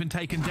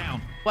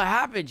 happened? What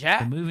happened,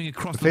 Jack?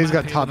 FaZe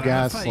got top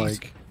gas,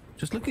 like.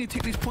 Just looking to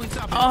take these points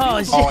up.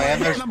 Oh, shit. Oh,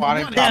 and they're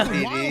spawning top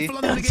PD.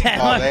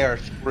 Oh, they are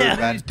screwed,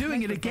 man. He's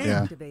doing it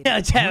again. Yeah. Yeah,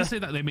 Jack.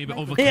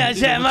 Yeah,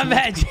 Jack, my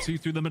bad.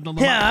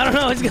 Yeah, I don't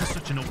know what's going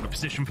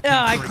on.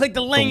 Yeah, I clicked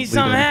the link and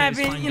something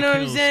happened. You know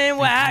what I'm saying?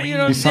 What happened? You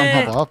know what I'm He's some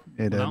saying? help up.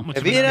 It did.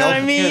 You know what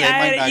I mean? You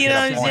know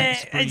what I'm saying?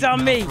 It's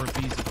on me.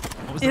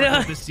 Was You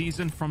know- this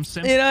season from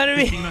Sims? You know what I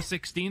mean? 15 or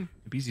 16?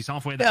 BZ's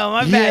halfway there. No,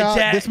 my bad, Yeah,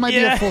 Jack. this might be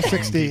a full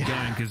 60.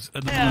 Gang, 'cause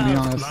at the Yeah. moment,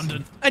 To be honest.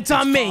 London, It's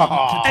on me.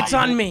 Oh. It's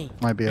on me.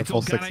 Might be a It's full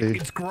organic, 60.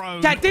 it's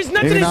grown. Jack, there's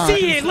nothing Maybe to not. see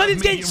here. Let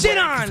us get shit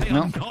on.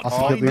 No, Oh,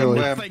 Austin did really.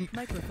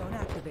 Microphone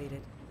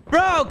activated.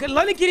 Bro,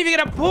 London can't even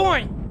get a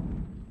point.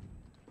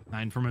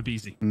 9 from a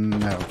BZ.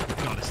 No.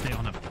 Gotta stay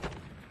on him.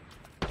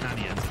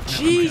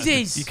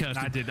 Jesus. Because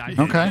I did.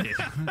 Okay.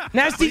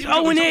 Nasty's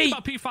 0 and 8.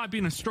 About P5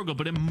 being a struggle,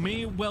 but it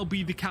may well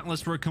be the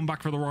catalyst for a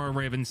comeback for the Royal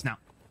Ravens now.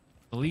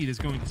 The lead is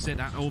going to sit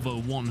at over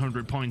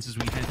 100 points as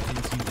we head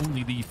into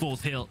only the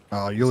 4th hill.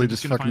 Oh, Yuli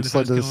just fucking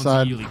slid to the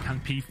side. Yuli, can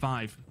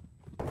P5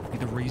 be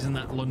the reason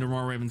that London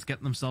Royal Ravens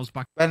get themselves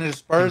back. And the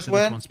Spurs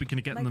win. Speaking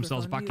of getting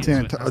themselves back Ladies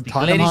into it.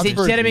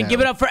 and gentlemen,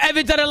 give it up for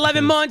Evans at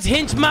 11 months.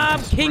 Hinch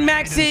Mob, King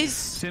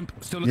Maxes.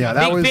 Yeah,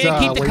 that was big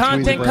fan. Keep the way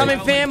content too coming,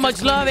 fam.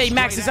 Much love. Hey,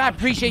 Maxes, I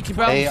appreciate you,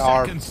 bro. They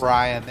are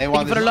Brian. They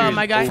want for the love,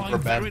 my guy.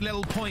 Very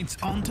little points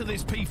onto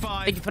this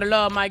P5. Thank you for the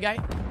love, my guy.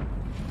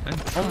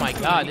 Oh my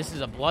God, this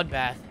is a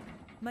bloodbath.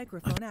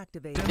 Microphone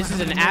activated. This is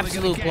an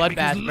absolute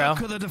bloodbath, bro.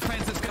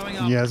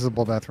 Yeah, this is a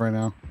bloodbath right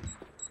now.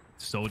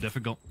 So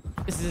difficult.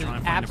 This is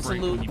an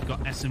absolute. You've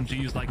got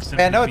SMGs like Man,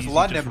 I know it's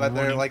London, but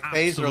they're like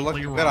Faze are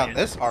looking good on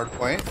this hard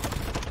point.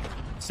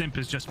 Simp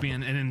is just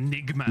being an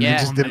enigma.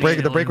 Yeah,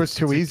 the break was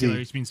too easy.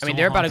 I mean,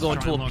 they're about to go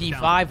into a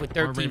P5 with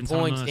 13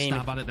 points,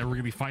 Damon. They're going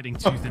to be fighting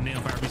tooth and nail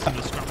for every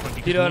single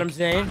scrap. You know what I'm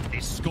saying?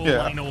 A score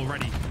line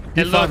already.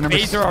 And look,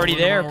 Faze are already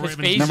there because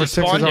Faze number is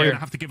 6 is already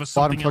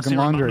bottom fucking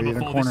laundry in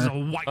the corner.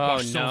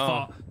 Oh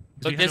no!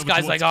 Look, this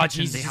guy's like, oh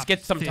Jesus, just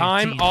get some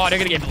time. Oh, they're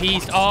gonna get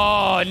pieced.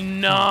 Oh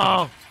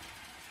no!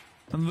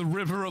 And the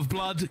river of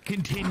blood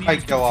continues. I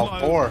kill all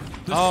 4.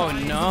 Oh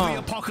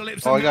no!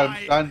 Oh, I got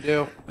him stunned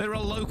too. There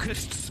are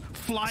locusts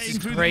flying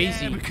through the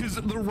air because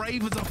the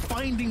Ravens are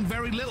finding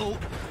very little.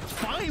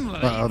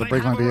 Finally, the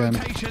break might be in. And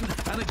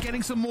they're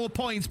getting some more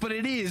points, but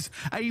it is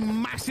a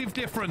massive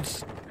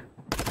difference.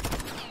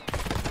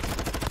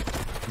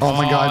 Oh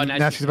my God,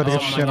 Nasty's about to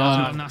get shit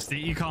on. Nasty,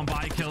 you can't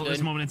buy a kill at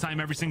this moment in time.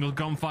 Every single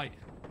gunfight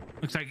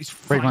looks like he's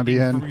break might be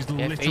in.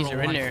 Yeah, Faze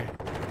are in there.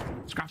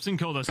 Scraps and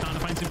Coda starting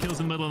to find some kills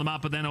in the middle of the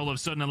map, but then all of a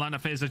sudden Atlanta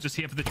Faze are just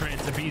here for the trade.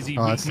 It's easy.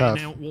 Oh, that's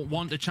tough.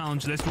 Want to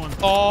challenge this one.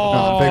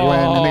 Oh, big win.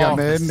 And they got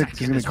mid.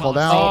 He's gonna be called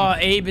out. Oh,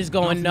 Abe is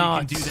going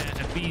nuts.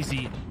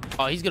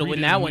 Oh, he's gonna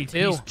win that one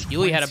too.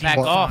 Yui had to back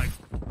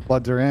off.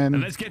 Bloods are in.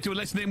 Let's get to a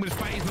listening with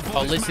Faze.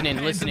 Oh, listen in.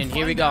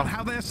 Here we go.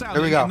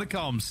 Here we go.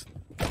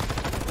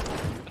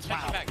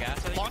 Back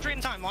gas. Laundry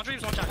in time. Laundry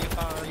is one shot.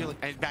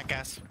 Back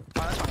gas.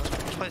 That's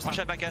fine. Let's one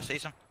shot back gas.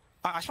 Ace him.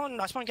 I spawn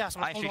gas.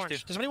 I'm on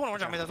orange. Does anybody want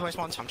orange on me? That's the way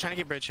spawns. I'm trying to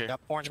get bridge here.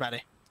 Yep. Orange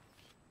Maddie.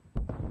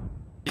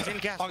 He's in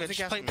gas. He's in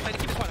gas. Play to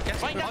keep this one.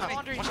 Line down the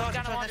laundry. Line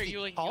down the laundry.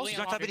 Yuli. He's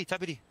on top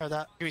BD. Heard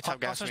that. Give me top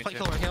gas. Play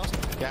killer kills.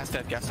 Gas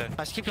dead.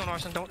 Nice. Keep going,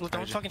 Orson.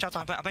 Don't fucking shot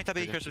time. I'm playing top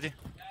BD. Chris with you.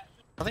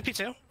 I think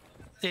P2.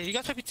 Yeah, you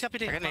guys play top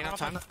BD. I got enough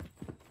time.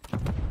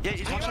 Yeah,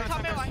 he's on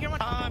top middle. I hear one.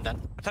 I'm dead.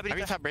 Top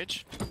BD. Top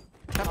bridge.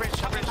 Top bridge,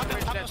 dead.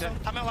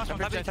 Top middle, last one.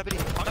 Top BD,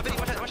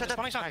 one shot,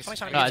 20 shots.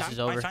 Oh, this is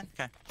over.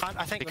 Okay.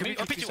 I think, maybe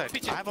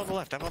P2. I have all the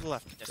left.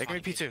 They can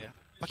be P2.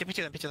 Okay, P2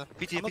 then.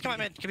 I'm looking at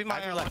my mid. Give me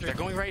my left. They're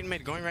going right in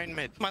mid.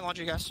 My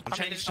laundry, guys. I'm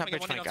trying to top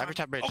bridge flank. I have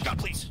top bridge. Oh god,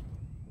 please.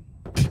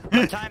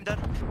 Time, done.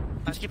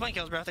 Let's keep playing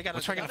kills, bro. They got us.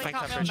 Let's try to flank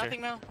top bridge.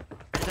 Nothing, Mel.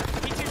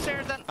 P2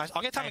 stairs then.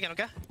 I'll get time again,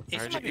 okay?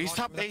 He's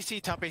top AC,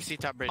 top bridge.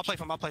 I'll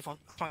play for him.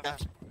 Come on,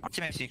 guys. I'll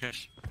team MC,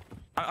 Chris.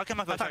 I'll come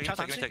back.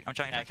 I'm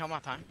trying. Yeah, come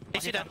on, time.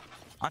 AC dead.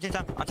 On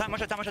time. One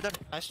shot dead.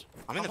 Nice.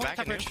 I'm in the back.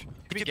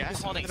 Keep gas.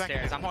 I'm holding the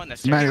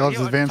stairs. Man, he loves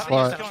his van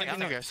spot. I'm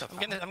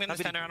gonna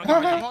stand there.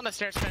 I'm holding the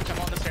stairs, Finch.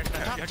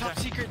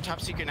 Top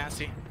secret,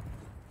 nasty.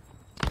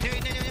 No.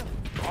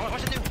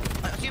 What's it do?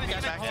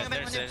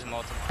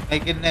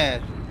 Making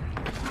Ned.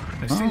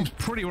 It seems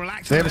pretty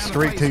relaxed. They have a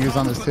streak to use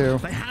on this too.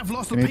 They have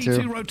lost the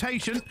P2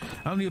 rotation.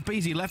 Only a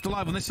BZ left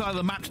alive on this side of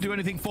the map to do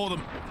anything for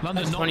them.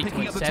 London not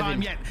picking up the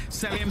time yet.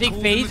 I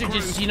think Faze are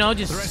just,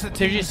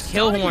 they're just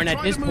kill horn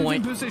at this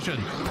point. It's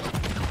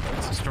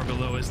a struggle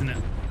though, isn't it?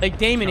 Like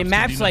Damon, in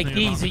maps like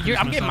these,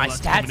 I'm getting my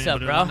stats up,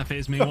 bro.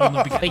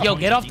 Like, yo,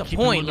 get off the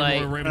point,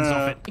 like,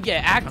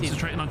 get active.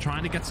 Concentrating on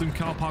trying to get some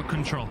car park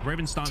control.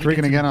 Ravens starting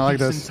streaking again. I like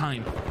this.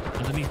 Time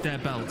underneath their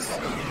belts.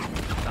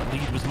 That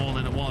lead was more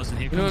than it was, and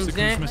here comes the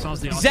cruise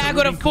missiles. Zach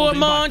with a 4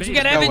 months. You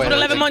got Evans with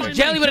 11 months.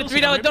 Jelly with a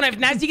 $3 donut. If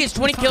Nasty gets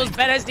 20 kills,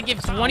 Bet has to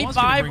give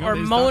 25 or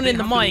moan in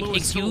the mic.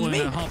 Excuse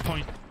me.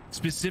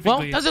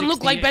 Well, doesn't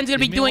look like Ben's gonna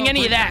be doing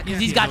any of that because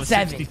he's got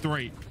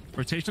 7.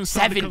 Rotation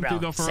 7,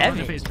 bro.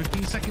 7.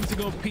 15 seconds to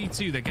go.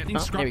 P2. They're getting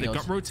scrapped. They've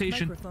got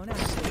rotation. Still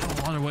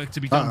a lot of work to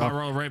be done by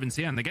Royal Ravens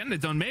here, and they're getting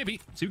it done. Maybe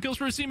 2 kills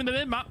for a team in the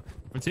mid map.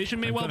 Rotation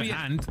may well be.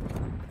 And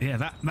yeah,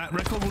 that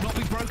record will not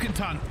be broken,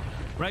 Ton.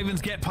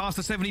 Ravens get past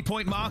the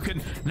 70-point mark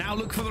and now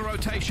look for the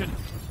rotation.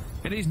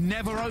 It is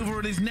never over.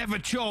 It is never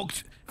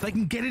chalked. If they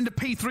can get into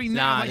P3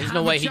 now. Nah, there's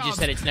no way he just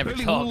said it's never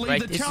chalked,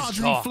 right? This is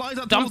chalk.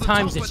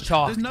 Sometimes it's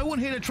chalk. There's no one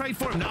here to trade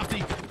for him.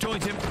 Nasty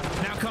joins him.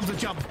 Now comes the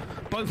jump.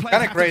 Both players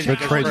kind of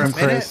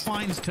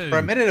crazy. For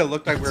a minute, it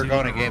looked like we were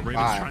going to game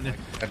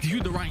 5. Do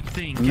the right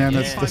thing. And then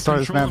the start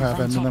of this map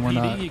happened, and then we're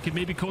not. You could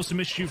maybe cause some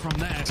issue from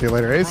there. See you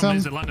later,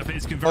 Asim.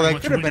 Well, they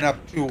could have been up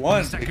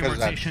 2-1 because of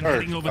that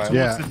surge.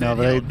 Yeah, no,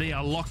 but they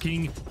are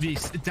locking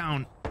this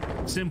down.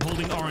 Sim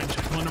holding orange.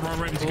 London Royal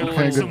Ravens are going to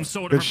find some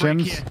sort of a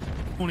break here.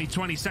 Only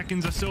 20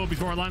 seconds or so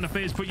before Atlanta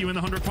Faze put you in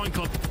the 100-point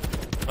club.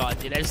 Oh,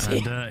 dude, I see.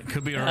 It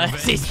could be a I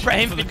see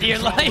spraying for dear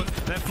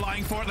life. They're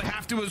flying for it. They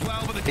have to as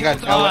well. But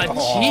Jesus.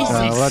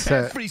 No, that's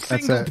it.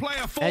 That's it.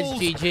 That's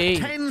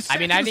GG. I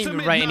mean, I didn't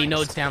even write any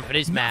notes down for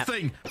this map.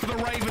 For the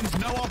Ravens,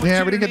 no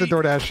Yeah, we didn't get the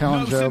DoorDash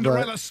challenge though,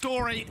 but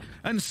story,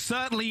 and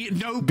certainly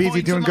no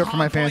BZ doing good for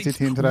my fantasy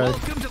team today.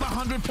 Welcome to the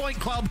 100-point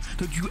club.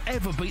 Did you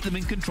ever beat them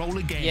in control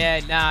again? Yeah,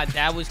 nah,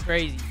 that was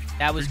crazy.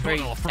 That was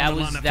crazy.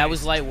 That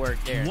was light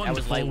work there. That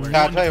was light work.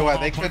 Nah, I'll tell you what,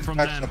 they couldn't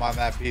touch them on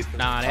that piece.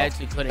 Nah, they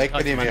actually couldn't They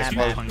touch couldn't them even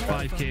on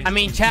that map. I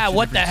mean, Chad,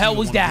 what the hell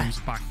was that?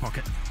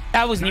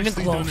 That wasn't even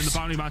close.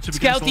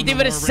 Skelty did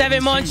it at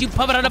 7 months. You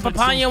pop it out of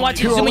Papaya and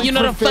watch it zoom. You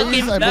know the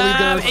fucking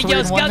love. Hey,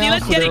 yo, Skelty,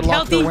 let's get it,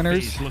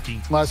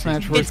 Kelty. Last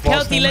match was It's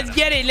Kelty. Let's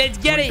get it. Let's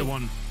get it.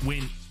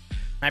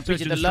 I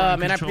appreciate the love,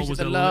 man. I appreciate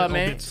the love,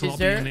 man. Yes,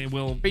 sir.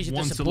 Appreciate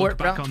the support,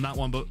 bro.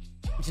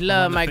 It's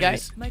love, my guy.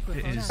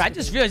 I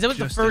just realized that was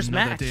the first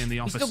match.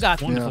 We still got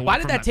through. Yeah. Why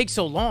did that take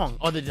so long?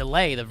 Oh, the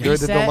delay, the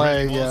reset. The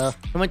delay, yeah.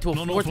 We went to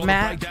a fourth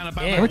map.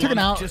 And we took an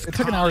hour. It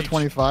took an hour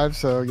 25,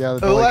 so yeah. The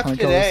Who delay left kind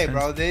today, of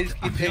bro? They just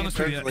keep taking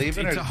turns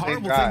leaving, or it's a the same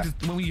horrible guy?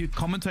 thing when you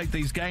commentate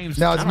these games.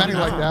 No, it's I Manny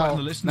don't know.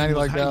 Lagdal. Manny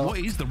Lagdal. What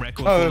is the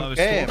record Oh, for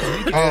lowest okay.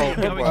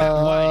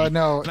 score?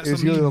 No, it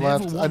was Yuli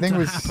left. I think it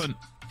was.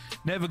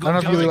 Never I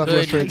don't know if Yuli left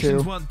yesterday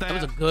too. That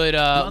was a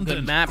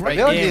good map right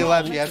They there.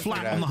 left flat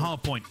yesterday. on the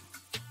hard point.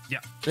 Yeah.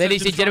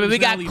 Ladies and gentlemen, we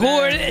got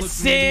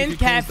Corsin,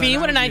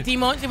 Caffeine with a 19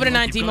 months. With a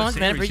 19 months,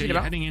 man. Appreciate it,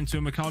 bro. Heading into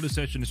a Mikado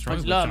session is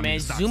Much love, man.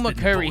 Zoomaa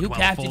Curry, who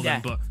captured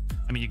that? But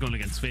I mean, you're going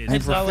against Faze.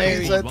 That's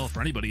hilarious. Well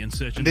for anybody in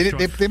search and They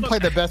destroy. didn't play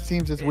the best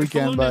teams this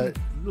weekend, but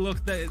Look,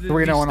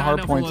 3-0 on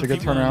hard points, a good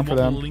turnaround for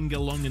them.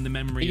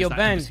 Yo,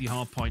 Ben.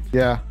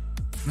 yeah.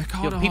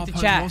 Mikado peep the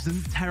chat.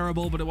 wasn't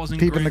terrible, but it wasn't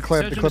Peeping great. the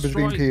clip. Search The and clip is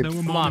being destroy, peeped. there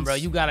were Come on, bro.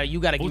 moments. You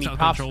gotta give me Hotel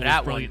props for control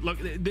that was one.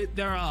 brilliant. Look,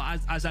 there are,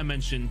 as I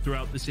mentioned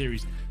throughout the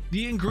series,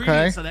 the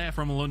ingredients are there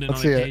from London Let's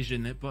on see it.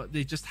 occasion, but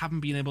they just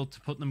haven't been able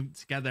to put them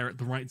together at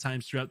the right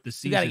times throughout the gotta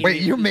season. get-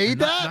 Wait, you made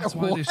that? That's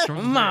why they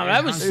struggle. Come on,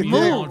 that was It has been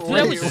smooth. hard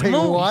That to was put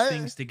smooth. What?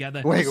 things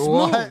together. Wait, Smooth.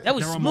 what? That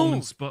was There are smooth.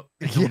 moments, but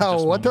it's not Yo,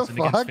 just what the moments, and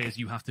against fuck? Faze,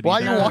 you have to Why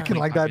be are you there. walking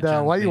like that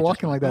now? Why are you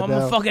walking like that I'm a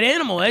now? fucking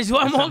animal. That's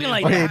why I'm walking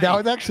like Wait, that. that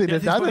was actually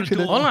that's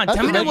actually. Hold on, that's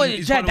tell me the that best-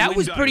 was Chad. That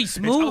was pretty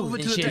smooth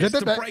and shit. Is that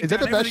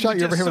the best shot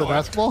you ever hit with a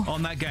basketball?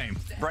 On that game.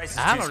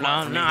 I don't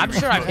know. No, I'm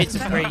sure I've hit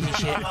some crazy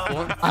shit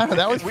before. I don't know.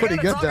 That was pretty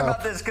good though.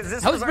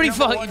 That was pretty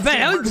fucking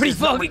bad. That was pretty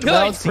fucking good.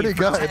 That was pretty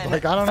good.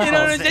 Like I don't know. You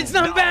know, it's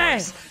not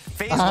bad.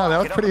 That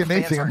was pretty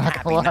amazing. I'm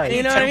not gonna lie.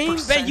 You know what I mean?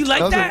 Ben, you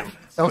like that?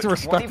 That was a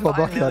respectful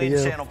buck out of you.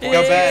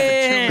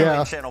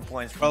 Yeah.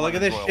 Bro, look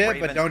at this shit,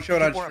 but don't show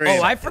it on stream.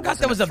 Oh, I forgot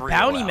that was a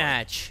bounty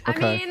match.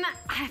 Okay. I mean,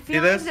 I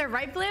feel this? like the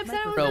right blips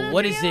that Bro,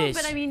 what is this?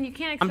 But I mean, you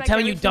can't I'm expect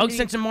telling you, everything Doug to be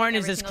Spencer Martin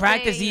is every as single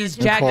cracked day, as he you is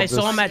know, jacked. I just-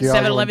 saw him at yeah,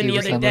 7-Eleven the I'll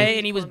other give day,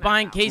 and he was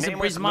buying case of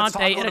Brismonte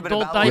and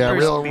adult Yeah,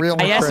 diapers. real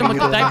I asked him what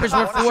the McCray. diapers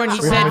were for, and he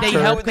Real said they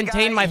McCray. help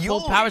contain my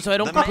full power so I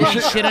don't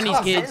completely shit on these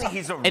kids.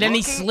 And then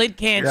he slid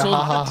canceled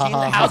out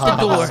the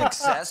door.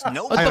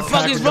 What the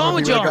fuck is wrong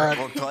with y'all?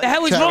 The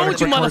hell is wrong with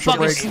you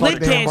motherfuckers?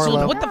 Slid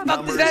canceled. What the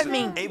fuck does that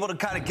mean? Able to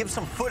kind of give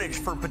some footage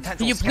for potential.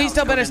 Can you please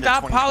tell better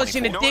stop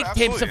polishing the dick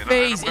tips of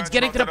Faze? It's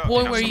getting to the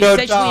point where he's Yo,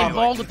 sexually Tom.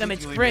 involved with them.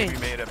 It's cringe.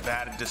 made a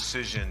bad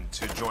decision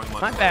to join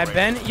My bad,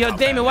 Ben. Yo,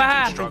 Damon, what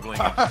happened?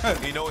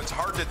 You know, it's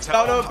hard to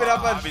tell. Don't open up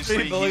on Obviously,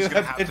 stream, but he's look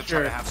gonna at have that to try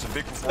to picture. have some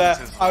big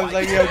performances. I was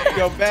like,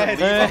 yo, Ben,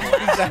 Yeah, David,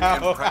 what is that,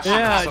 bro?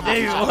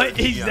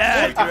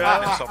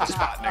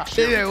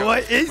 David,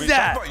 what is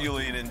that?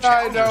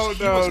 I don't know,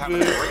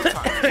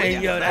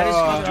 dude. Yo, that is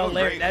fucking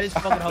hilarious. That is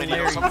fucking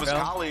hilarious, Some of his bro.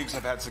 colleagues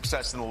have had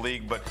success in the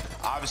league, but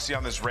obviously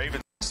on this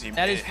Ravens team,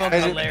 That is it fucking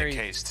hasn't been the hilarious.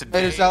 case. Hey,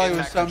 Today, this alley in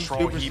was that some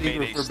control, he super made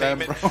secret a for Ben,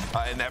 statement,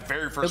 bro. in that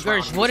very first Yo,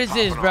 round, Gersh, he what was is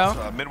this, popping bro?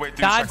 off, midway through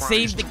God second round, save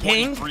he's the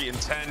king?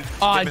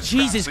 23-10. Aw, Him and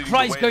Jesus Fast leading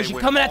Christ, the way. Gersh, They you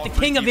win coming at all the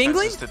three king of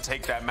defenses England? to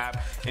take that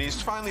map, and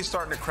he's finally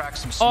starting to crack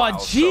some Aw,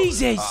 smiles.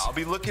 Jesus. So, I'll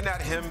be looking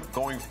at him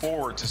going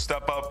forward to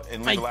step up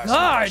and My lead the last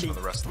God. generation of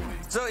the rest of the league.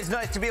 So it's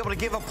nice to be able to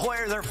give a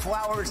player their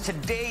flowers.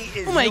 Today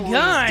is Oh my Yuli's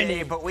God.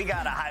 day, but we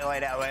gotta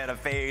highlight Atlanta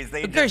Faze.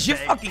 They But Gersh, you're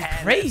just fucking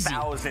crazy.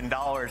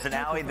 $10,000. And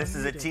Allie, this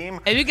is a team.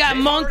 Hey, we got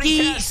they've already Monkey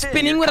cashed in.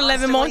 spinning You're with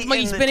 11 months. constantly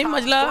Monkey in the spinning, top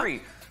much love.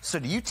 three. So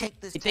do you take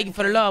this? Thank you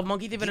for the love,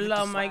 Monkey. Thank you for the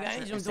love, my guy. You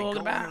know what I'm talking Go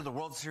into about? the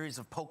World Series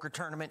of Poker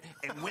tournament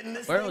and win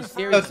this World thing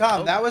Series. So,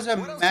 Tom, that was a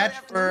match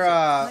for,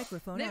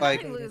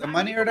 like, the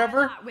money or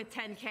whatever? What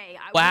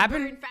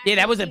happened? Yeah,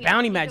 that was a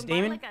bounty match,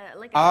 Damon.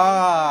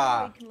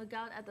 Ah.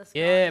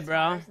 Yeah,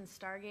 bro.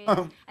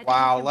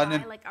 Wow,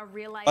 London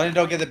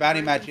don't get the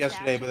bounty match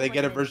yesterday, but they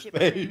get it versus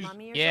Faze.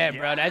 Yeah,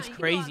 bro, that's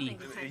crazy.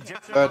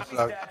 That sucks.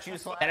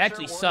 That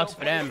actually sucks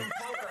for them.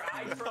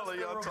 I trust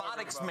the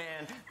robotics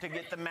man to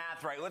get the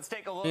math right. Let's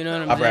take a look. You know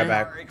what I'll I'm be right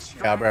saying?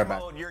 back. Yeah, I'll be right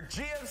back. Your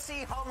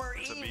GMC Hummer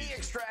EV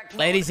extract.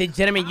 Ladies and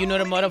gentlemen, you know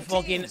the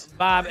motherfucking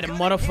Bob in the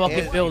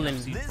motherfucking building.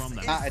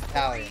 Not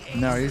Italian.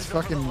 No, he's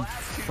fucking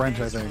French,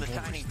 I think. The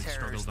tiny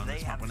terrorists, they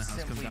have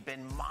simply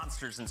been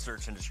monsters in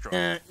search and destroy.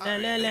 Yeah,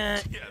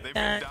 they've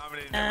been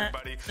dominating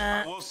everybody.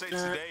 I will say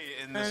today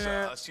in this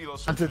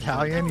Asilo That's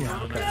Italian,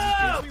 yeah.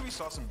 Okay. we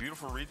saw some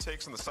beautiful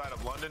retakes on the side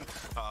of London,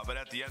 but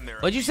at the end there.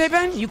 What'd you say,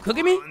 Ben? You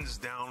cooking me? Runs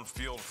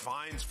downfield,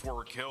 finds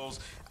 4 kills,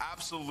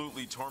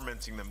 absolutely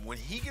tormenting them. When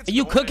he gets Are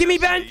you cooking me,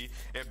 Ben?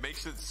 It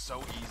makes it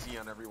so easy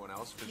on everyone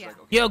else. Yeah.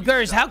 Like, okay, yo,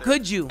 Gersh, how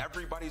could you?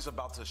 Everybody's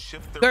about to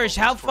shift their Gersh,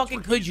 how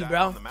fucking could you,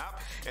 bro?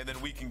 And then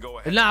we can go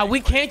ahead. Nah, we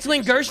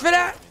canceling Gersh for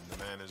that? The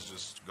man is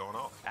just going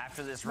off.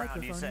 After this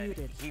round, you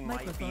said he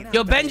might be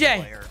yo, the best Benjay.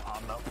 player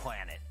on the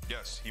planet.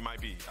 Yes, he might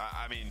be.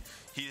 I mean,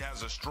 he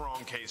has a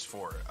strong case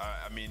for it.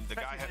 I mean, the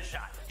guy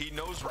he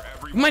knows where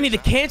everyone. We might need to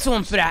cancel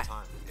him for that.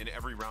 In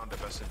every round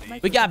of S&D.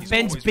 We got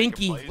Ben's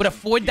Binky with a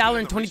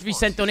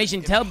 $4.23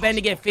 donation. Tell Ben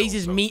to get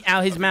Faze's meat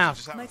out his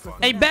mouth.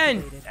 Hey,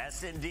 Ben.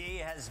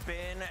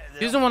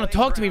 He doesn't want to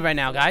talk to me right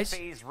now, guys.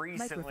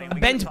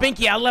 Ben's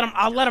Binky. I'll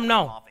let him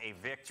know.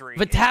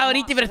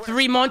 Vitality give it a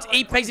 3 months.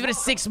 Apex give it a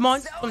 6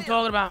 months. What I'm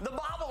talking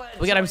about.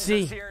 We got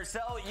MC. So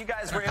you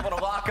guys were able to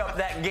lock up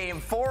that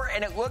game 4,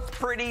 and it looked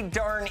pretty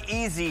darn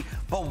easy.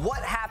 But what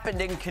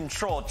happened in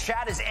Control?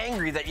 Chad is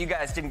angry that you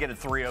guys didn't get a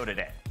 3-0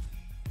 today.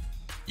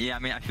 Yeah, I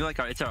mean, I feel like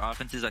it's our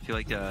offenses. I feel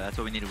like that's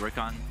what we need to work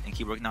on and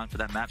keep working on for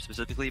that map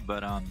specifically.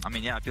 But, I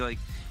mean, yeah, I feel like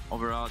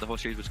overall the whole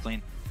series was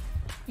clean.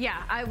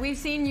 Yeah, we've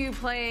seen you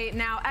play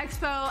now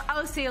Expo,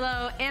 El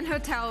Cielo, and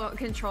Hotel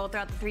Control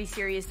throughout the 3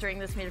 series during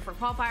this Major 4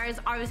 qualifiers.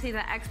 Obviously, the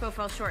Expo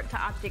fell short to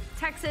Optic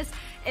Texas.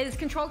 Is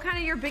Control kind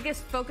of your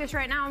biggest focus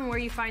right now and where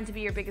you find to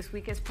be your biggest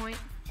weakest point?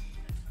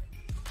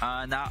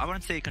 Now, I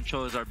wouldn't say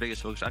Control is our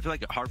biggest focus. I feel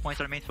like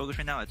hardpoint's our main focus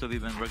right now. That's what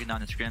we've been working on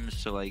in scrims.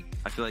 So, like,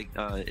 I feel like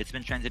it's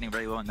been transiting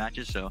very well in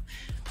matches. So,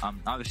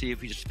 obviously,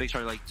 if we just fix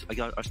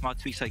our small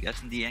tweaks like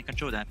S&D and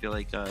Control, then I feel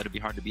like it'll be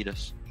hard to beat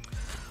us.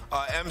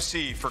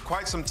 MC, for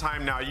quite some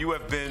time now, you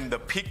have been the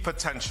peak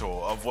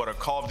potential of what a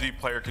Call of Duty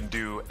player can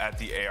do at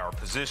the AR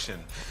position.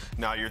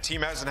 Now, your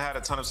team hasn't had a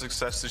ton of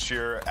success this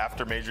year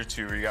after Major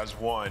 2, where you guys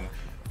won.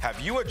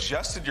 Have you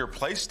adjusted your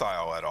play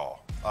style at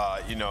all?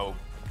 You know,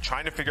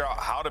 trying to figure out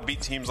how to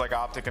beat teams like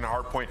Optic and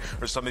Hardpoint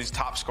or some of these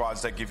top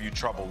squads that give you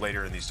trouble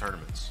later in these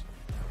tournaments?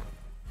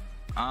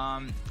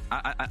 I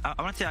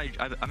want to say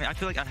I mean I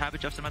feel like I have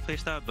adjusted my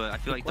playstyle, but I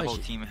feel like the whole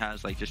team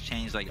has like just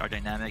changed like our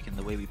dynamic and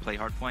the way we play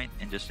Hardpoint,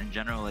 and just in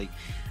general, like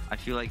I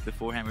feel like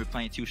beforehand we were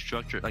playing too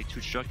structured,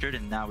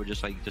 and now we're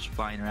just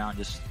flying around,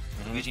 just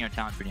using our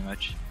talent pretty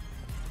much.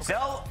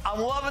 So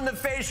I'm loving the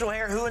facial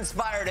hair. Who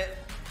inspired it?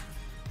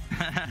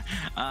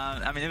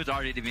 I mean, it was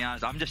already, to be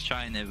honest. I'm just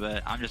trying it,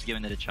 but I'm just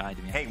giving it a try, to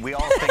be honest. Hey, we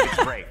all think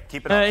it's great.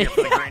 Keep it up here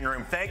for the green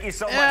room. Thank you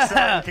so much,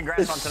 sir.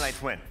 Congrats on tonight's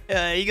win.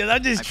 He goes,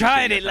 I'm just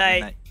trying it,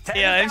 like,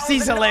 yeah,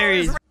 MC's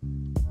hilarious.